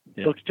GM.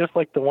 It looks just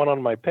like the one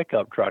on my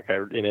pickup truck,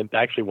 and it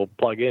actually will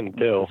plug in,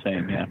 too.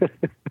 Same, yeah. There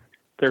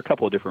are a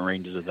couple of different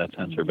ranges of that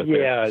sensor, but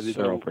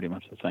they're all pretty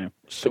much the same.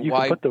 So but you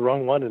can put the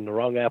wrong one in the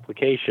wrong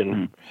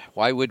application.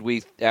 Why would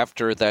we,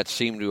 after that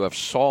seemed to have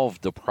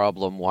solved the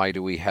problem, why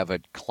do we have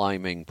it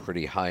climbing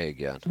pretty high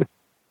again?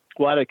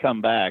 Why did it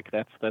come back?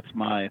 That's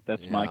my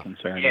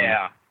concern.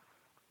 Yeah.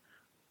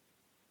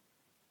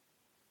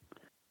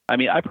 I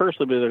mean, I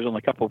personally believe there's only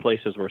a couple of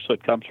places where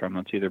soot comes from.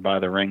 That's either by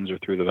the rings or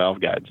through the valve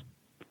guides.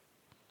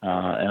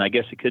 And I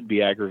guess it could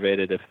be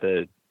aggravated if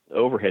the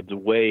overhead's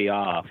way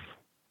off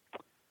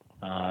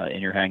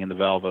and you're hanging the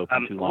valve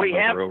open too long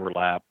over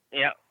overlap.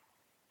 Yeah.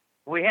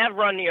 We have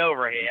run the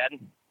overhead.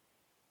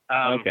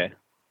 Okay.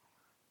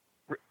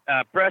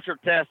 pressure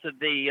tested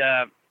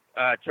the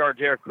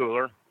charge air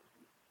cooler,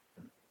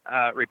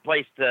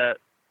 replaced the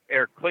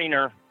air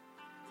cleaner,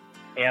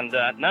 and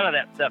none of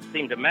that stuff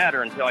seemed to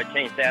matter until I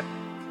changed that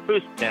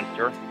boost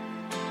sensor.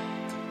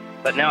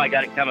 But now I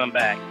got it coming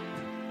back.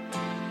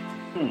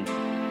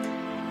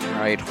 All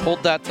right,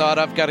 hold that thought.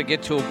 I've got to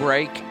get to a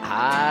break.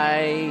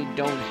 I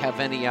don't have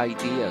any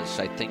ideas.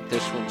 I think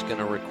this one's going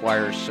to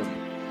require some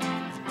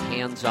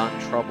hands-on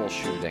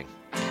troubleshooting.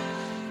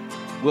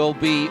 We'll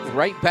be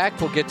right back.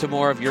 We'll get to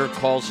more of your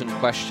calls and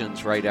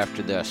questions right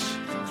after this.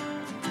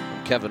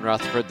 I'm Kevin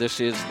Rutherford. This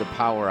is the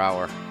Power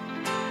Hour.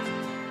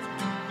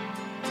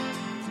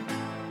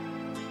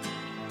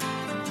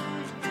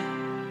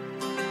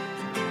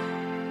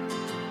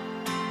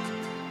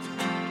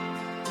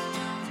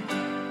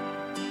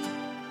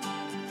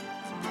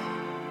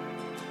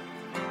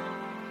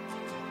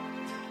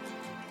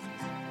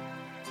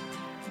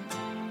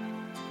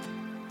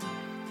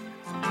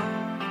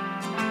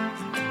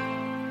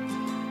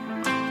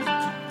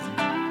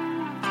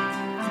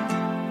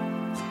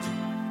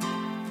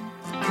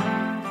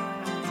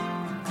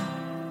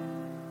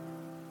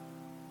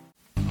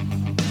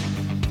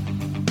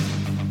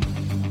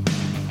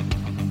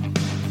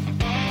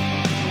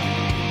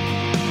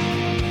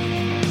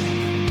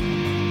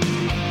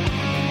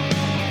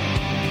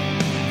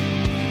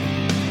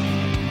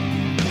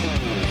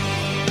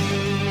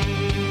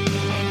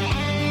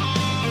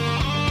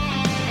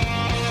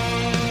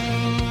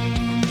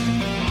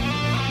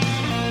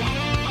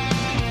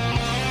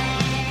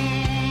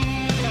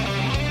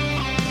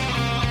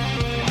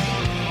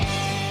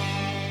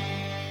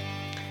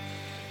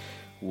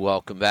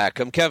 Welcome back.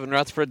 I'm Kevin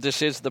Rutherford.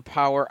 This is the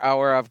Power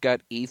Hour. I've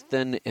got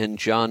Ethan and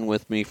John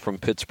with me from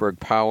Pittsburgh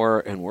Power,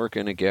 and we're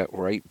going to get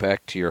right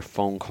back to your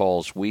phone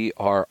calls. We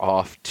are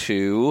off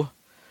to...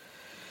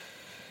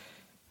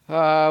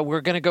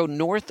 we're going to go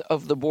north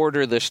of the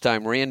border this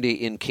time.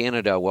 Randy in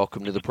Canada,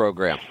 welcome to the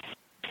program.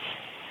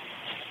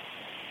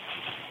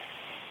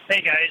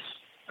 Hey, guys.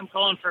 I'm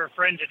calling for a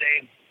friend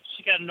today.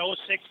 She got an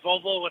 06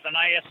 Volvo with an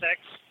ISX.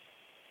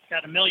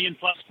 Got 1 million+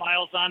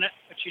 miles on it,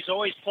 but she's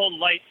always pulled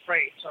light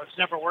freight, so it's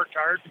never worked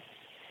hard.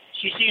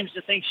 She seems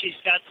to think she's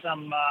got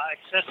some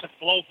excessive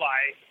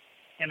blow-by,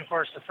 and of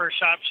course the first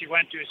shop she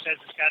went to says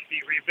it's got to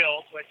be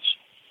rebuilt, which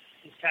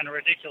is kind of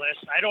ridiculous.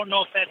 I don't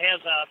know if that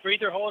has a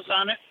breather hose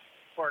on it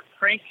or a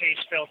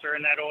crankcase filter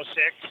in that 06,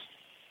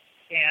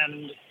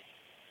 and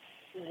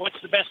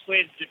what's the best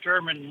way to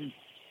determine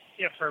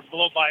if her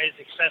blow-by is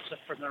excessive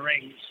from the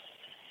rings?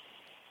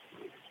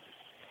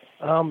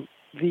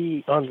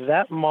 On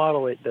that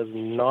model, it does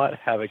not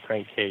have a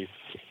crankcase.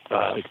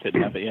 It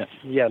didn't have it yet.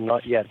 Yeah,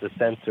 not yet, the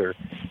sensor.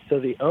 So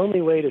the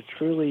only way to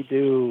truly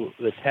do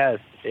the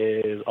test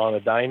is on a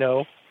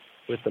dyno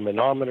with the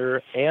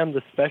manometer and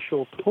the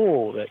special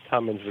tool that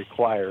Cummins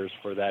requires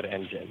for that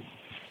engine.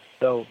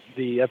 So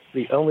that's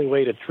the only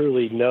way to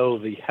truly know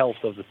the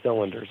health of the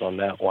cylinders on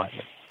that one.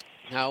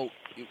 Now,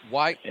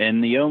 why?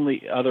 And the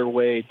only other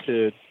way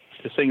to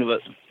single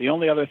it, the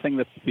only other thing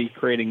that would be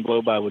creating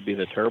blow-by would be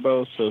the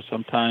turbo. So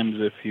sometimes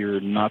if you're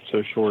not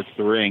so sure it's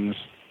the rings,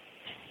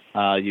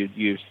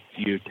 you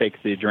take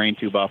the drain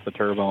tube off the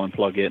turbo and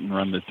plug it and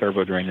run the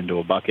turbo drain into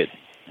a bucket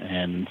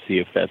and see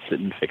if that's it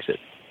and fix it.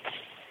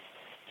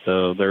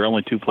 So there are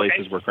only two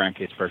places where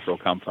crankcase pressure will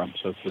come from.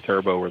 So it's the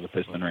turbo or the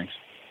piston rings.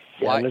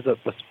 Yeah, and there's a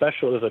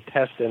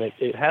test, and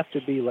it has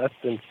to be less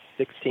than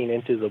 16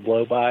 inches of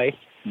blow-by.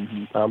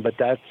 Mm-hmm. But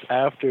that's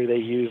after they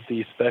use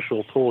these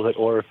special tools that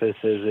orifices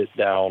it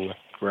down.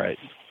 Right.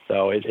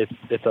 So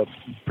it's a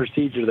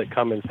procedure that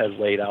Cummins has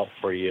laid out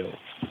for you.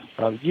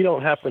 You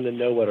don't happen to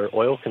know what her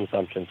oil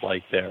consumption's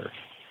like there.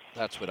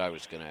 That's what I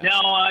was going to ask.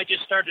 No, I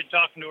just started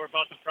talking to her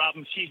about the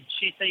problem. She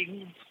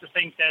seems to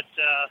think that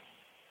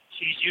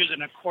she's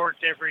using a quart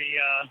every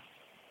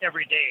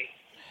day.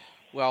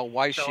 Well,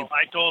 why so she?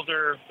 I told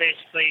her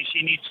basically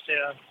she needs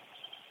to.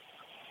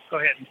 Go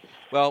ahead.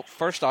 Well,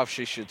 first off,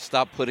 she should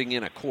stop putting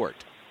in a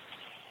quart.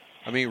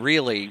 I mean,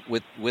 really,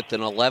 with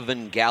an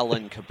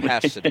 11-gallon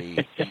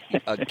capacity,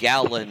 a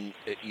gallon,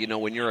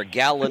 when you're a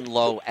gallon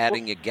low,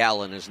 adding a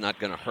gallon is not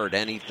going to hurt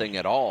anything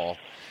at all.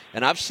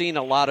 And I've seen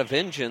a lot of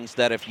engines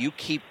that if you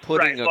keep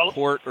putting a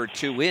quart or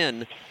two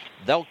in,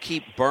 they'll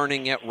keep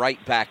burning it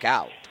right back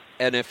out.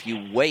 And if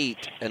you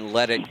wait and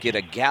let it get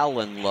a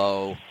gallon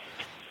low,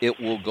 it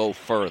will go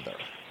further.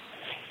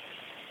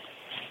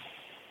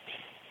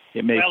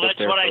 It may well, sit that's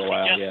there what for a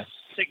while, yeah.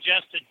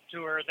 Suggested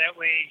to her. That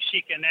way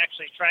she can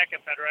actually track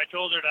it better. I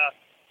told her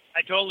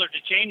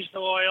to change the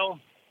oil,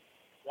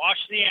 wash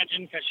the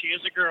engine because she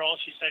is a girl.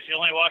 She says she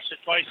only washes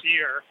it twice a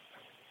year.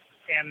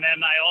 And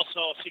then I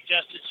also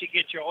suggested she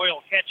get your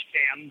oil catch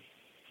can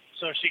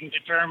so she can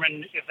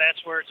determine if that's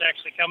where it's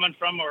actually coming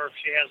from or if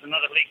she has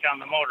another leak on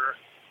the motor.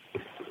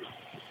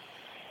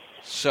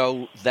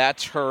 So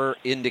that's her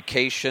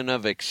indication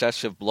of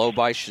excessive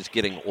blow-by. She's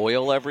getting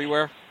oil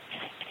everywhere?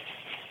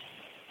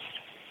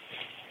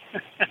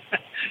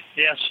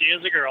 Yes, she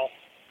is a girl.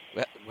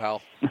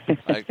 Well,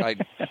 I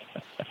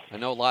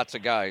know lots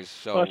of guys.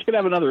 So well, she could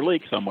have another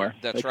leak somewhere.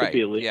 That's that right. Could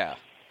be a leak. Yeah.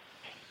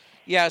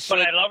 Yeah, so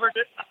but I love her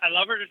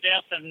to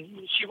death,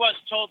 and she was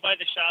told by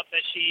the shop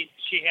that she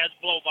has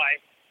blow-by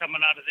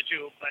coming out of the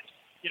tube. But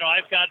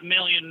I've got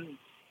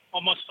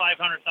almost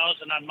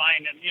 500,000 on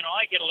mine, and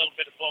I get a little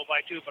bit of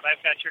blow-by too. But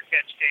I've got your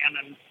catch can,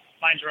 and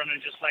mine's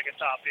running just like a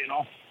top.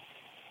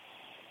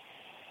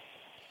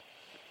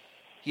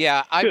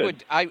 Yeah,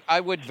 I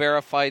would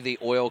verify the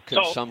oil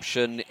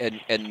consumption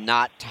and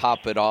not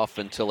top it off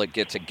until it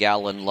gets a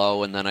gallon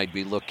low, and then I'd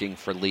be looking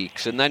for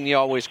leaks. And then you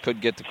always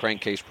could get the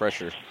crankcase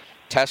pressure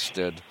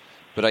tested,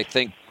 but I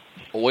think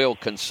oil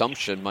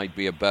consumption might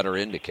be a better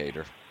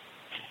indicator.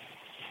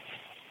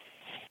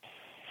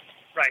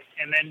 Right,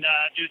 and then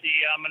do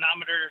the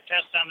manometer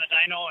test on the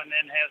dyno, and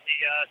then have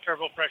the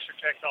turbo pressure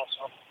checked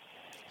also.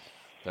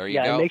 There you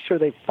go. Yeah, make sure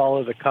they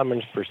follow the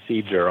Cummins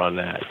procedure on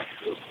that.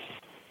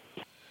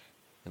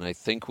 And I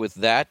think with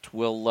that,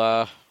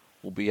 we'll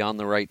be on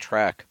the right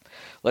track.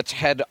 Let's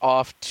head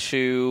off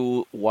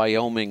to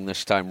Wyoming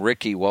this time.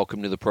 Ricky,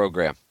 welcome to the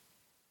program.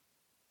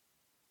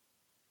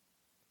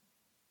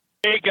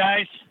 Hey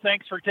guys,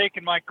 thanks for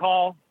taking my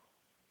call.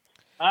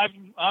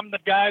 I'm the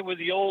guy with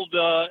the old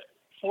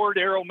Ford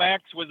Aeromax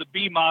with the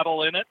B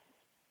model in it,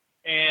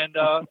 and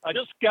I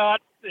just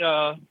got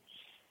the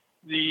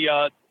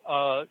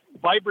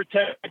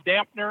Vibratech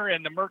dampener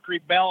and the mercury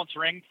balance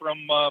ring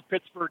from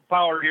Pittsburgh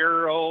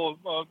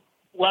PowerHour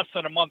less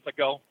than a month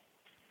ago.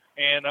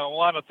 And I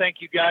want to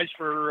thank you guys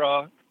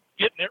for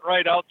getting it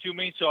right out to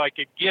me so I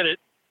could get it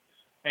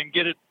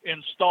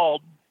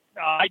installed.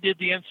 I did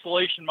the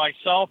installation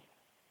myself.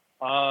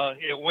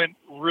 It went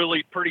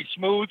really pretty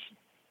smooth.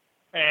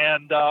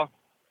 And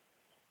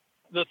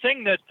the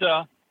thing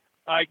that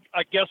I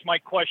guess my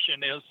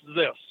question is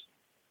this.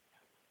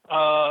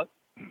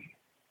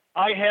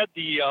 I had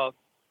the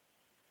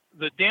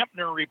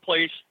dampener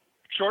replaced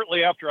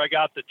shortly after I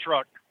got the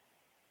truck.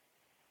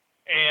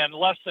 And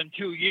less than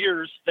 2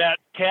 years, that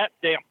cat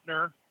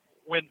dampener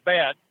went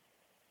bad.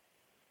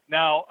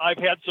 Now, I've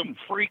had some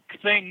freak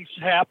things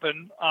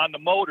happen on the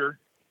motor.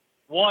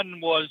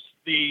 One was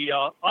the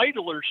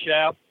idler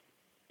shaft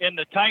in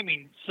the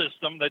timing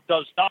system that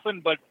does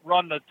nothing but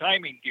run the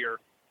timing gear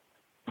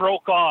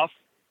broke off,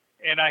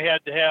 and I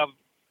had to have,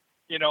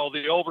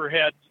 the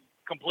overhead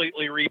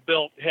completely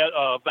rebuilt,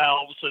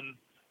 valves and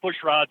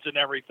push rods and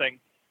everything.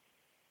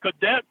 Could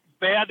that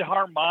bad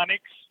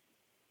harmonics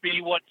be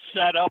what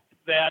set up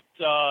that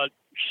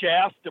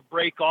shaft to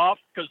break off?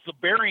 Because the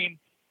bearing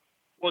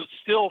was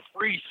still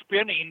free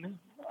spinning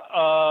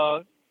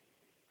on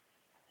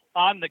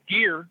the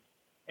gear,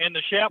 and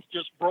the shaft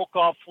just broke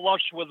off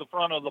flush with the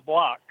front of the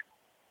block.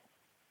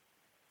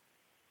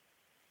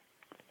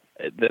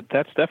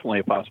 That's definitely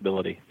a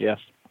possibility, yes.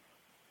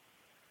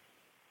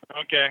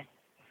 Okay.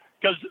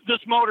 Because this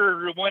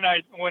motor, when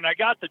I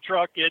got the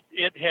truck,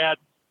 it had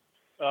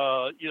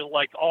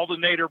like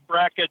alternator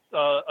bracket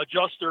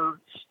adjusters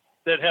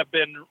that have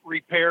been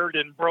repaired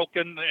and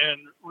broken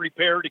and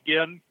repaired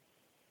again,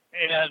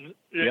 and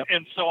yep.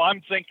 And so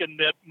I'm thinking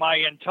that my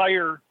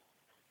entire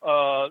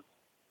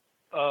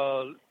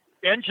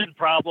engine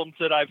problems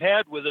that I've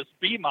had with this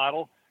B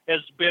model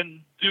has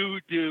been due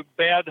to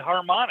bad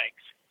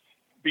harmonics,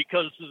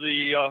 because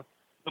the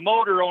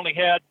motor only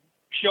had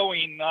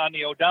showing on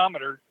the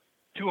odometer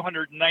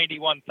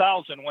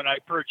 291,000 when I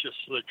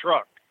purchased the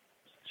truck.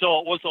 So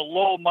it was a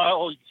low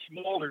mileage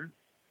motor.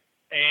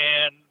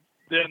 And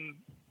then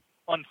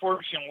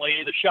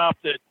unfortunately the shop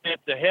that did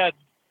the head,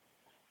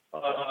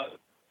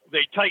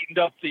 they tightened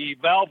up the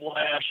valve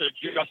lash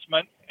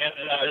adjustment, and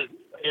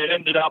it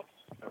ended up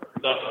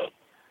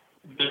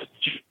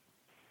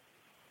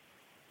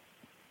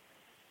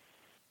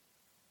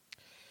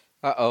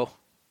Uh-oh.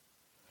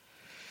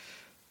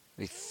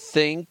 I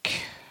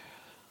think...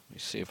 Let me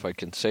see if I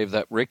can save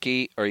that.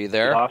 Ricky, are you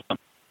there? Awesome.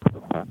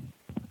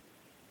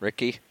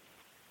 Ricky?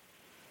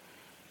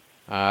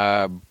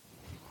 Were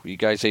you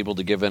guys able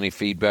to give any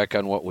feedback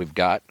on what we've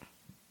got?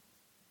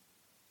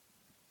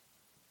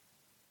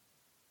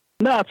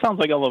 No, it sounds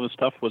like all of his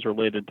stuff was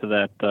related to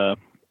that,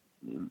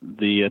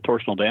 the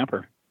torsional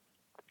damper.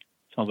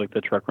 Sounds like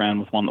the truck ran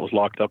with one that was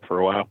locked up for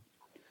a while.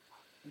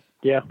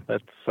 Yeah,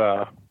 that's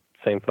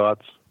same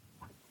thoughts.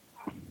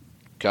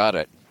 Got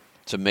it.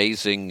 It's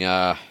amazing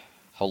how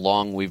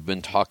long we've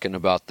been talking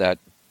about that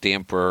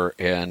damper,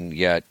 and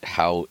yet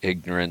how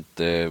ignorant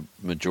the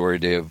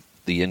majority of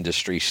the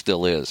industry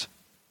still is.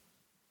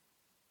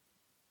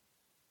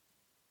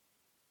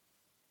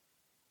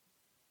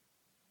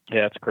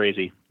 Yeah, it's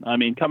crazy. I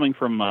mean, coming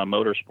from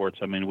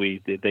motorsports, I mean,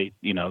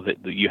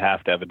 you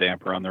have to have a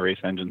damper on the race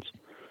engines,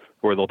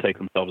 or they'll take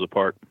themselves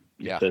apart.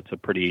 Yeah, it's a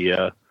pretty,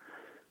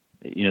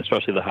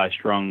 especially the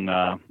high-strung,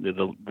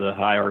 the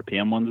high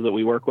RPM ones that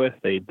we work with.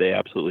 They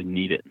absolutely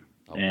need it,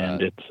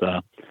 and it's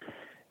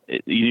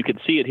you can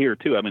see it here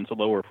too. I mean, it's a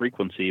lower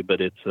frequency, but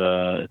it's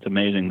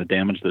amazing the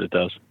damage that it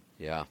does.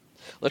 Yeah,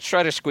 let's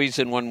try to squeeze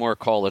in one more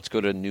call. Let's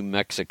go to New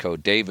Mexico.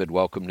 David,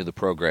 welcome to the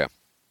program.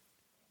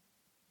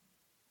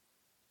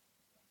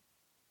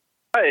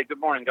 Hey, good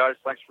morning, guys.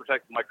 Thanks for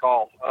taking my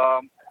call.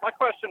 My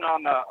question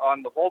on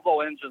the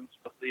Volvo engines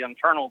with the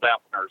internal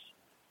dampeners.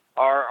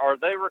 Are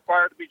they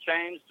required to be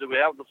changed? Do we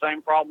have the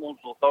same problems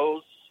with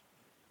those?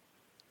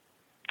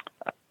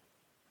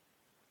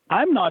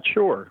 I'm not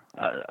sure.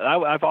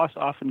 I've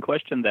often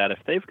questioned that. If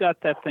they've got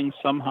that thing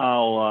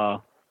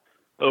somehow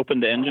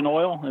open to engine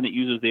oil and it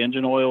uses the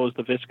engine oil as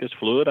the viscous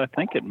fluid, I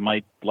think it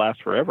might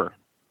last forever.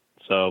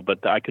 So,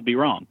 but I could be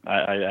wrong.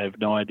 I have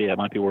no idea. It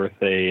might be worth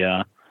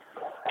a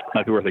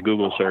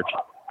Google search.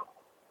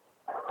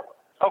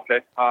 Okay,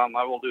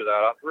 I will do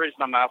that. The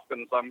reason I'm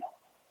asking is I'm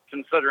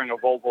considering a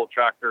Volvo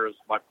tractor as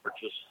my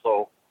purchase.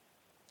 So,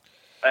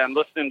 and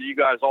listening to you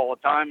guys all the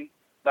time,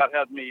 that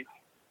had me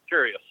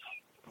curious.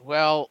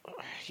 Well,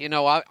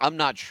 I'm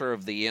not sure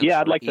of the answer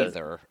I'd like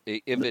either.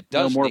 If it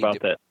know does more need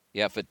about that.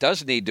 Yeah, if it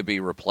does need to be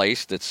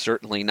replaced, it's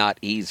certainly not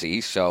easy.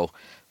 So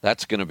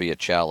that's going to be a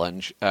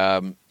challenge.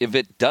 If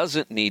it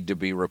doesn't need to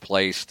be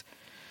replaced,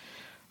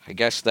 I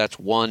guess that's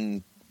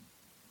one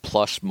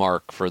plus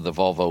mark for the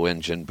Volvo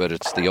engine, but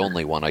it's the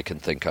only one I can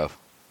think of.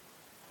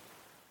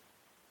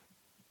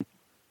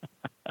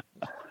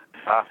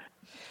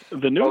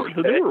 The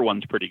newer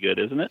one's pretty good,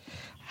 isn't it?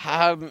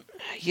 I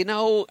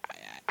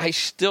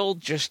still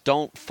just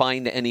don't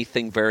find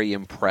anything very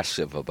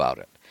impressive about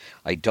it.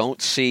 I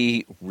don't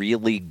see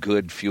really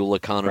good fuel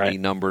economy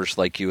numbers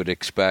like you would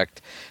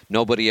expect.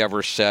 Nobody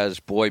ever says,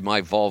 boy,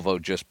 my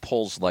Volvo just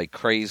pulls like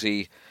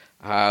crazy.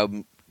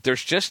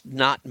 There's just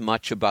not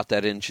much about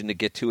that engine to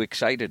get too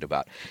excited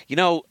about.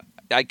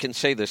 I can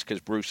say this because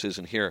Bruce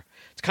isn't here.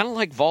 It's kind of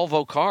like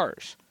Volvo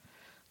cars.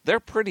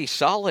 They're pretty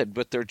solid,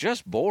 but they're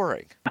just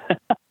boring.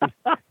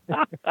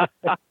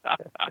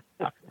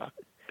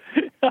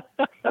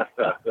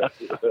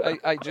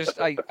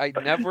 I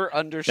never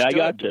understood. I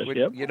got this,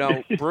 yep.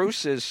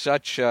 Bruce is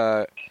such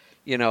a,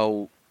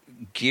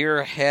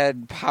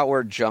 gearhead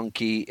power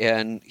junkie,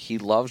 and he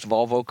loves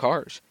Volvo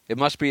cars. It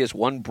must be his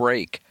one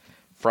break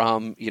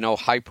from,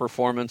 high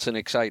performance and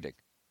exciting.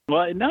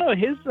 Well, no,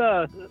 his,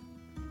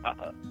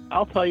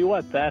 I'll tell you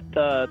what, that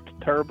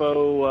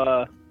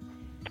turbo,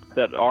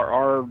 that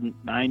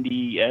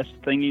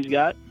R90S thing he's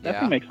got, that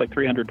thing makes like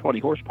 320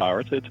 horsepower.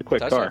 It's a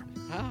quick car.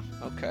 Ah,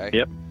 okay.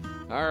 Yep.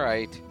 All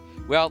right.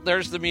 Well,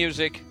 there's the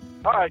music.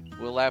 All right.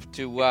 We'll have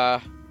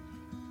to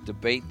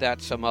debate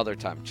that some other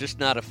time. Just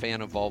not a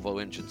fan of Volvo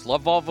engines.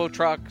 Love Volvo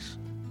trucks.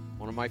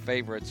 One of my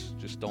favorites.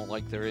 Just don't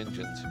like their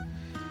engines.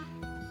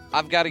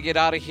 I've got to get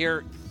out of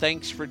here.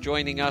 Thanks for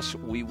joining us.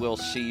 We will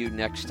see you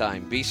next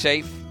time. Be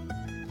safe.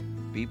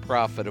 Be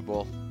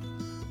profitable.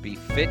 Be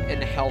fit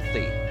and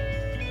healthy.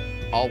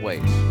 Always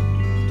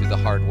do the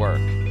hard work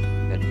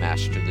and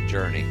master the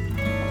journey.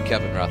 I'm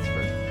Kevin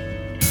Rutherford.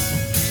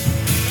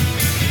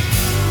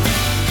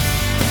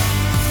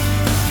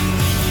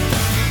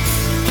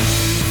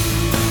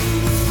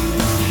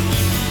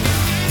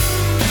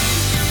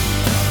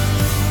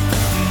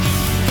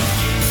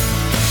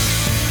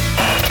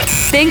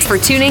 Thanks for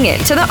tuning in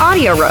to the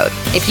Audio Road.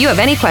 If you have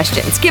any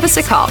questions, give us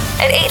a call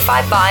at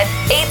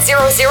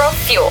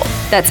 855-800-FUEL.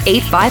 That's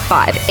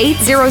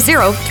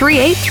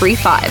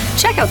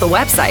 855-800-3835. Check out the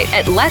website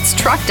at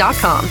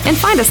letstruck.com and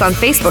find us on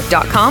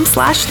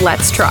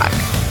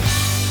facebook.com/letstruck.